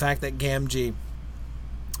yeah, the fact that Gamgee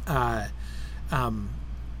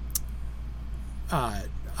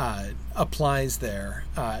applies there,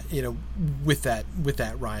 with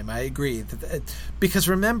that rhyme, I agree. Because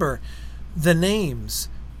remember, the names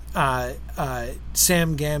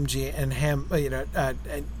Sam Gamgee and Ham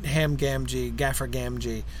Gamgee, Gaffer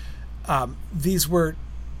Gamgee, these were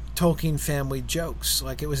Tolkien family jokes.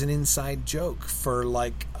 Like it was an inside joke for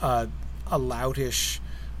like a loutish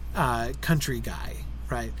country guy,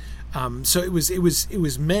 right? So it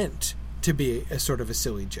was meant to be a sort of a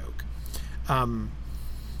silly joke.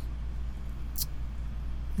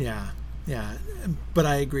 Yeah, but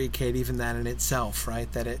I agree, Kate. Even that in itself,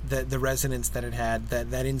 right? That the resonance that it had,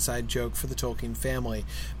 that inside joke for the Tolkien family,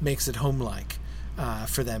 makes it home-like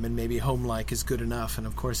for them, and maybe home-like is good enough. And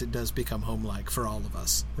of course, it does become home-like for all of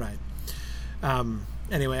us, right?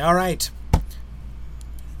 Anyway, all right.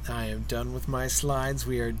 I am done with my slides.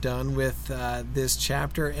 We are done with this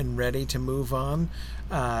chapter and ready to move on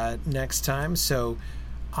next time. So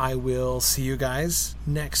I will see you guys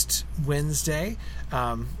next Wednesday.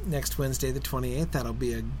 Next Wednesday, the 28th. That'll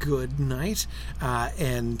be a good night.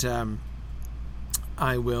 And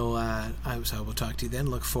I will talk to you then.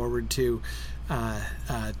 Look forward to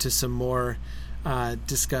some more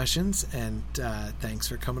discussions. And thanks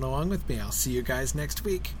for coming along with me. I'll see you guys next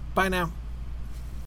week. Bye now.